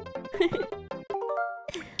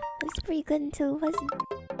 That's pretty good until it wasn't.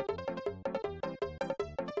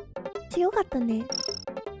 強かったね.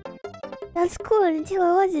 That's cool until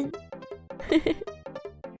it wasn't.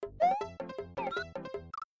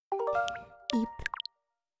 Eep.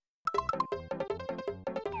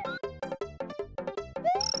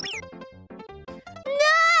 No!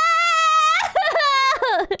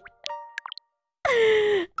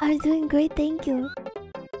 I'm doing great, thank you.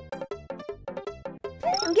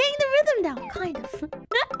 I'm getting the rhythm down, kind of.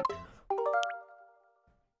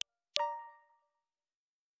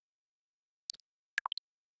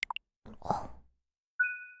 Oh.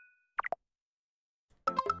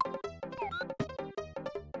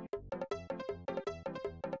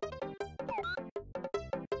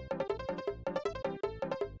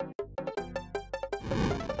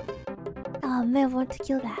 Oh man, I want to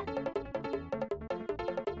kill that.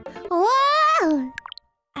 Wow!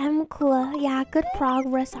 I'm cool. Yeah, good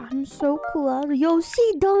progress. I'm so cool.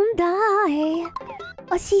 Yoshi, don't die.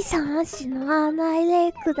 おしさん死なな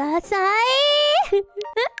いでください.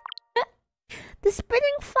 The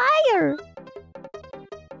spitting fire.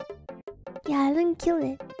 Yeah, I didn't kill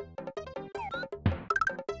it.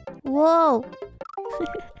 Whoa.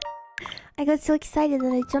 I got so excited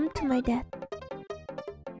that I jumped to my death.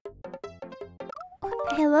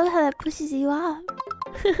 I love how that pushes you off.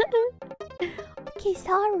 Okay,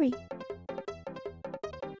 sorry.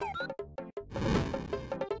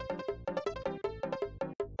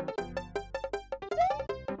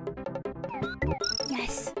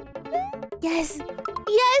 Yes. Yes.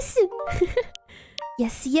 Yes.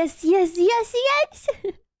 Yes, yes, yes, yes, yes.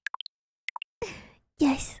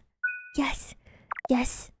 Yes. Yes.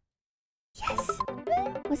 Yes. Yes.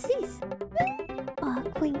 What's this?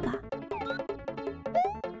 Coin ka.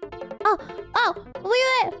 Oh,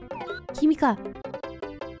 wait. 君か.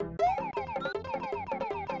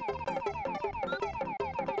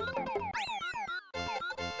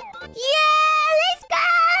 Yeah, let's go!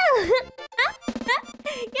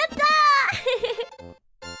 Yatta!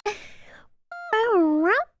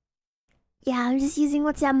 Yeah, I'm just using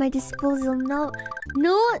what's at my disposal. No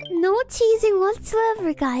cheesing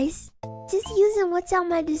whatsoever, guys. Just using what's at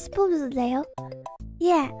my disposal, Leo.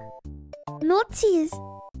 Yeah. No cheese.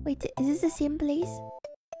 Wait, is this the same place?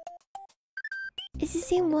 Is it the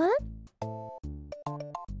same one?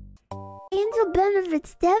 Angel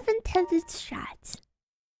benefits, dev intended shots.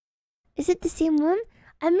 Is it the same one?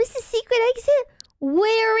 I missed the secret exit?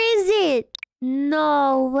 Where is it?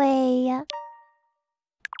 No way.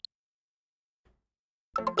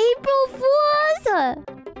 April Fools!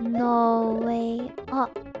 No way. あ、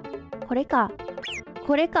これか。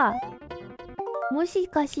これか。もし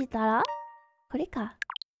かしたらこれか。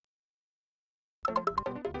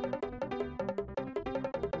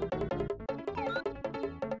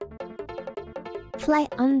Fly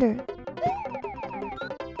under.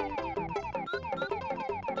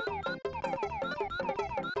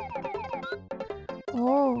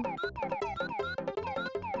 Oh.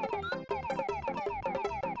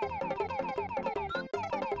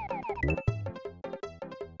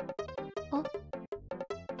 Oh.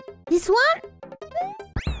 This one?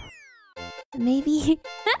 Maybe.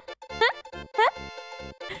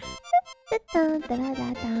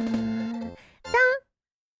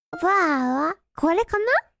 Wow. これかな？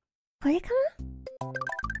これかな？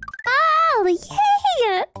 Oh,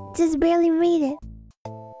 yeah! Just barely made it.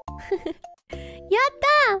 やっ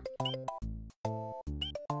た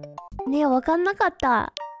ー！ねえ、わかんなかっ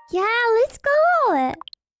た。Yeah, let's go!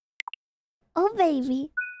 Oh,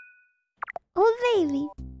 baby. Oh, baby.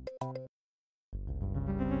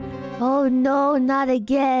 Oh, no, not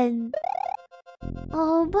again.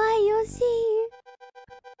 Oh, bye, Yoshi.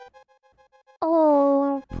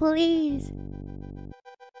 Oh, please.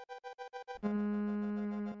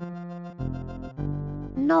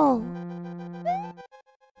 No.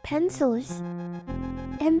 Pencils.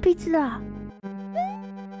 鉛筆だ。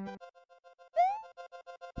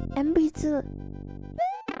鉛筆。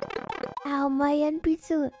Ow, my 鉛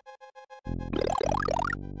筆。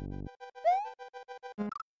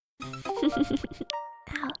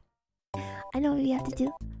Ow. I know what we have to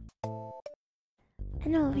do. I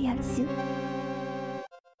know what we have to do.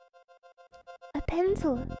 A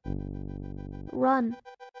pencil. Run.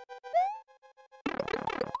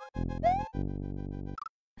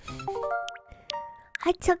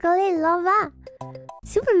 Hi, chocolate lava.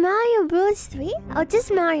 Super Mario Bros. 3? Oh,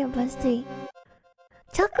 just Mario Bros. 3.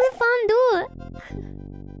 Chocolate fondue.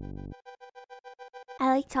 I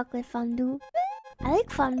like chocolate fondue. I like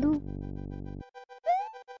fondue.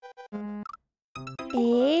 こ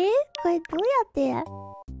れどうやって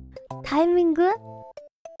タイミング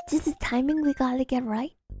Just the timing we gotta get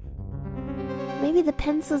right. Maybe the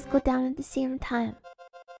pencils go down at the same time.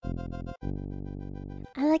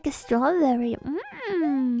 I like a strawberry.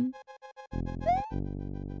 Mmm.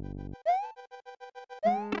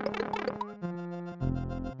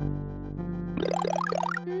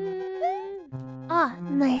 Ah,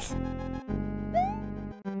 nice.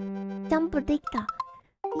 Jump できた。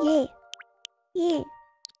Yay. Yay.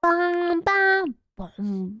 Bam bam.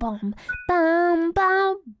 Bam bam. Bam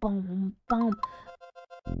bam. Bam bam.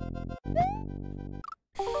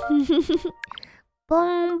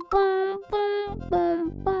 Boom, boom, boom, boom,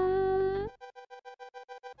 boom.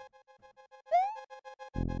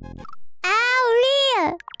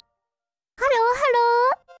 Owie! Hello, hello!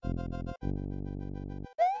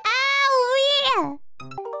 Owie!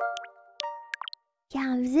 Yeah,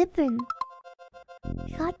 I'm zipping.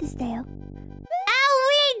 You got this, Dale.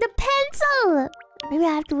 Owie! The pencil! Maybe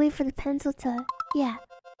I have to wait for the pencil to... Yeah.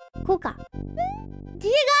 こうか。違う！ち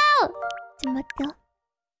ょっと待ってよ。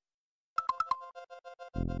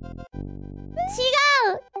違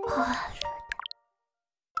う！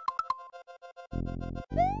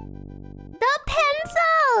 The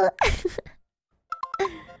pencil!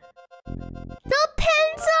 The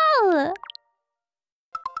pencil!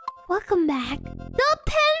 Welcome back. The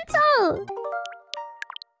pencil!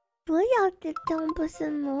 どうやってジャンプす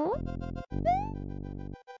んの？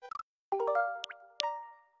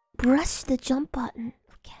 Brush the jump button.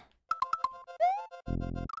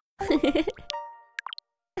 Okay.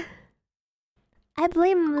 I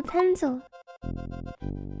blame the pencil.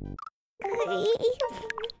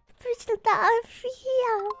 Push it out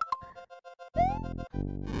here.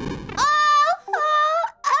 Oh! Oh!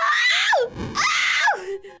 Oh!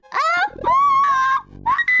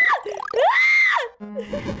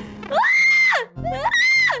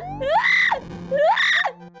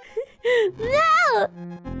 No!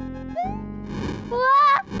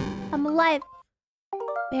 What? I'm alive.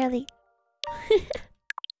 Barely.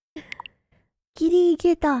 ギリい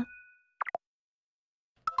けた。Ow.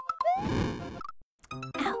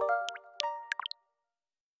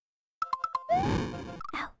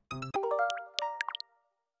 Ow.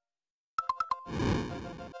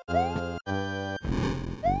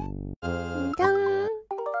 Dun.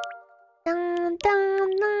 Dun, dun,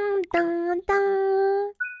 dun, dun,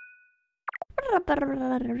 dun.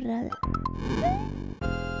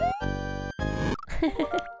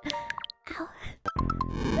 Ow.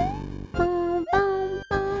 Boom, boom,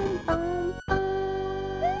 boom, boom, boom.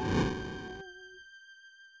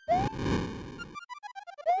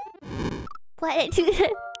 What? なんで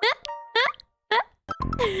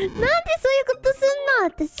そういうことすんの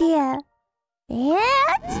私。ちょ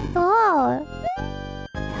っと。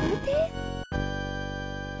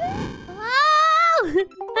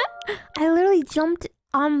I literally jumped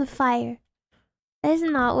on the fire. That is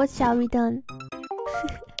not what shall be done.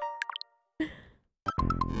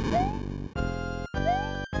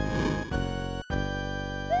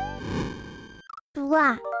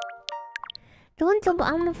 Blah. Don't jump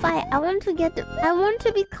on the fire. I want to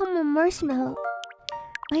become a marshmallow.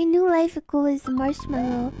 My new life goal is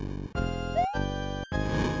marshmallow.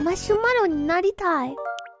 マシュマロになりたい。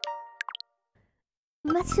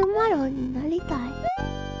マシュマロになりたい。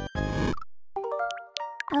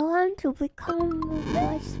I want to become a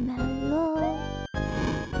marshmallow.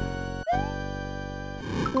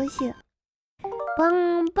 どうしよう。バ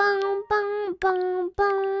ンバンバンバンバ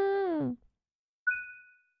ン。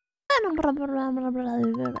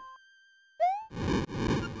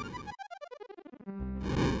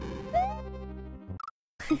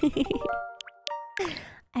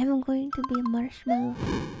I'm going to be a marshmallow.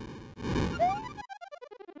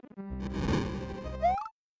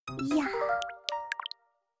 Yeah.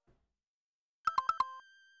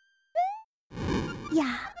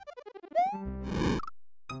 Yeah.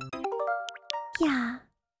 Yeah.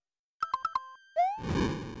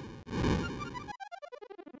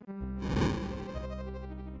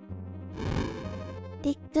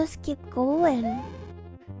 They just keep going.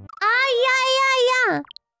 Ah, yeah.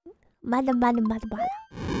 Mada.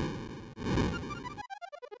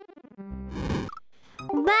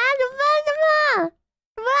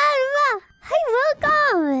 Hi,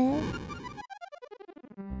 welcome.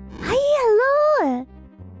 Hi, hello.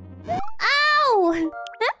 Ow!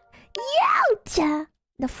 Ouch!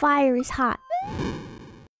 The fire is hot.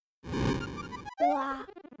 Wow.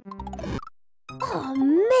 Oh,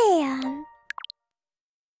 man.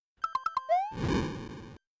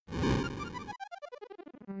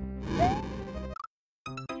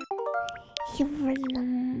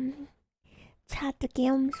 Chat, the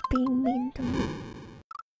game's being mean to me.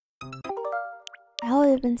 I would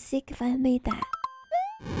have been sick if I made that.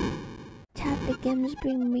 Chat, the game's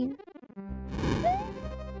being mean.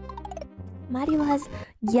 Mario has...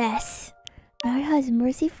 Yes! Mario has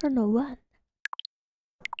mercy for no one.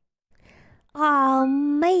 Oh,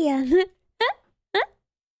 man.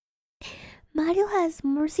 Mario has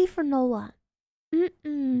mercy for no one.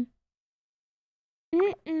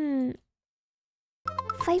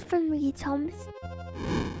 Fight for me, chums.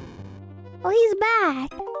 Oh, he's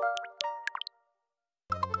back.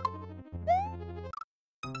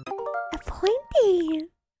 Appointing.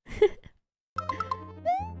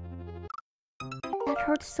 That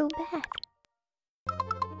hurts so bad.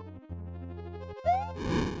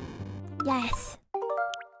 Yes.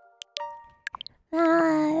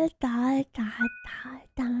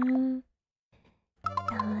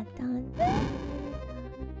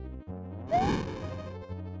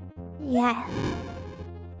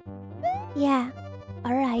 Yeah.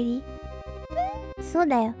 Alrighty. So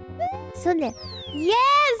there.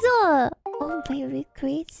 Yes! Oh, baby,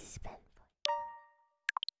 great suspense.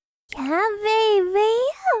 Yeah, baby.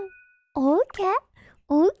 Okay.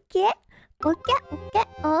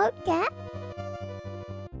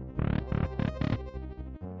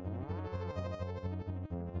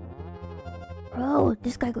 Bro,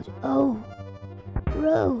 this guy goes, oh.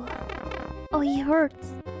 Bro. Oh, he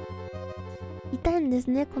hurts. 痛いんです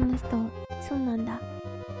ね、この人。そうなんだ。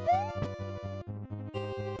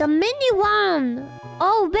The mini one!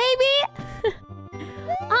 Oh, baby!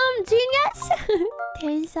 Genius!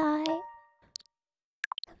 天才。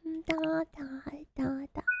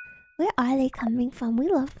Where are they coming from? We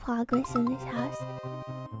love progress in this house.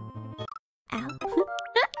 Ow.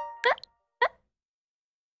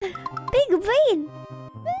 Big brain!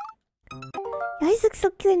 You guys look so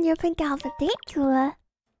cute in your pink outfit. Thank you.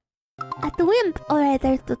 At the wimp. Alright,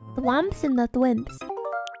 there's the thwomps and the thwimps.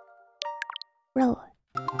 Bro.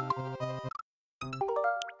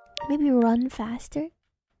 Maybe run faster?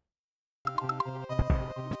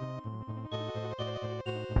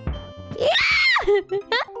 Yeah!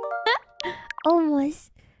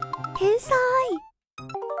 Almost. Tensai!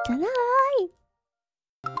 Janai!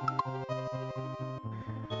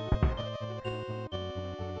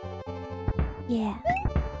 Yeah.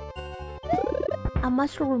 A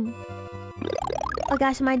mushroom. Oh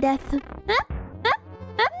gosh, my death.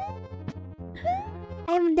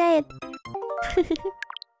 I'm dead.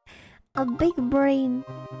 A big brain.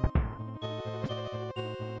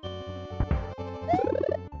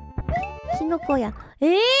 Kinoko ya.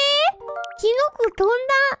 Kinoko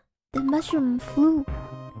tonda! The mushroom flew.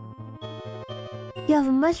 You have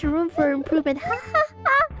a mushroom for improvement. Ha ha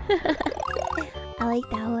ha! I like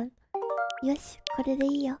that one. Yoshi, これで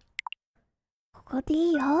いいよ。ここでい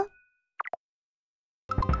いよ。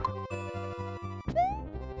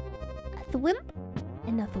thwimp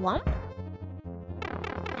and a thwomp.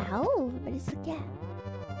 Ow, what is the cat?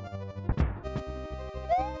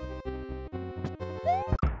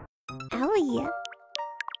 Owie.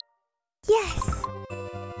 Yes.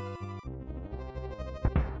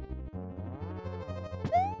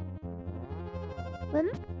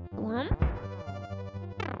 Thwimp, thwomp.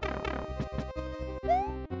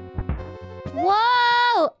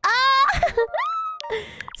 Whoa! Ah!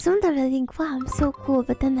 Sometimes I think, wow, I'm so cool,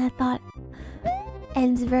 but then that thought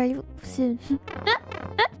ends very soon.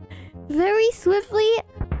 Very swiftly,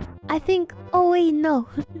 I think, oh wait, no.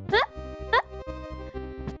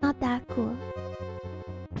 Not that cool.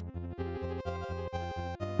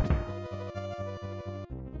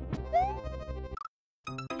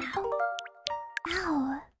 Ow.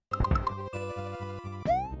 Ow.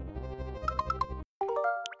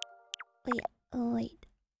 Wait, oh wait.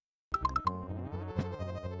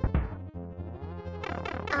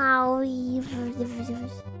 Owie.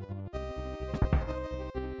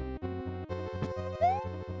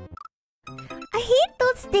 I hate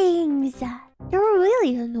those things. They're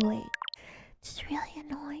really annoying. Just really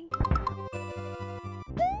annoying.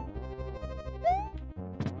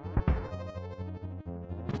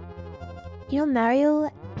 You know,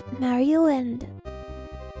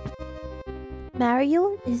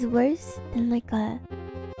 Mario is worse than like an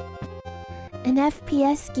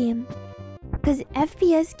FPS game. Because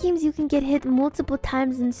FPS games, you can get hit multiple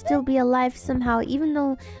times and still be alive somehow, even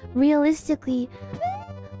though realistically,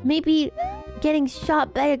 maybe getting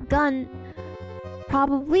shot by a gun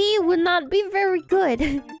probably would not be very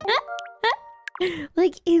good.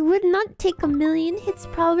 Like, it would not take a million hits,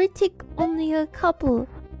 probably take only a couple.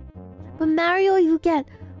 But Mario, you get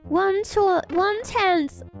one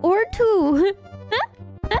chance or two.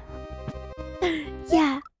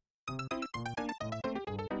 Yeah.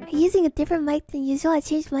 I'm using a different mic than usual. I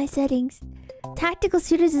changed my settings. Tactical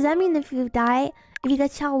shooters, does that mean if you die, if you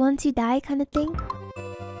get shot once you die kind of thing?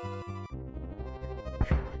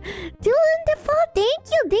 Wonderful! Thank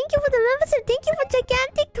you! Thank you for the membership! Thank you for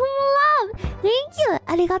gigantic tomo love! Thank you!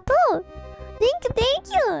 Arigato! Thank you! Thank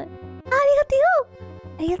you! Arigato!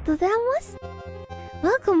 Arigatou gozaimasu!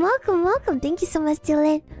 Welcome, welcome, welcome! Thank you so much,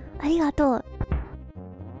 Dylan! Arigato!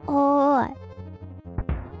 Oh...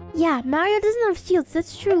 Yeah, Mario doesn't have shields,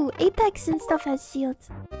 that's true. Apex and stuff has shields.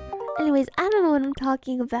 Anyways, I don't know what I'm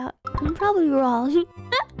talking about. I'm probably wrong.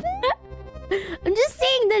 I'm just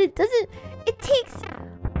saying that it doesn't... It takes...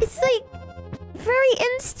 It's like... very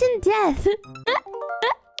instant death.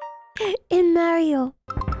 In Mario.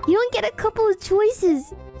 You don't get a couple of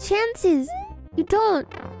choices. Chances. You don't.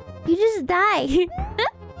 You just die.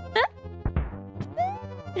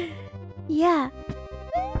 Yeah.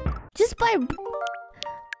 Just by...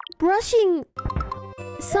 brushing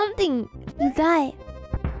something, you die.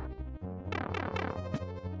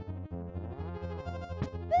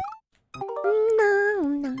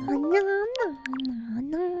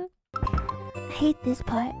 I hate this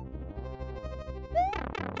part.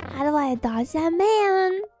 How do I dodge that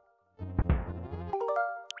man?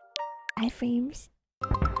 Iframes.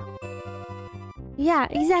 Yeah,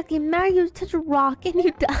 exactly. Mario, touch a rock and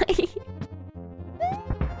you die.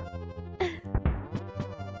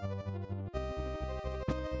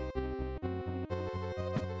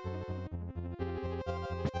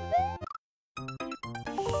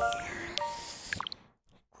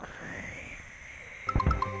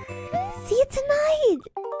 See you tonight!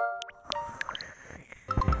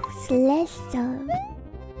 Celestial.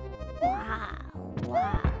 Wow,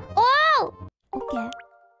 wow. Oh! Okay.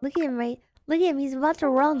 Look at him, right? Look at him, he's about to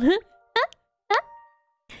run. Go,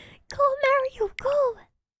 Mario, go!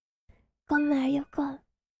 Go, Mario, go.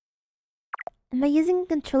 Am I using a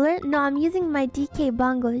controller? No, I'm using my DK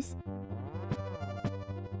bongos.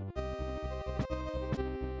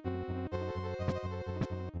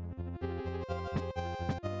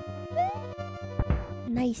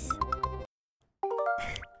 Nice.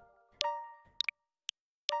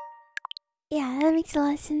 Yeah, that makes a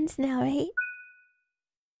lot of sense now, right?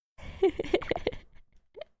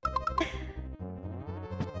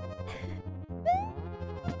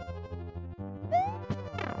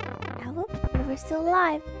 Ow, but we're still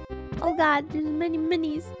alive. Oh god, there's many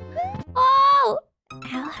minis. Oh!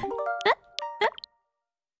 Ow.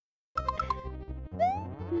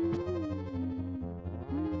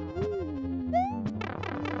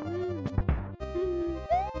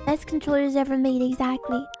 Best controllers ever made,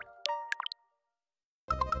 exactly.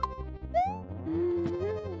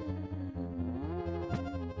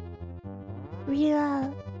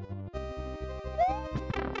 Real.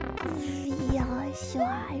 Yeah, sure.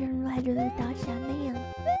 I don't know how to dodge that man.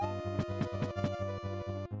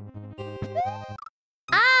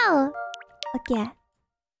 Yeah.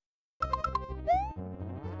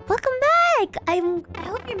 Welcome back! I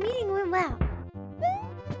hope your meeting went well.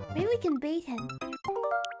 Maybe we can bait him.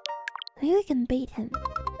 Maybe we can bait him.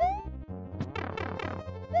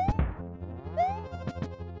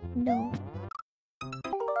 No.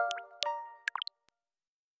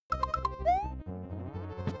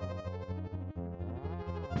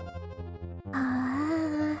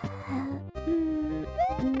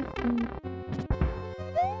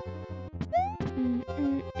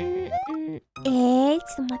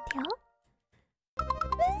ちょっと待ってよ。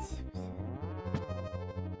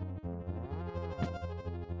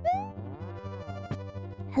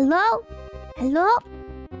Hello? Hello?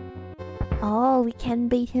 Oh, we can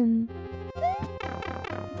bait him. But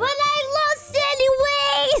I lost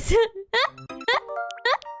anyways!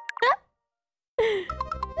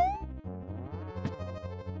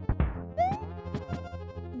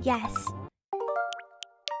 Yes.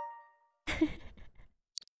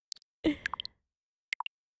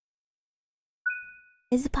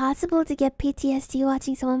 Is it possible to get PTSD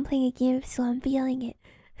watching someone playing a game so I'm feeling it?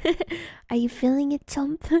 Are you feeling it,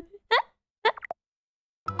 chump?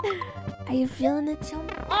 Are you feeling it,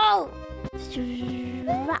 chump? Oh!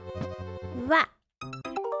 Rah.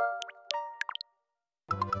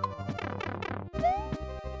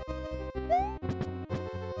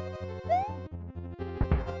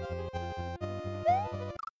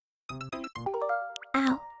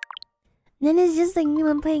 Ow. Then it's just like me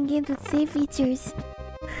when playing games with save features.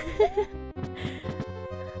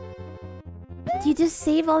 Do you just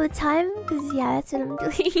save all the time? Because yeah, that's what I'm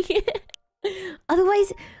doing.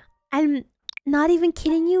 Otherwise, I'm not even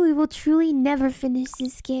kidding you, we will truly never finish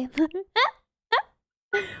this game.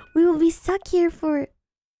 We will be stuck here for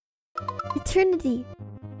eternity.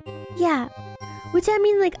 Yeah. Which I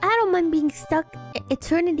mean, like, I don't mind being stuck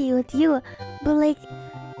eternity with you. But like,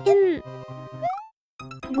 we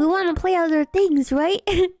want to play other things, right?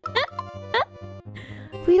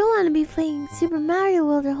 We don't want to be playing Super Mario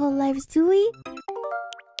World our whole lives, do we?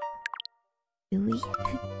 Do we?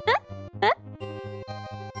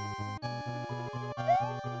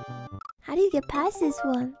 How do you get past this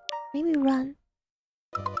one? Maybe run.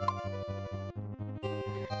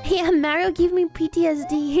 Yeah, Mario gave me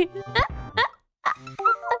PTSD.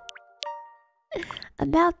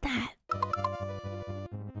 About that.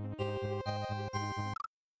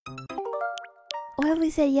 Well, we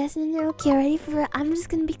said yes and no. Okay, ready for it? I'm just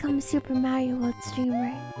gonna become a Super Mario World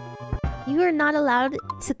streamer. You are not allowed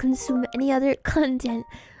to consume any other content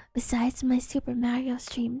besides my Super Mario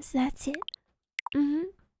streams. That's it.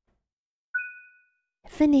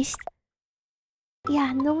 Finished.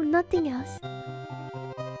 Yeah, no, nothing else.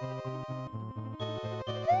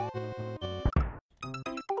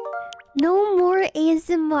 No more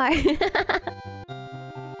ASMR.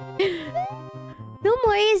 No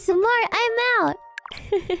more ASMR. I'm out.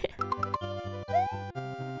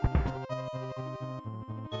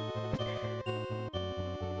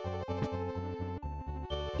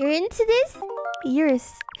 You're into this? You're a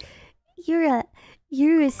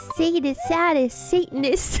sadist,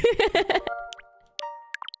 Satanist.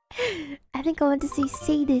 I think I want to say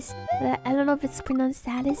sadist, but I don't know if it's pronounced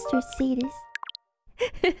sadist or sadist.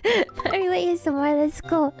 Anyway, ASMR, let's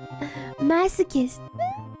go. Masochist.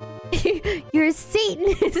 You're a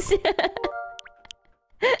Satanist.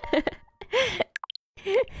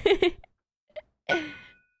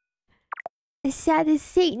 A sadist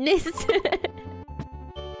Satanist.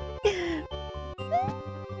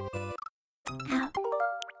 Ow.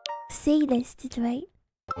 Sadist is right.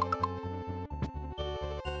 Oh!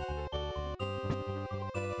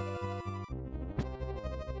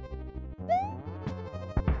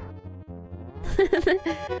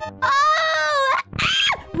 Ah!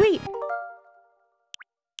 Wait.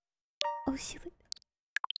 Oh shit.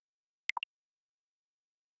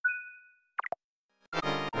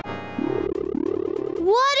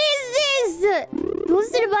 What is this? どう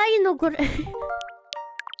すればいいのこれ?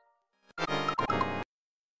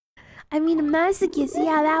 I mean a masochist,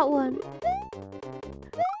 yeah, that one.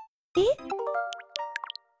 Eh?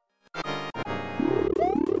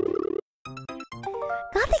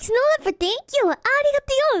 Gothic's no for thank you!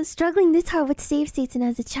 Arigato! Struggling this hard with save states and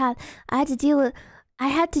as a child, I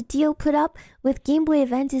had to put up with Game Boy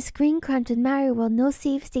Advance's screen crunch with Mario World, no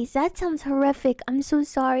save states. That sounds horrific. I'm so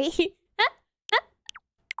sorry.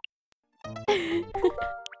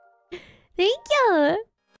 Thank you!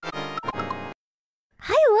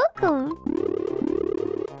 Hi, welcome!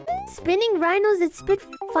 Spinning rhinos that spit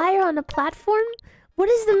fire on a platform? What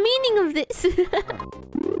is the meaning of this?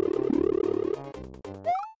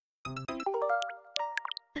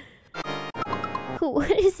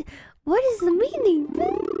 What is the meaning?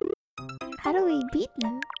 How do we beat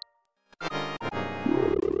them?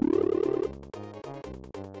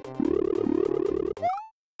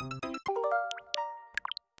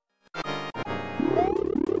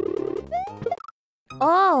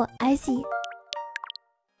 Oh, I see.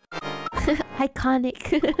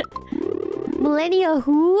 Iconic. Millennia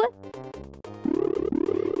who?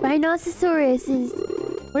 Rhinoceros is...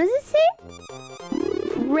 What does it say?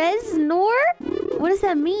 Resnor? What does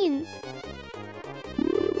that mean?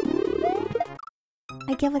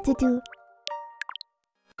 I get what to do.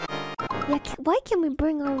 Yeah, why can't we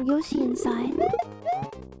bring our Yoshi inside?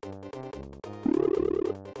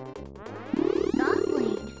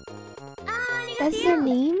 Gosling. That's their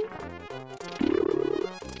name?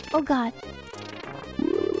 Oh god.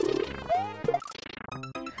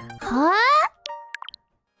 Huh?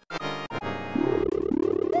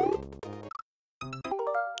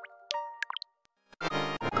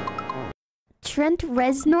 Trent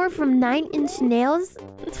Reznor from 9 Inch Nails?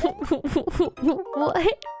 What?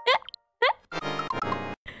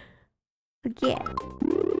 Okay.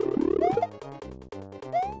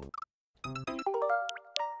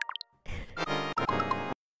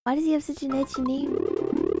 Why does he have such an edgy name?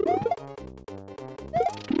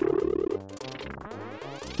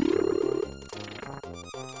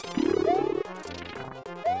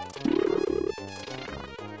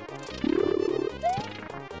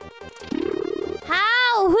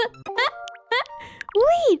 How?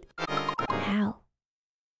 Wait! How?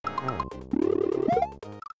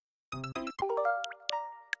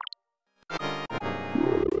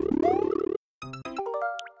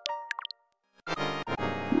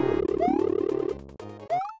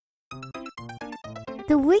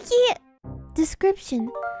 The wiki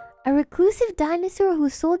description: a reclusive dinosaur who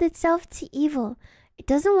sold itself to evil. It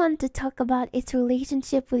doesn't want to talk about its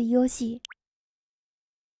relationship with Yoshi.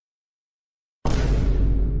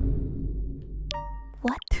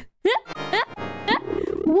 What?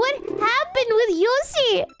 What happened with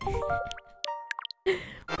Yoshi?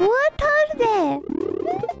 What are they?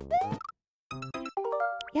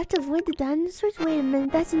 You have to avoid the dinosaurs? Wait a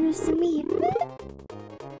minute, that's news to me.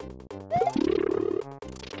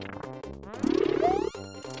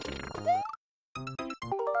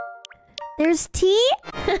 There's tea?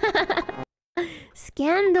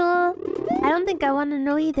 Scandal. I don't think I want to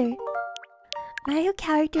know either. Mario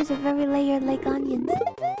characters are very layered like onions.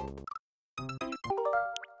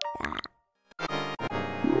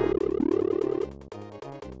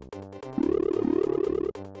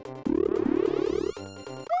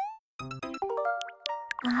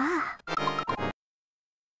 Ah.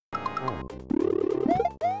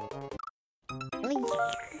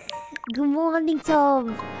 Good morning,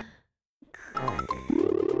 Tom.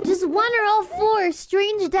 Just one or all four.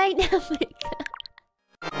 Strange dynamic.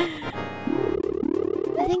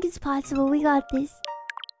 I think it's possible. We got this.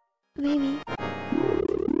 Maybe.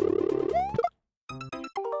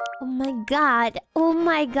 Oh my god. Oh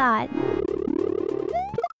my god.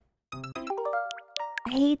 I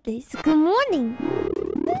hate this. Good morning.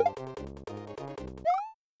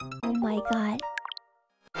 Oh my god.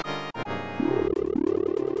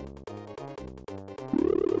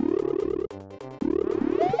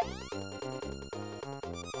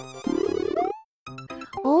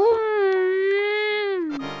 Oh.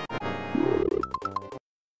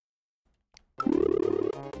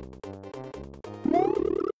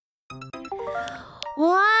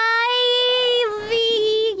 Why,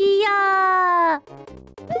 Via?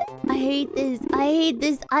 I hate this. I hate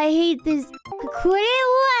this. I hate this. これ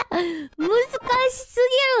は難しす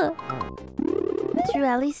ぎる. True,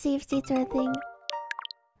 at least save states are a thing.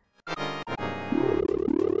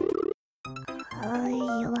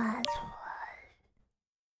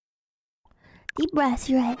 Deep breaths,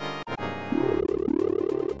 you're right.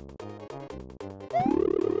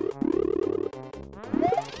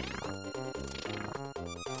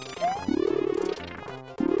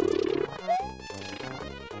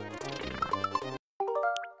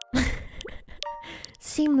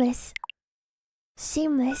 Seamless.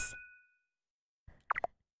 Seamless.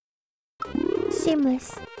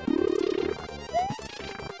 Seamless.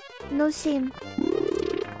 No shame.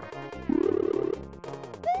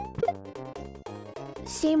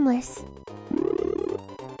 Shameless.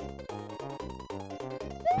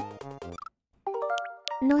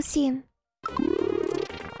 No shame.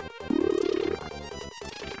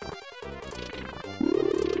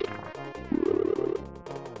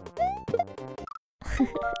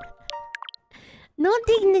 No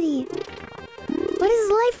dignity. What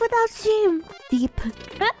is life without shame? Deep.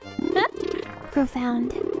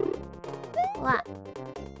 Profound. What?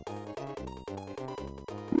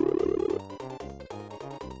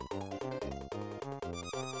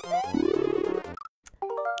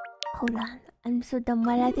 Hold on. I'm so dumb.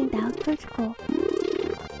 Why did I think that was critical?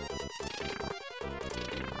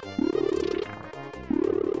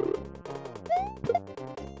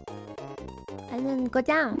 And then go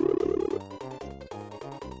down.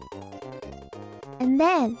 And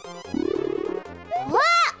then...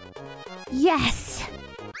 What? Yes!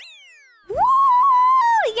 Woo!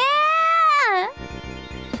 Yeah!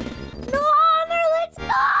 No honor, let's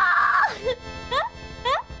go!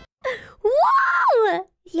 Whoa!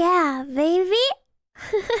 Yeah, baby!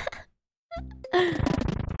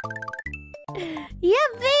 Yeah,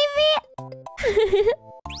 baby!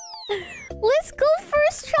 Let's go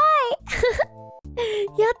first try!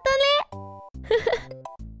 Yatta ne!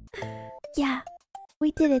 Yeah,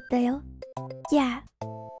 we did it, though. Yeah.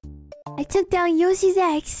 I took down Yoshi's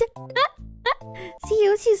ex. See,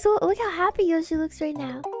 Yoshi's so... Look how happy Yoshi looks right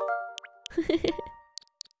now.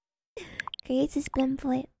 Creates a spin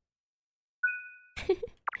plate.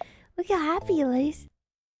 Look how happy he is.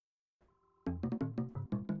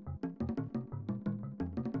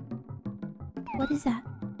 What is that?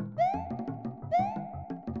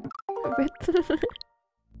 Rip.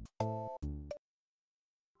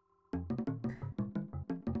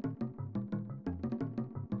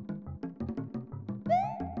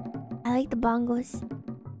 I like the bongos.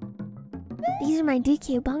 These are my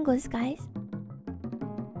DK bongos, guys.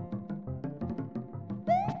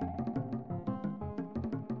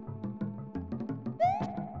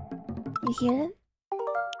 You hear them?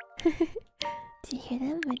 Do you hear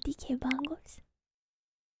them? My DK bongos.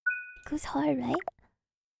 It goes hard, right?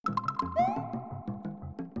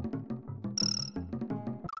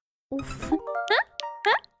 Oof.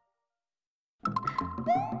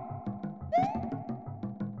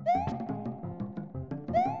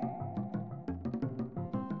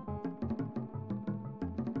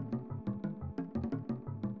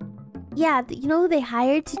 Yeah, you know who they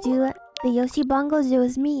hired to do the Yoshi bongos? It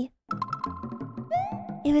was me.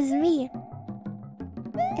 It was me.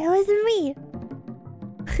 It was me.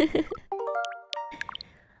 It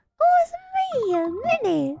was me,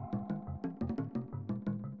 Minnie.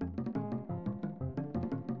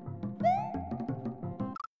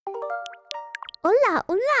 Hola,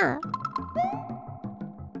 hola.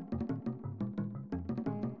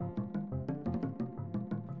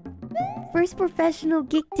 First professional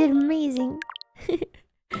gig did amazing.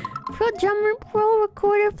 Pro drummer, pro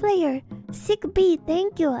recorder player. Sick beat,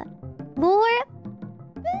 thank you. More.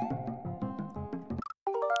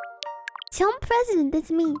 Chum president, that's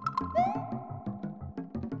me.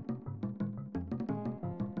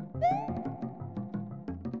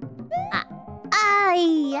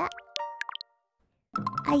 Ay.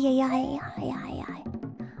 Ay, ay, ay, ay, ay, ay.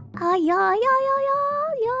 Ay, ay, ay, ay, ay,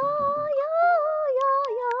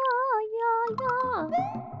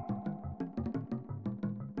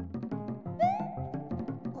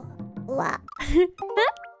 wow.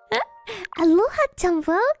 Aloha-chan,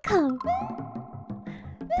 welcome.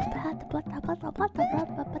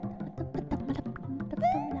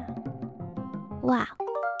 Wow.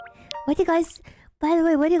 What do you guys... By the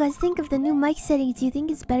way, what do you guys think of the new mic settings? Do you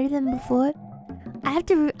think it's better than before? I have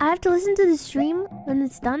to listen to the stream when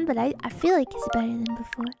it's done, but I feel like it's better than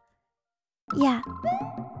before. Yeah.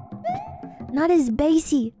 Not as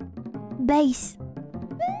bassy. Bass.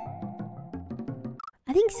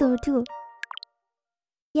 I think so too.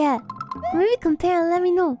 Yeah. Maybe compare and let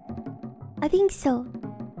me know. I think so.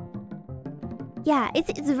 Yeah,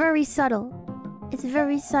 it's very subtle. It's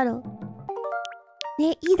very subtle.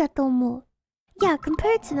 Ne, ii da to omou. Yeah,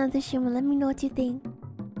 compare it to another stream and let me know what you think.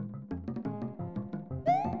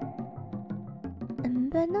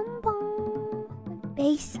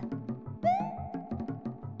 Bass.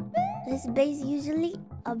 This bass usually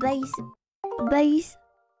a bass. A bass.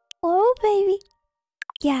 Oh baby.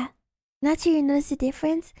 Yeah. Not sure you notice the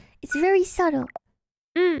difference. It's very subtle.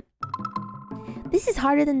 This is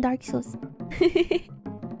harder than Dark Souls.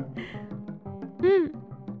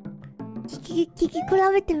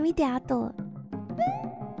 Kikikurabete mite ato.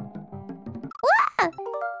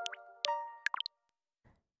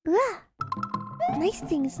 Nice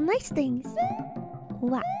things, nice things.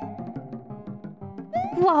 Wow.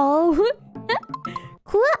 Whoa.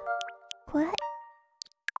 Cool. Cool.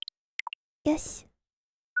 Yes.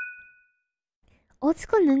 Old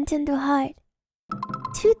school Nintendo hard.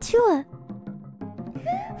 Choo-choo.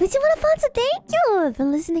 Vtuber Fonsa, thank you! I've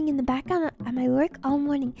been listening in the background at my work all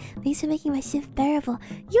morning. Thanks for making my shift bearable.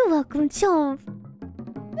 You're welcome, Chomp.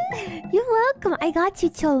 You're welcome. I got you,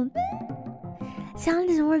 Chomp. Sound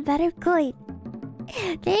is more better. Good.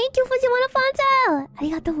 Thank you, Vtuber Fonsa.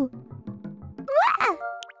 Arigatou. Wah!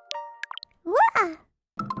 Wah!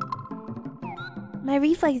 My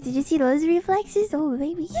reflex. Did you see those reflexes? Oh,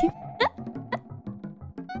 baby.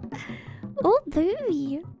 Oh,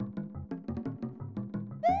 baby.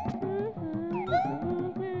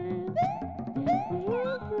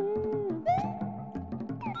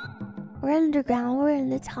 We're underground. We're in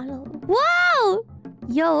the tunnel. Wow!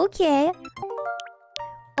 Yo, okay.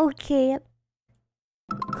 Okay.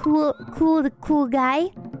 Cool guy.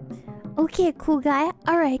 Okay, cool guy.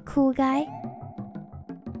 Alright, cool guy.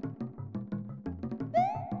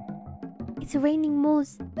 It's raining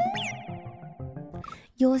moles.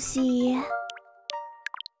 Yoshi.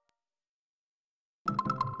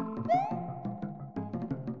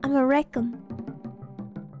 I'ma wreck them.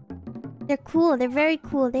 They're cool. They're very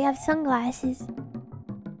cool. They have sunglasses.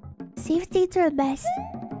 Safe states are the best.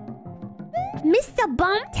 Mr.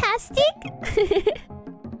 Bombtastic?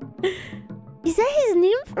 Is that his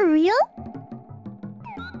name for real?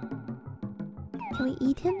 Can we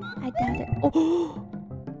eat him? I doubt it. Oh!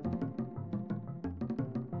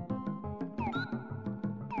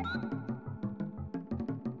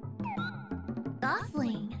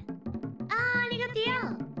 Gosling.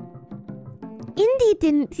 Arigato. Indy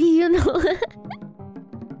didn't, you know.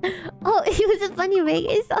 Oh, it was a funny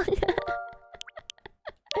reggae song.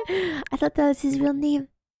 I thought that was his real name.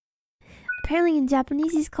 Apparently in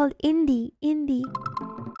Japanese he's called Indy. Indy.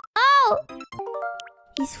 Oh!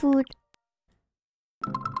 He's food.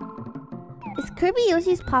 Is Kirby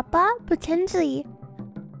Yoshi's papa? Potentially.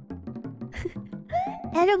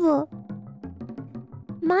 Edible.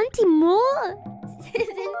 Monty Mole!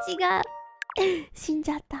 Senchi가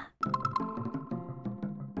신졌다.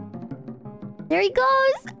 There he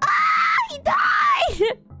goes! Ah! He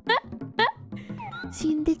died!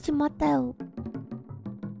 死んでしまったよ.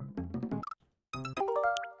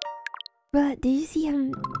 Bruh, did you see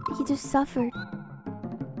him? He just suffered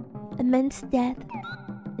immense death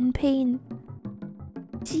and pain.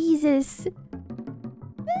 Jesus.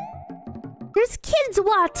 There's kids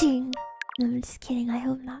watching! No, I'm just kidding. I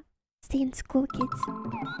hope not. Stay in school, kids.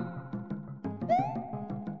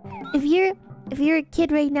 If you're a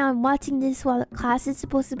kid right now and watching this while class is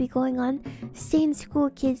supposed to be going on, stay in school,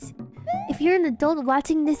 kids. If you're an adult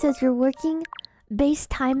watching this as you're working, base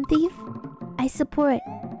time thief, I support it.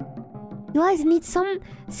 You guys need some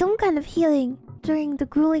kind of healing during the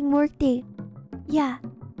grueling workday. Yeah.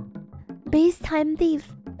 Base time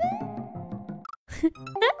thief.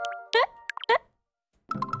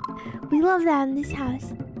 We love that in this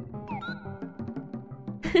house.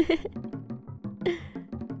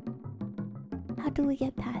 How do we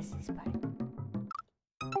get past this part?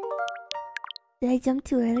 Did I jump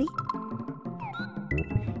too early?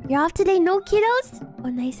 You're off today, no kiddos? Oh,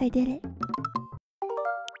 nice, I did it.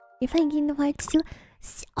 You're playing Kingdom Hearts 2?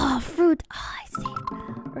 Oh, fruit. Oh, I saved.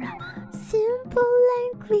 Simple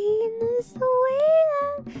and clean is the way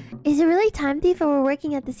that... Is it really time thief or we're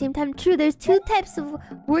working at the same time? True, there's two types of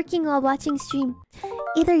working while watching stream.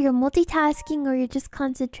 Either you're multitasking or you're just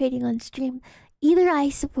concentrating on stream. Either I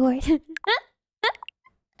support.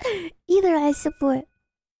 Either I support.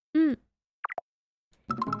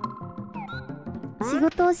 仕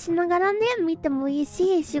事をしながらね、見てもいい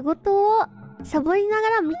し、仕事をサボりなが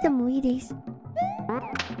ら見てもいいです。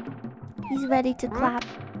He's ready to clap.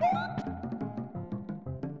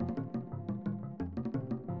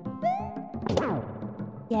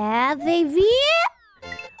 Yeah, baby!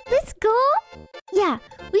 Let's go! Yeah,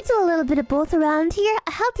 we do a little bit of both around here.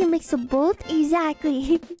 A healthy mix of both.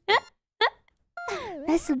 Exactly.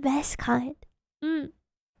 That's the best kind.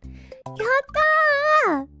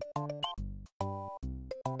 Yatta!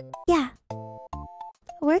 Yeah.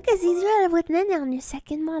 Work as easier with Nene on your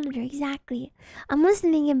second monitor. Exactly. I'm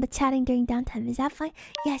listening in but chatting during downtime. Is that fine?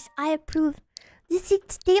 Yes, I approve. This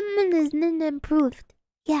statement is Nene improved.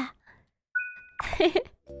 Yeah.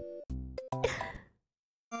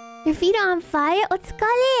 Your feet are on fire?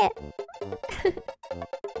 Otsukare!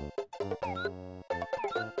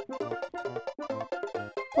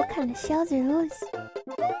 What kind of shells are those?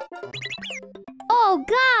 Oh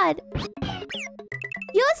god!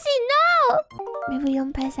 Yoshi, no! Maybe we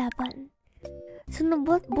don't press that button. その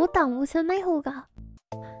ボタンを押さない方が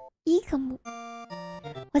いいかも.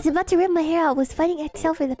 Was about to rip my hair out. Was fighting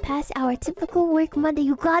Excel for the past hour. Typical work Monday.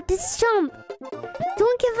 You got this, chump!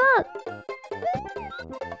 Don't give up!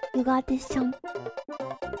 You got this, chump.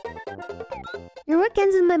 Your work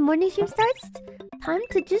ends when my morning stream starts? Time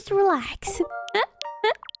to just relax.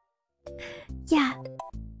 Yeah.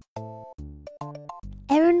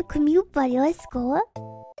 Aaron, commute buddy. Let's go.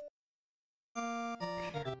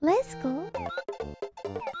 Let's go.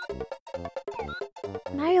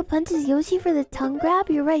 Mario punches Yoshi for the tongue grab?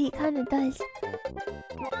 You're right, he kinda does.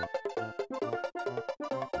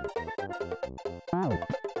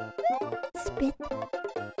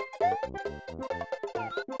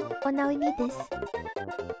 Oh, now we need this.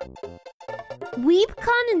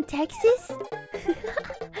 WeebCon in Texas?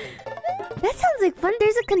 That sounds like fun.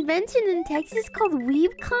 There's a convention in Texas called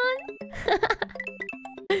WeebCon?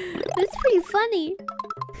 That's pretty funny.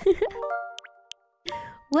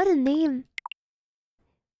 What a name.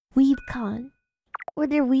 WeebCon. Were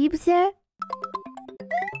there weebs there?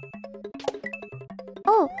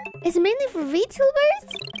 Oh, it's mainly for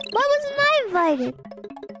VTubers? Why wasn't I invited?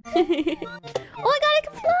 Oh my god, I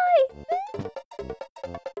can fly!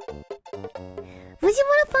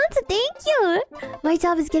 Fujimura-Fonsa, thank you! My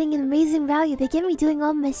job is getting an amazing value. They get me doing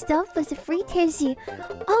all my stuff plus a free Tenshi.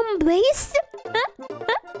 Base?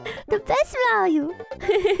 The best value!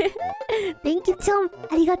 Thank you, Chom!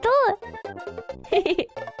 Arigato!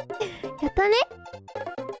 Yatta ne?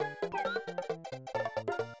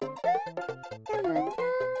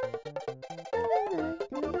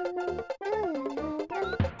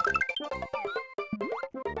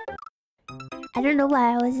 I don't know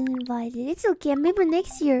why I wasn't invited. It's okay, maybe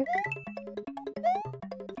next year.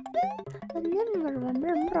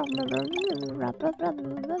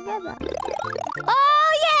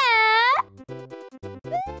 Oh yeah!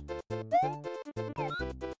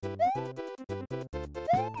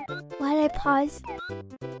 Why did I pause?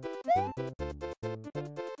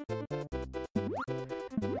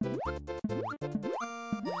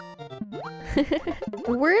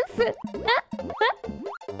 Worth?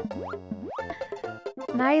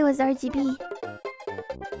 Mario was RGB.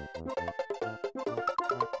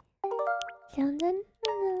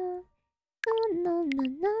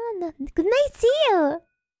 Good night, see you!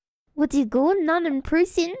 Would you go? Not in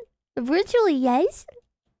person? Virtually, yes?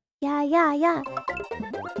 Yeah.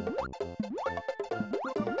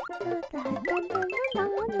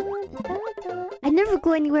 I never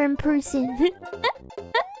go anywhere in person. It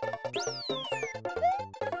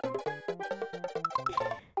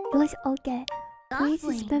was okay. Please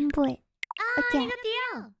spam boy. Okay.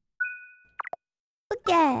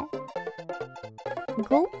 Okay.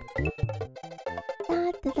 Go.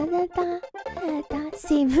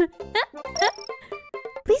 Same.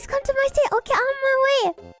 Please come to my state. Okay, on my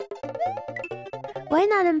way. Why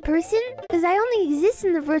not in person? Because I only exist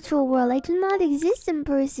in the virtual world. I do not exist in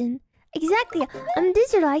person. Exactly. I'm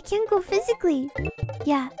digital. I can't go physically.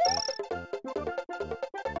 Yeah.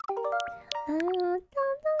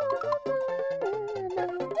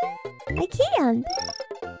 I can't.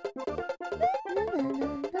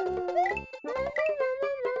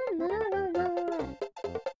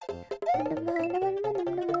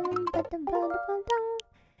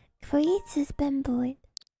 Creates a spam board.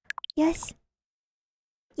 Yes.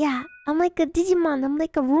 Yeah, I'm like a Digimon. I'm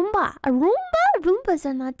like a Roomba. A Roomba? Roombas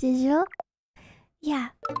are not digital. Yeah.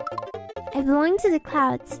 I belong to the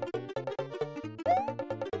clouds.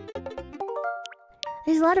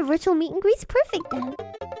 There's a lot of virtual meet and greets. Perfect then.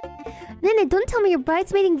 Nene, don't tell me you're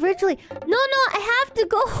bridesmaiding virtually. No, I have to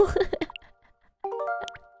go.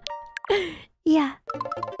 Yeah.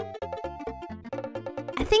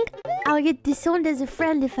 I think I'll get disowned as a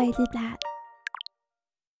friend if I did that.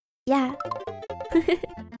 Yeah.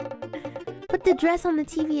 Put the dress on the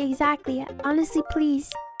TV, exactly. Honestly,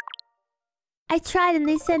 please. I tried and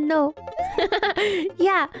they said no.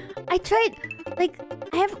 Yeah, I tried. Like,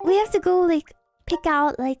 we have to go, like, pick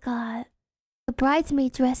out, like, the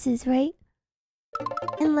bridesmaid dresses, right?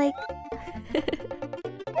 And, like...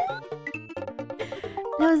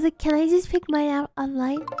 And I was like, can I just pick mine out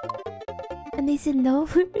online? And they said no.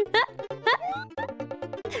 So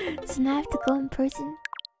now I have to go in person.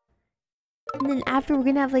 And then after we're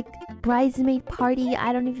gonna have like bridesmaid party,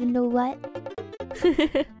 I don't even know what.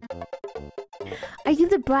 Are you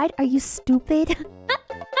the bride? Are you stupid?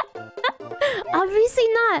 Obviously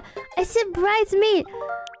not. I said bridesmaid.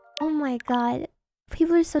 Oh my god.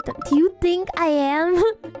 People are so dumb. Do you think I am?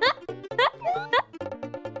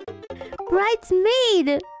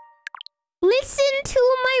 Bridesmaid! Listen to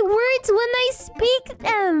my words when I speak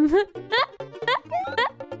them!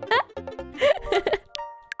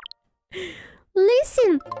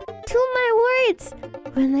 Listen to my words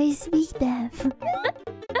when I speak them.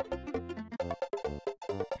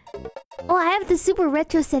 Oh, I have the super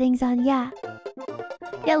retro settings on, yeah.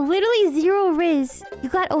 Yeah, literally 0 Riz. You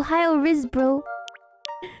got Ohio Riz, bro.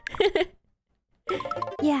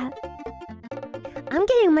 Yeah. I'm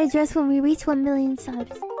getting my dress when we reach 1 million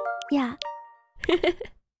subs. Yeah.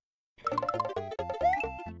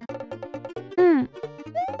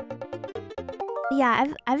 Yeah,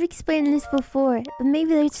 I've explained this before, but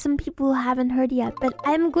maybe there's some people who haven't heard yet. But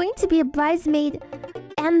I'm going to be a bridesmaid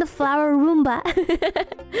and the flower Roomba.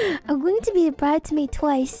 I'm going to be a bridesmaid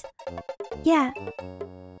twice. Yeah.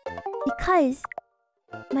 Because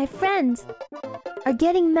my friends are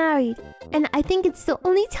getting married, and I think it's the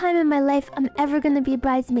only time in my life I'm ever gonna be a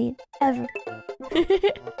bridesmaid. Ever.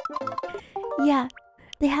 Yeah.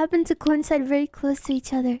 They happen to coincide very close to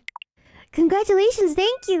each other. Congratulations,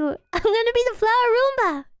 thank you! I'm gonna be the flower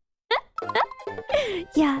Roomba!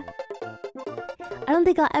 Yeah. I don't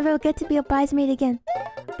think I'll ever get to be a bridesmaid again.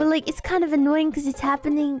 But like, it's kind of annoying because it's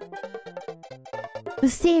happening... the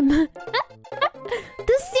same. The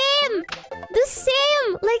same! The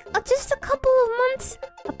same! Like, just a couple of months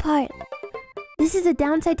apart. This is a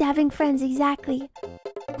downside to having friends, exactly.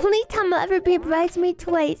 Only time I'll ever be a bridesmaid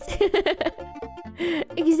twice.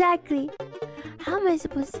 Exactly. How am I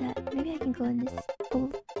supposed to... Maybe I can go in this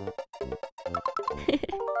hole.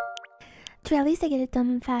 True, at least I get it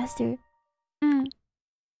done faster.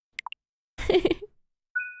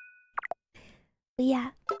 But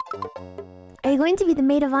yeah. Are you going to be the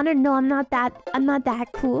maid of honor? No, I'm not that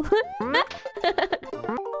cool.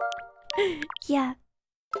 Yeah.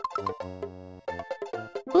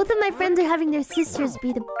 Both of my friends are having their sisters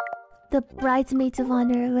be the bridesmaids of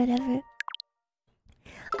honor or whatever.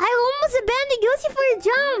 I almost abandoned Yoshi for a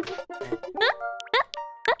jump!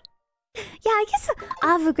 Yeah, I guess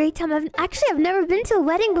I'll have a great time. I've never been to a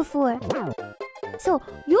wedding before. So,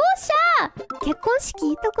 Yosha! 結婚式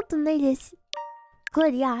行ったことないです.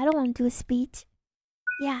 Good, yeah, I don't want to do a speech.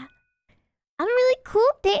 Yeah. I'm really cool,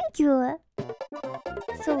 thank you.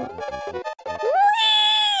 So... Whee!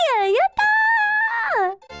 Yatta!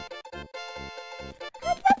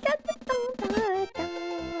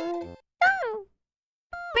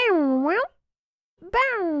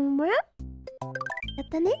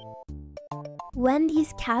 Yatta ne?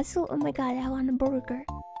 Wendy's Castle? Oh my god, I want a burger.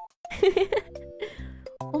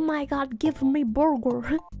 Oh my god, give me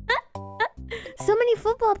burger. So many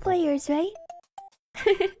football players, right?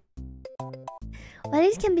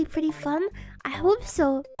 Weddings can be pretty fun. I hope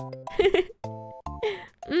so.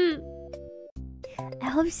 I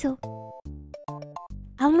hope so.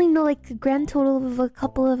 I only know like the grand total of a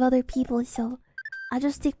couple of other people, so I'll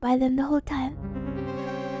just stick by them the whole time.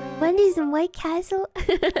 Wendy's in White Castle.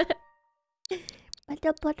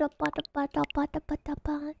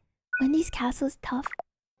 Wendy's Castle is tough.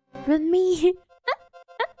 For me.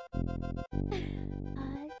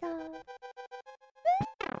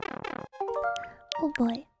 Oh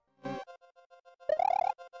boy.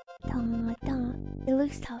 It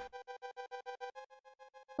looks tough.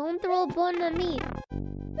 Don't throw a bone at me.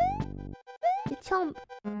 You chump.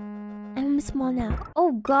 I'm small now.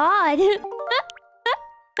 Oh god.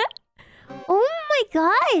 Oh my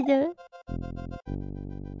god.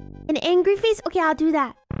 An angry face? Okay, I'll do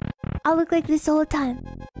that. I'll look like this the whole time.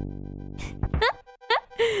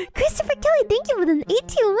 Christopher Kelly, thank you for the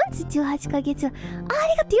 18 months. 18 ヶ月.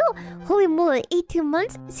 Arigato. Holy moly, 18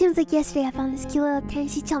 months? Seems like yesterday I found this cute little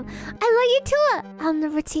Tenshi chump. I love you too. I'll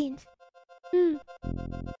never change.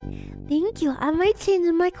 Thank you. I might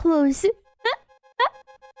change my clothes.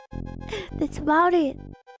 That's about it.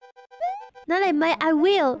 Not I might, I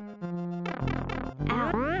will.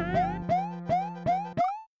 Ow.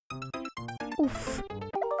 Oof.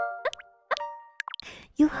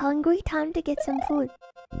 You hungry? Time to get some food.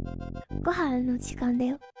 ご飯の時間だ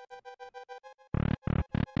よ。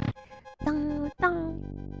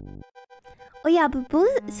Oh yeah, but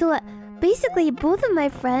basically both of my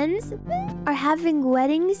friends are having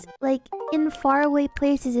weddings like in faraway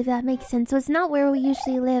places, if that makes sense. So it's not where we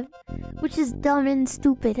usually live, which is dumb and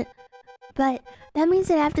stupid. But that means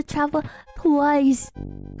that I have to travel twice.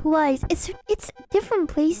 It's different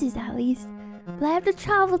places at least, but I have to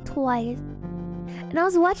travel twice. And I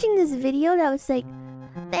was watching this video that was like,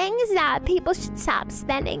 things that people should stop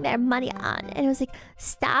spending their money on. And it was like,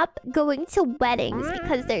 stop going to weddings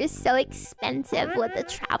because they're so expensive with the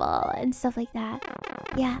travel and stuff like that.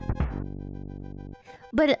 Yeah.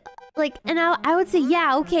 But like, and I would say,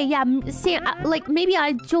 yeah, okay, yeah, like maybe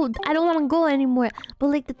I don't want to go anymore. But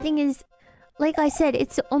like the thing is, like I said,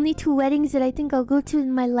 it's the only 2 weddings that I think I'll go to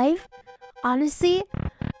in my life, honestly.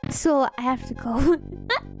 So I have to go.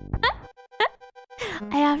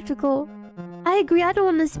 I have to go. I agree, I don't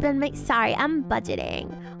want to spend my... Sorry, I'm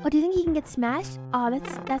budgeting. Oh, do you think he can get smashed? Oh,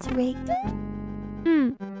 that's rigged.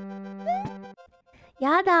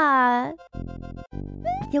 Yada.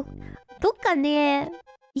 どっかね、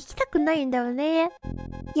行きたくないんだよね。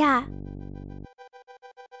Yeah.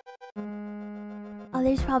 Oh,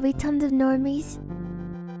 there's probably tons of normies.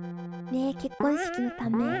 ねえ、結婚式のた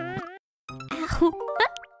め。Ow.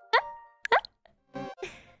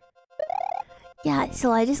 Yeah,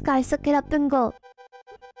 so I just gotta suck it up and go.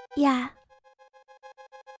 Yeah.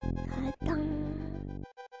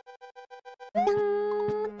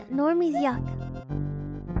 Normie's yuck.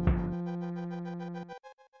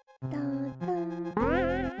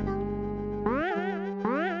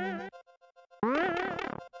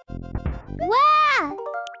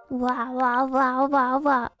 Wow, wow, wow, wow,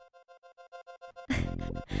 wow.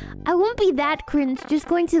 I won't be that cringe just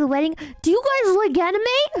going to the wedding. Do you guys like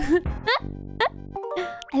anime?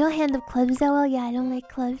 I don't handle clubs that well. Yeah, I don't like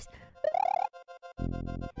clubs.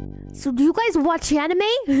 So do you guys watch anime?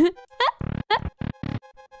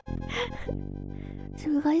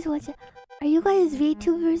 So you guys watch it? Are you guys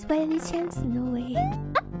VTubers by any chance? No way.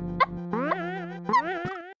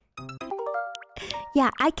 Yeah,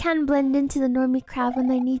 I can blend into the normie crowd when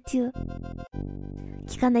I need to.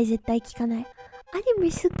 聞かない、絶対聞かない。アニメ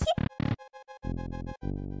好き?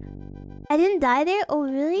 I didn't die there? Oh,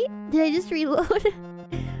 really? Did I just reload?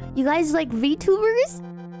 You guys like VTubers?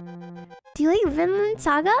 Do you like Vinland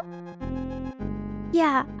Saga?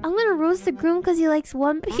 Yeah, I'm gonna roast the groom because he likes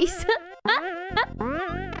One Piece. I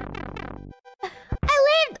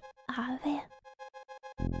lived! Ah, man.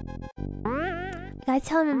 You gotta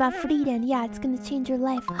tell him about freedom. Yeah, it's gonna change your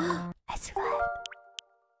life. I survived.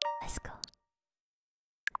 Let's go.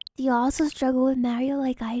 Do you also struggle with Mario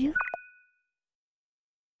like I do?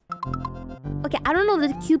 Okay, I don't know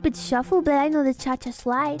the Cupid Shuffle, but I know the Cha-Cha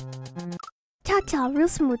Slide. Cha-Cha, real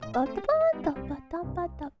smooth. A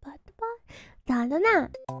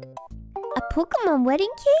Pokemon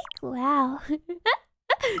wedding cake? Wow.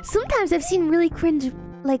 Sometimes I've seen really cringe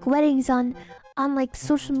like weddings on like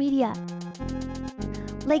social media.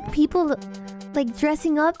 Like people like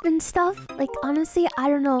dressing up and stuff. Like honestly, I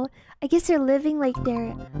don't know. I guess they're living like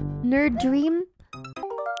their nerd dream.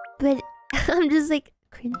 But I'm just like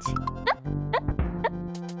cringe.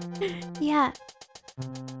 Yeah.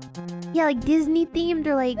 Yeah, like Disney themed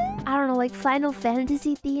or like, I don't know, like Final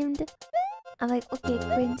Fantasy themed. I'm like, okay,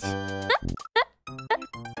 cringe.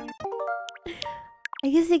 I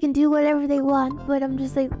guess they can do whatever they want, but I'm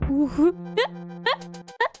just like, ooh.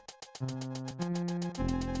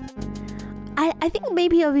 I think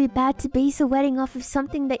maybe it would be bad to base a wedding off of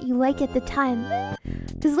something that you like at the time.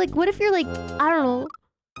 Cause like, what if you're like, I don't know,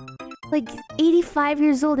 like 85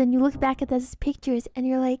 years old and you look back at those pictures and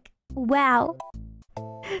you're like, wow.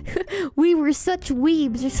 We were such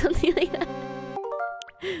weebs or something like that.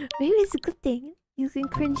 Maybe it's a good thing. You can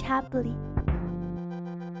cringe happily.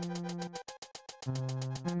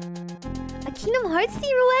 A Kingdom Hearts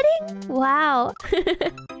themed wedding? Wow.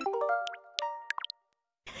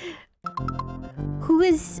 Who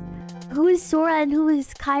is Sora and who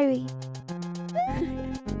is Kairi?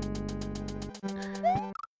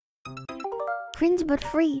 Cringe but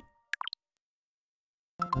free.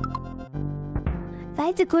 If I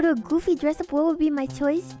had to go to a goofy dress up, what would be my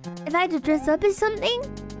choice? If I had to dress up as something?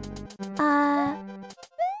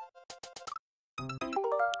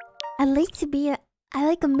 I'd like to be I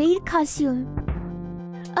like a maid costume.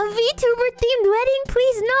 A VTuber themed wedding?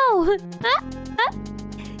 Please no!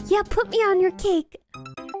 Yeah, put me on your cake.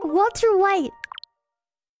 Walter White.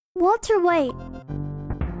 Walter White.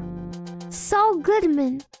 Saul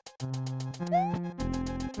Goodman.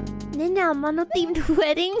 Nina, mono themed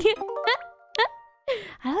wedding.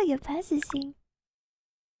 I don't get past this thing.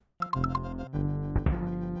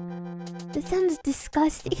 That sounds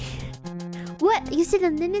disgusting. What? You said a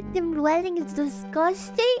Nina-themed wedding is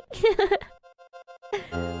disgusting?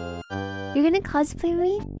 You're gonna cosplay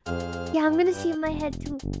me? Yeah, I'm gonna shave my head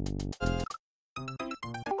too.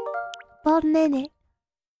 Bald Nene.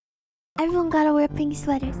 Everyone gotta wear pink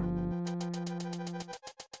sweaters.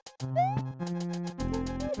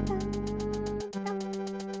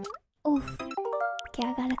 Oof. Okay,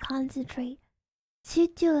 I gotta concentrate.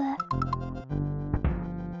 집중해.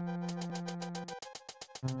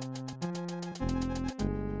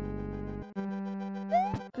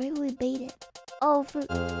 Maybe we bait it. Oh, for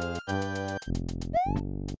the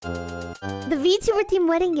VTuber team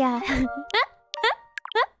wedding, yeah.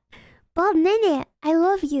 Bob Nene, I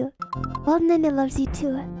love you. Bob Nene loves you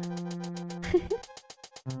too.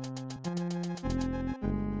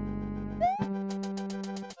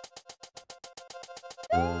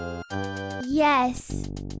 Yes.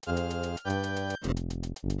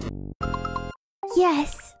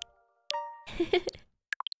 Yes.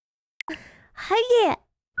 Hi.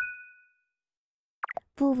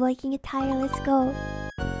 Boo, liking attire, let's go.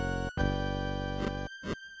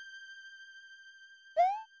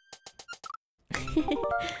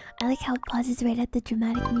 I like how it pauses right at the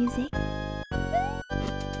dramatic music.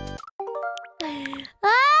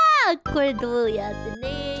 Ah! これどうやって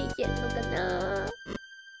ね、いけるのかな。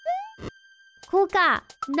こうか。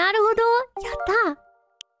なるほど。やった。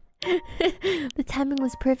The timing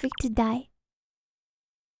was perfect to die.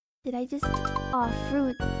 Did I just... Oh,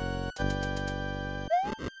 fruit.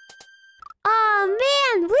 Oh,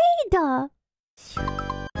 man! Wait!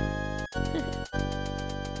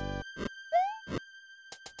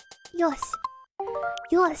 Yosh.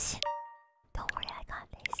 Yosh. Don't worry, I got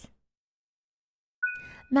this.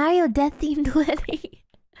 Mario death themed wedding.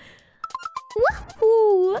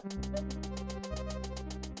 Woohoo!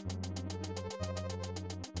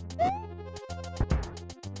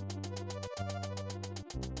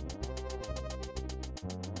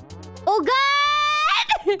 Oh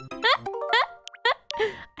god!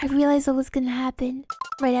 I realized what was gonna happen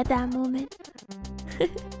right at that moment.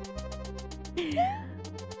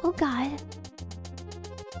 Oh god.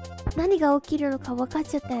 何が起きるのか分かっ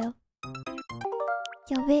ちゃったよ。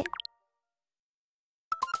やべ。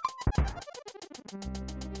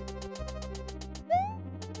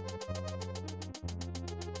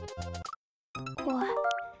What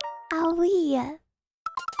are we?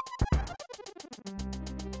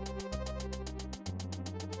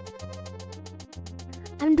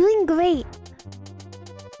 I'm doing great.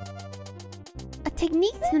 A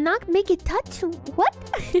technique to not make it touch? What?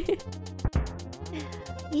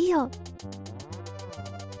 Yo.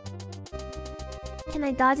 Can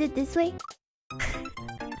I dodge it this way?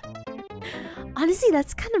 Honestly,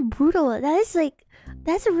 that's kind of brutal. That is like...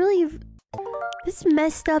 That's a really... This is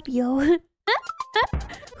messed up, yo. Who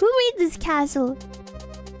made this castle?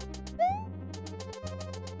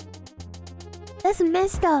 That's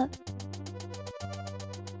messed up.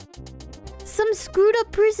 Some screwed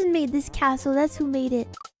up person made this castle. That's who made it.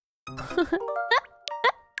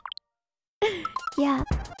 Yeah.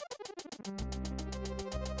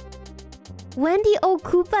 Wendy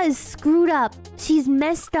Okupa is screwed up. She's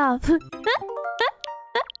messed up.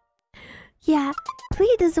 Yeah.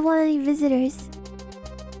 Clea doesn't want any visitors.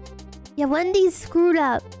 Yeah, Wendy's screwed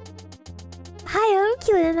up. Hi, I'm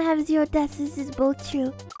cute and I have 0 deaths. This is both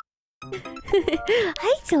true.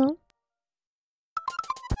 Hi, Joe.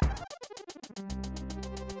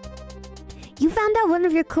 You found out one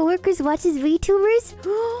of your coworkers watches VTubers?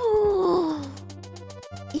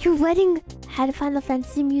 Your wedding had Final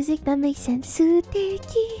Fantasy music? That makes sense. Tell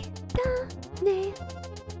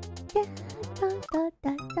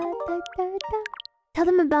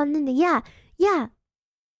them about Ninja. Yeah, yeah.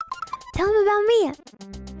 Tell them about me.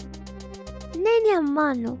 Nenya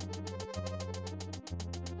mano.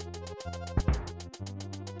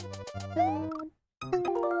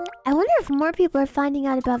 I wonder if more people are finding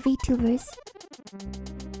out about VTubers.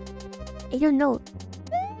 I don't know.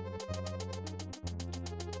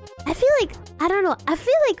 I feel like... I don't know. I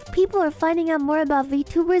feel like people are finding out more about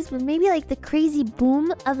VTubers, but maybe like the crazy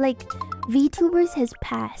boom of like VTubers has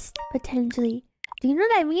passed, potentially. Do you know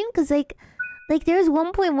what I mean? Because like there's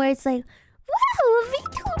one point where it's like, wow, a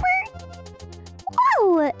VTuber!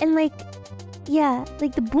 Wow! And like, yeah,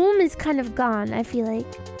 like the boom is kind of gone, I feel like.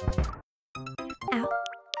 Ow.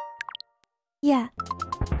 Yeah.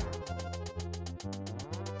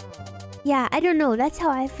 Yeah, I don't know. That's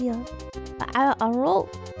how I feel. I'll roll.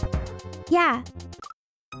 Yeah.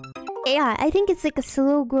 Yeah, I think it's like a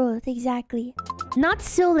slow growth, exactly. Not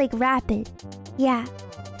so like rapid. Yeah.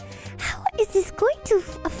 How is this going to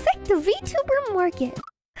affect the VTuber market?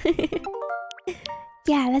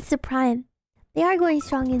 Yeah, that's the prime. They are going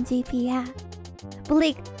strong in JP, yeah. But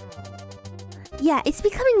like... Yeah, it's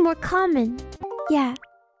becoming more common. Yeah.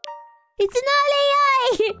 It's not AI!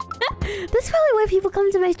 That's probably why people come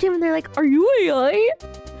to my stream and they're like, are you AI?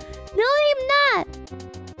 No, I'm not!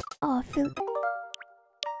 Oh, I feel...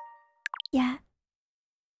 Yeah.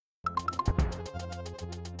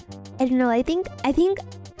 I don't know, I think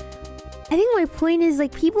my point is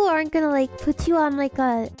like people aren't gonna like put you on like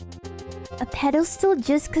a pedestal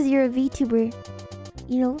just because you're a VTuber.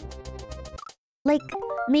 You know? Like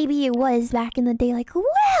maybe it was back in the day like, wow!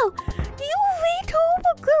 You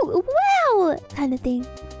VTuber group! Wow! Kind of thing.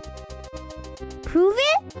 Prove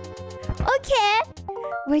it? Okay!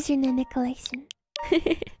 Where's your Nana collection?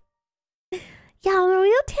 Yeah, I'm a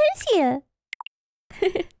real Tenshi!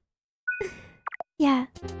 Yeah.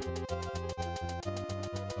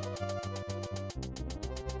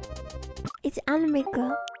 It's anime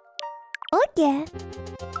girl. Okay.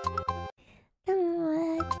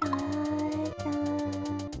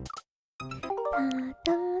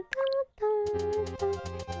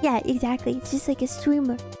 Yeah, exactly. It's just like a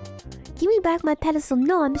streamer. Give me back my pedestal.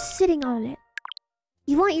 No, I'm sitting on it.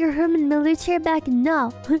 You want your Herman Miller chair back?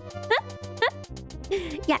 No.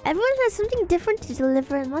 Yeah, everyone has something different to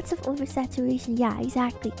deliver and lots of oversaturation. Yeah,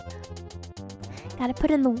 exactly. Gotta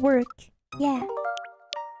put in the work. Yeah.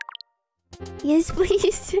 Yes,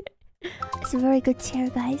 please. It's a very good chair,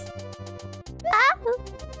 guys. Ah!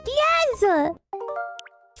 Yes!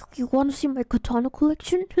 You wanna see my katana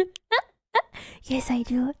collection? Yes, I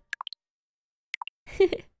do.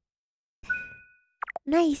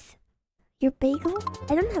 Nice. Your bagel?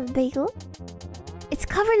 I don't have a bagel. It's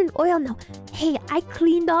covered in oil now. Hey, I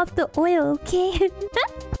cleaned off the oil, okay?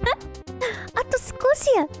 Ato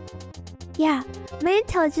skoshi. Yeah, my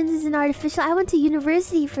intelligence isn't artificial. I went to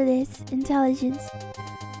university for this intelligence.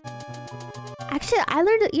 Actually, I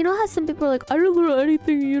learned... You know how some people are like, I don't learn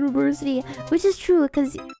anything in university? Which is true,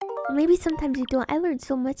 because maybe sometimes you don't. I learned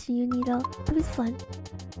so much in uni, though. It was fun.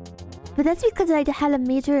 But that's because I had a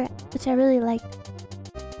major which I really liked.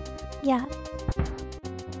 Yeah.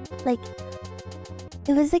 Like...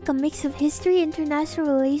 It was like a mix of history, international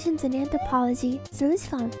relations, and anthropology. So it was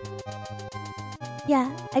fun. Yeah,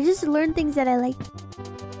 I just learned things that I liked.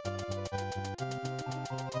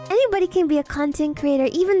 Anybody can be a content creator,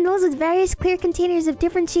 even those with various clear containers of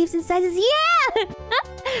different shapes and sizes. Yeah!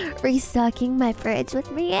 Restocking my fridge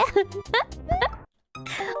with me.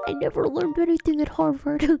 I never learned anything at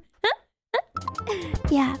Harvard.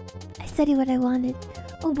 Yeah, I studied what I wanted.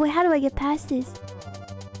 Oh boy, how do I get past this?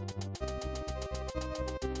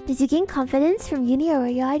 Did you gain confidence from uni, or were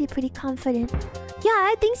you already pretty confident? Yeah,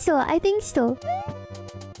 I think so. I think so.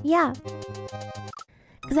 Yeah.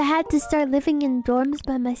 Because I had to start living in dorms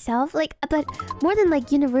by myself. Like, but more than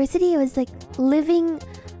like university, it was like living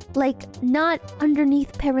like not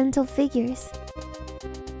underneath parental figures.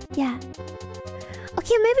 Yeah.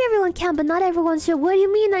 Okay, maybe everyone can, but not everyone should. What do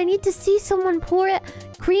you mean? I need to see someone pour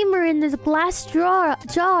creamer in this glass jar.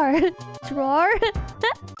 Drawer?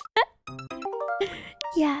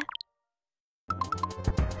 Yeah.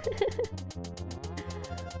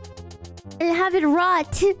 And have it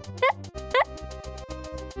rot.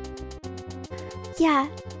 Yeah.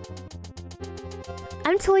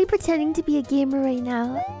 I'm totally pretending to be a gamer right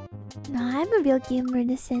now. No, I'm a real gamer in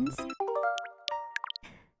a sense.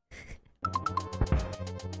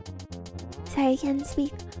 Sorry, I can't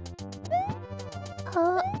speak.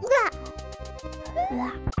 I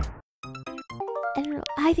don't know.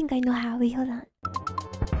 I think I know how. Wait, hold on.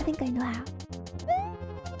 I think I know how.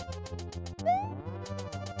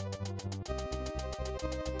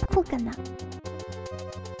 Kokana.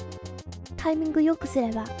 Timing よくす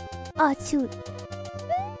れば. Oh, shoot.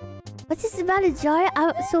 What's this about a jar?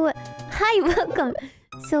 So, hi, welcome.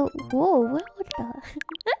 So, whoa, what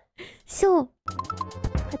the? So,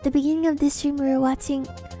 at the beginning of this stream, we were watching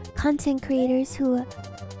content creators who,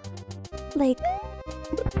 like,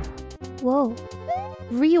 whoa,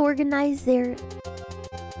 reorganize their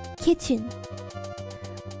kitchen,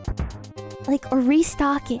 like, or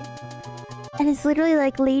restock it. And it's literally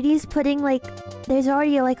like ladies putting like, there's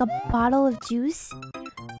already like a bottle of juice,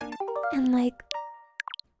 and like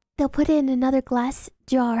they'll put it in another glass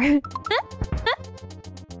jar. But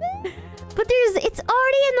it's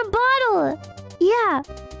already in the bottle. Yeah,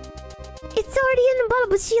 it's already in the bottle,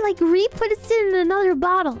 but she like re-puts it in another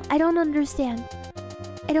bottle. I don't understand.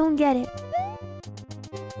 I don't get it.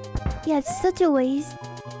 Yeah, it's such a waste.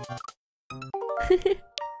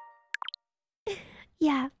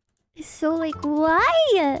 Yeah. It's so like, why?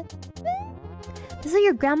 That's what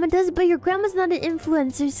your grandma does, but your grandma's not an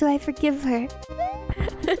influencer, so I forgive her.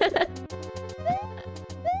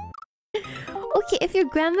 Okay, if your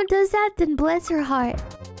grandma does that, then bless her heart.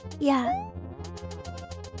 Yeah.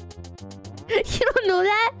 You don't know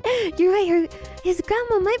that? You're right, his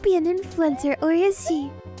grandma might be an influencer, or is she?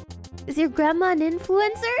 Is your grandma an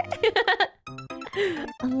influencer?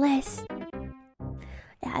 Unless...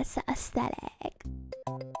 Yeah, it's aesthetic.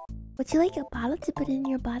 Would you like a bottle to put in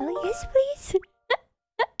your bottle? Yes, please.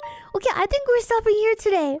 Okay, I think we're stopping here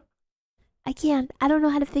today. I can't. I don't know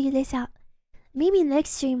how to figure this out. Maybe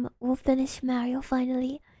next stream we'll finish Mario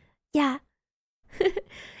finally. Yeah.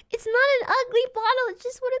 It's not an ugly bottle. It's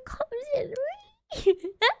just what it comes in.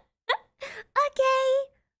 Okay.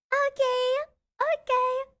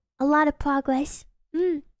 A lot of progress.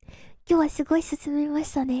 今日はすごい進みま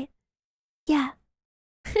したね. Yeah.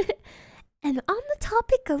 And on the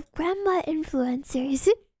topic of grandma influencers,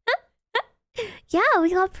 yeah, we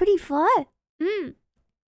got pretty far.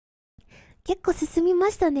 結構進みま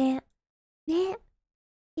したね。ね。よ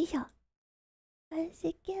いしょ。Let's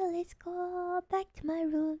go back to my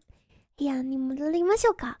room. 部屋に戻りまし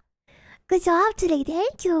ょうか。Good job today,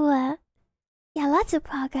 thank you. Yeah, lots of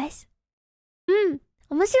progress.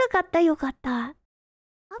 面白かった、よかった。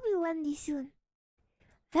I'll be Wendy soon.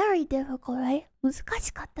 Very difficult, right? 難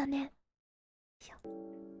しかったね。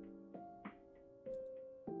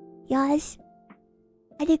Yosh.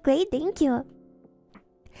 I did great, thank you.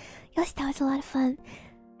 Yosh, that was a lot of fun.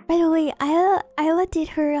 By the way, Isla did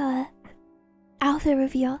her outfit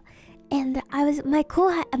reveal, and I was my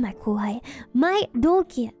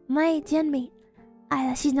donkey, my genmate.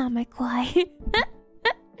 Isla, she's not my kohai.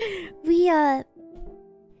 We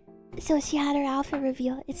So she had her outfit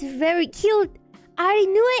reveal. It's very cute. I already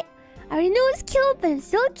knew it. I already knew it was cute, but it's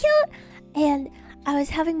so cute. And I was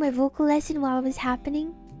having my vocal lesson while it was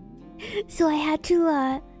happening. So I had to,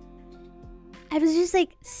 I was just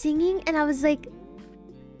like singing and I was like,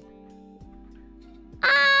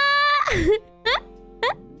 ah!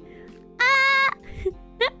 Ah!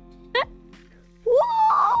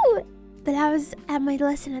 Whoa! But I was at my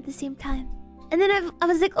lesson at the same time. And then I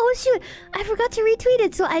was like, oh shoot, I forgot to retweet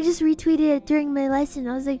it. So I just retweeted it during my lesson.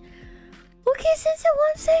 I was like, okay, Sensei,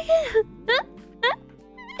 1 second.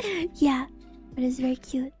 Yeah, but it's very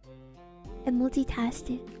cute. I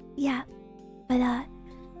multitasted. Yeah, but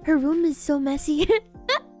her room is so messy.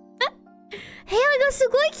 部屋がす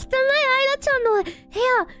ごい汚いアイラちゃんの部屋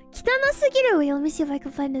汚すぎる。Wait, let me see if I can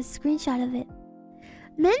find a screenshot of it.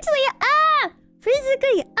 Mentally,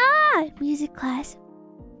 physically, music class.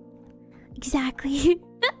 Exactly.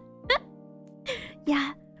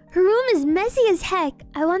 Yeah, her room is messy as heck.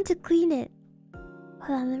 I want to clean it.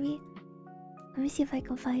 Hold on, let me see if I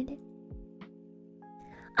can find it.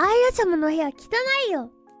 アイラちゃんの部屋汚いよ。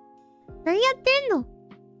何やってんの?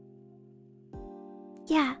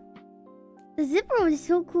 Yeah. The zipper was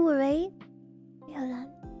so cool, right? Wait, hold on.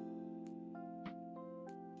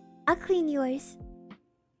 I'll clean yours.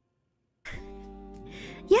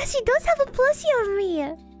 Yeah, she does have a plushie of me.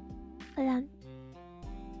 Hold on.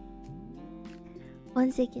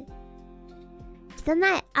 1 second. 汚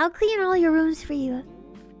い. I'll clean all your rooms for you.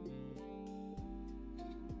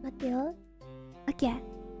 待ってよ. Okay. I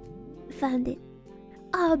found it.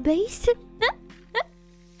 Base?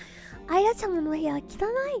 アイラちゃんの部屋汚い.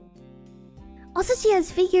 Also, she has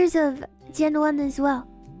figures of Gen 1 as well.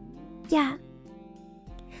 Yeah.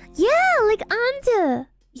 Yeah, like Anta.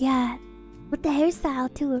 Yeah. With the hairstyle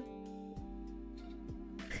too.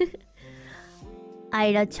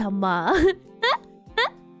 Aira-chama.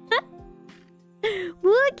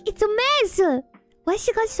 Look, it's a mess. Why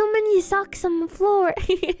she got so many socks on the floor?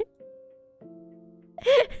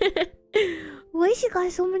 Why she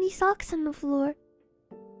got so many socks on the floor?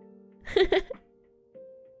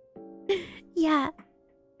 Yeah.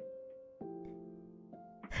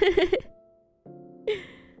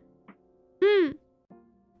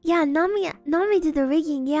 Yeah, Nami did the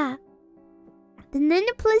rigging, yeah. The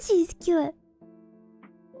Nana plushie is cute.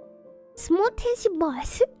 Small Tenshi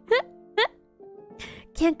boss.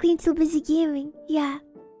 Can't clean, too busy gaming. Yeah.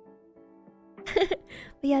 But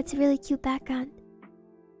yeah, it's a really cute background.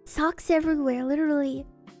 Socks everywhere, literally.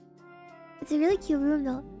 It's a really cute room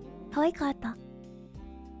though. Kawaikatta.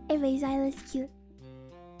 Anyways, Isla's cute.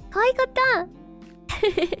 Kawaikatta!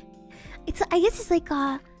 I guess it's like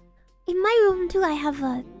in my room too. I have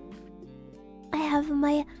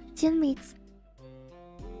my gym mates.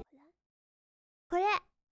 これ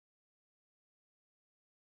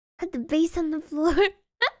Put the base on the floor.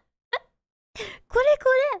 これ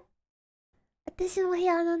私の部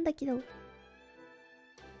屋なんだけど。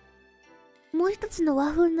もう一つの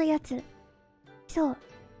和風のやつ。そう。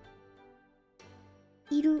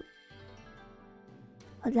いる。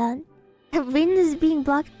Hold on. The wind is being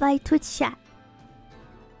blocked by Twitch chat.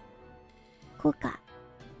 こうか。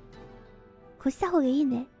こうした方がいい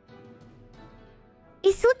ね。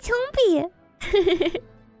It's so chompy!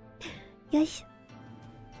 よし。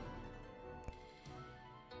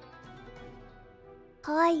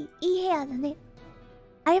かわいい。いい部屋だね。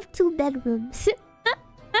I have 2 bedrooms.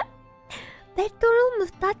 ベッドルーム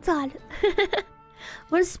2つある。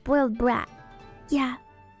What a spoiled brat. Yeah.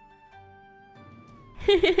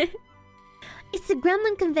 It's the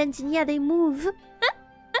gremlin convention. Yeah, they move.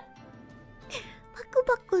 パク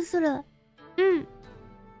パクする。うん。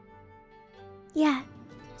Yeah.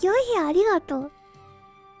 良い部屋ありがとう。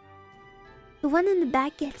The one in the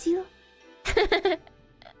back gets you?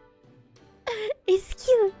 It's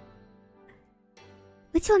cute.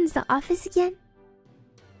 Which one's the office again?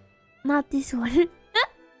 Not this one.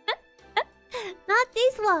 Not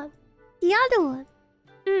this one. The other one.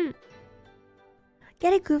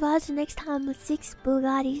 Get a garage next time with 6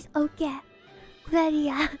 Bugattis. Okay. Good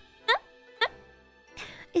idea.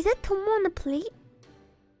 Is that Tomo on the plate?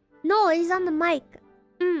 No, he's on the mic.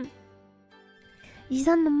 He's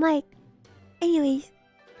on the mic. Anyways,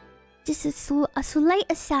 just a slight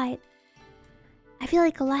aside. I feel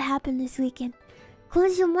like a lot happened this weekend. 今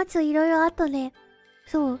週末いろいろあったね。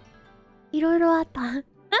そう。いろいろあった。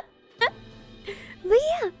But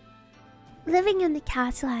yeah, living in the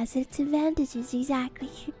castle has its advantages, exactly.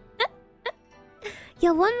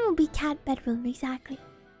 Yeah, one will be cat bedroom, exactly.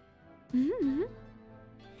 But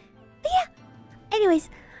yeah, anyways,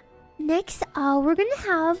 next, we're gonna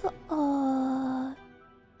have,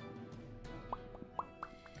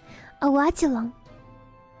 a watch along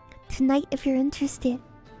tonight if you're interested.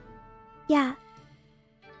 Yeah.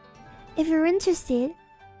 If you're interested,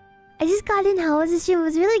 I just got in how was the stream. It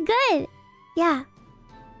was really good. Yeah.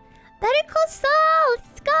 Better Call Saul.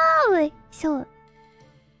 Let's go. So,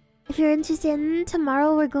 if you're interested,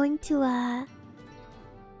 tomorrow we're going to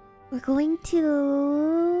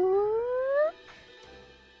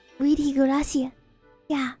read Higurashi.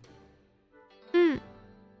 Yeah.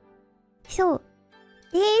 So,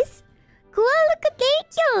 this. Kualuka,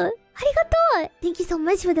 thank you. Arigatou. Thank you so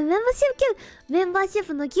much for the membership gift. Membership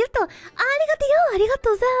no gift. Arigatou.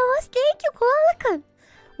 Arigatou gozaimasu. Thank you, Kualuka.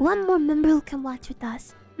 One more member who can watch with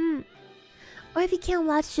us. Or if you can't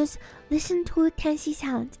watch, just listen to Tenshi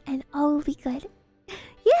sounds and all will be good.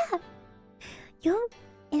 Yeah. Yo,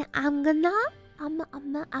 and I'm going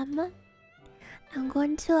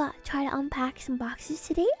to try to unpack some boxes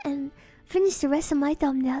today and finish the rest of my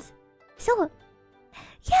thumbnails. So,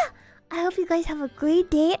 yeah, I hope you guys have a great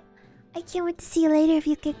day. I can't wait to see you later if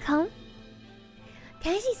you can come.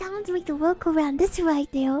 Tenshi sounds make the world go round. That's right,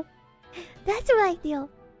 Dale. That's right, Dale.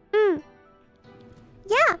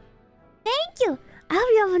 Yeah. Thank you. I hope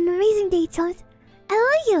you have an amazing day, Chums. I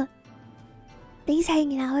love you. Thanks for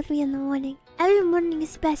hanging out with me in the morning. Every morning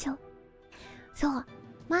is special. So,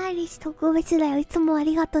 毎日特別だよ。いつもあ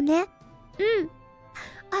りがとね。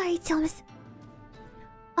Alright, Chums.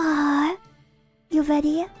 Are you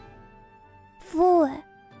ready? For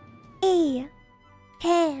a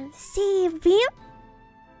Tenshi beam?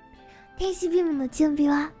 Tenshi beam の準備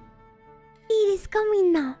はいいですかみ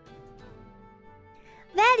んな。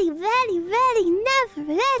Ready, ready, ready, never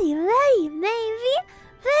ready, ready, maybe,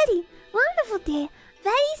 ready, wonderful day,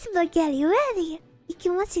 ready, spaghetti, ready. いき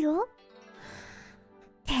ますよ。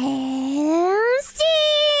Tenshi!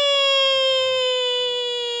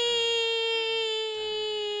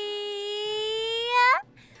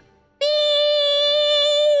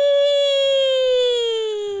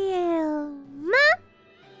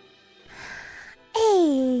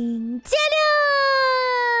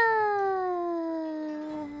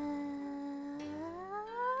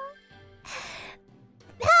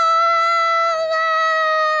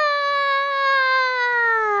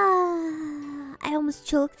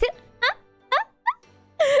 Choked.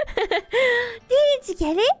 Did you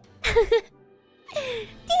get it?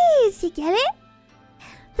 Did you get it?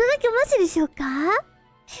 届けますでしょうか? You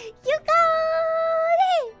got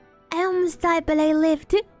it! I almost died, but I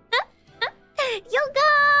lived. You got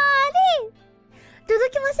it! 届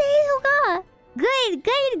けませんでしょうか? Good,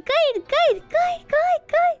 good, good, good, good, good,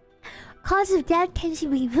 good. Cause of that Tenshi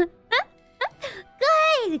beam. Good,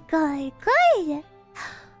 good, good.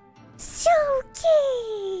 Shuki!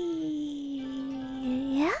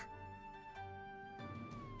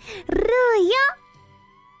 Ruya!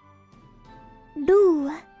 Lu!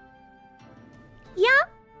 Ya!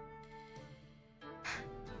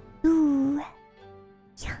 Lu!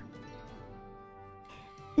 Ya!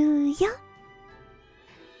 Luya!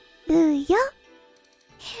 Luya!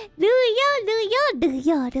 Luya!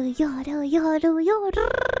 Luya! Luya! Luya! Luya! Luya!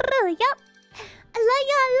 Luya! I love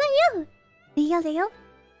you! I love you! Luya! Luya!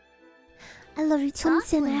 I love you,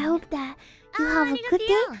 Chums, and I hope that you have a good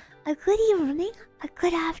day, a good evening, a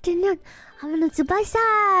good afternoon. I'm gonna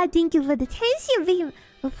Tsubasa. Thank you for the Tenshi beam.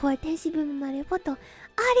 Before Tenshi beam Mario Photo.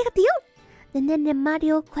 Arigato. The Nene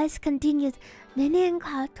Mario quest continues. Nene and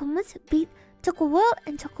Kyle Thomas beat Choco World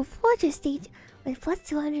and Choco Fortress stage with plus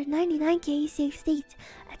 299k save states.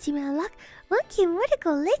 Achievement unlocked. Monkey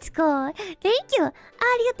Vertical, let's go. Thank you.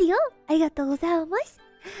 Arigato. Arigatou gozaimasu.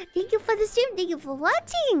 Thank you for the stream. Thank you for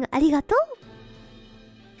watching. Arigato.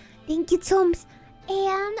 Thank you, Chums.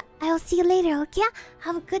 And I'll see you later, okay?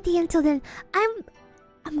 Have a good day until then. I'm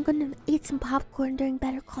gonna eat some popcorn during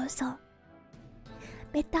Better Call Saul.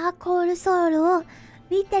 Better Call Saul を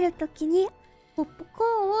見てるときにポップコ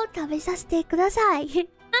ーンを食べさせてください。See you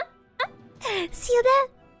then.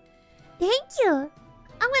 Thank you.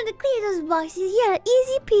 I'm gonna clear those boxes. Yeah,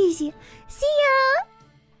 easy peasy. See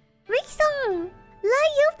ya. Rickさん。ライ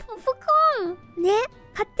ユポップコーンね、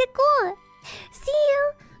買ってこう。See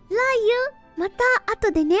you! ライユまた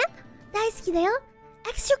後でね。大好きだよ。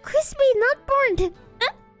Extra crispy, not burned.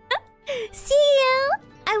 See you!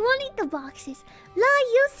 I won't eat the boxes. ラ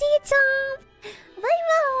イユ see you, Chom! バイバ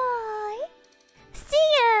ーイ See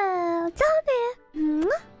you! じゃあね。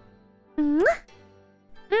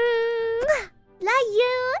ライユ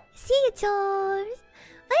see you, Chom!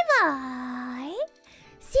 バイバーイ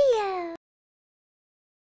See you!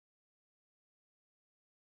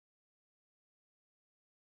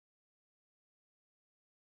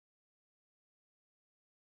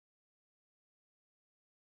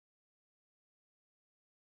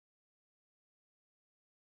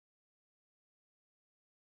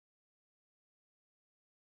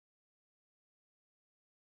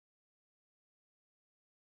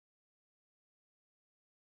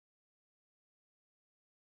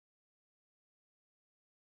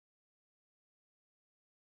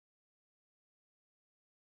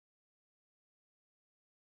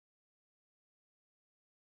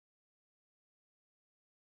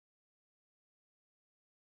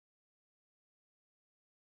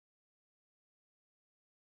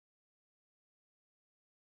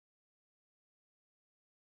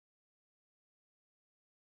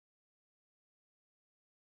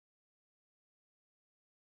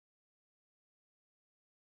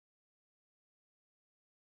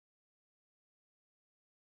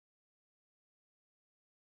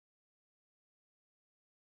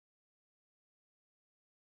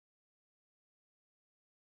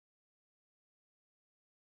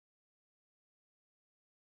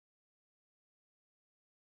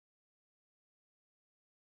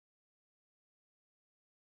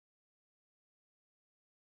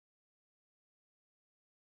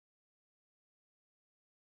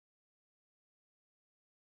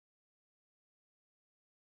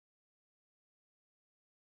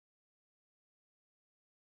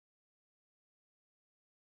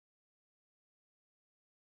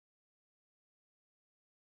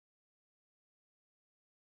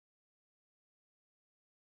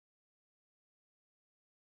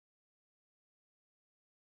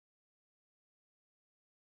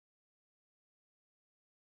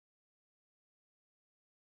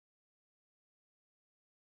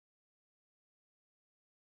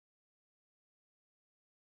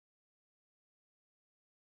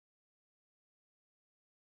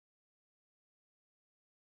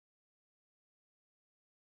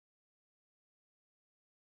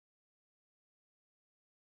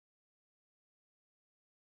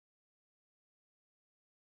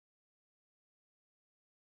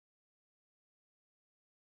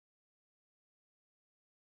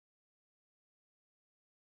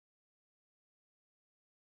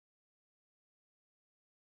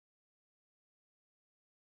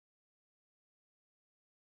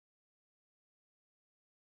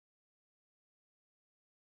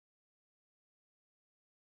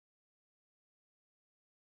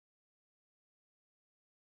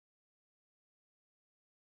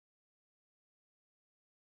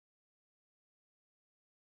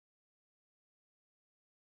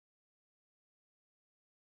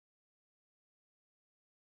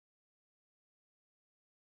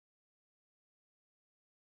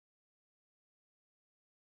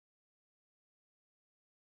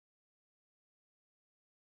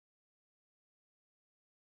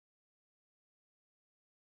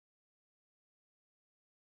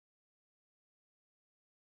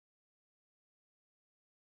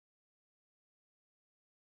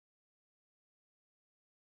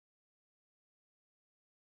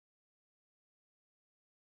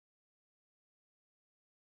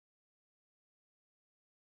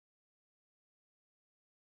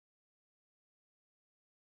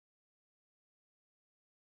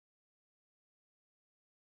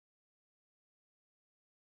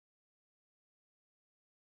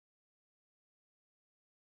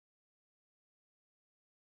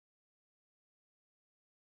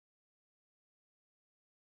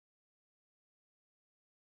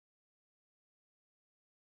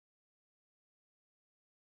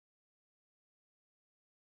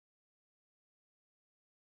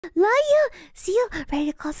 Love you. See you.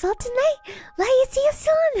 Ready to consult tonight? Love you. See you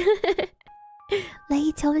soon. Love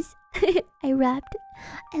you, Thomas. I rapped.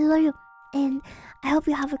 I love you. And I hope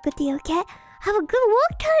you have a good day, okay? Have a good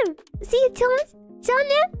walk time. See you, Thomas.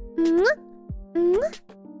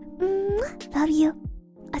 Love you.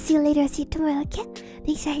 I'll see you later. I'll see you tomorrow, okay?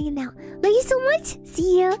 Thanks for hanging out. Love you so much.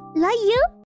 See you. Love you.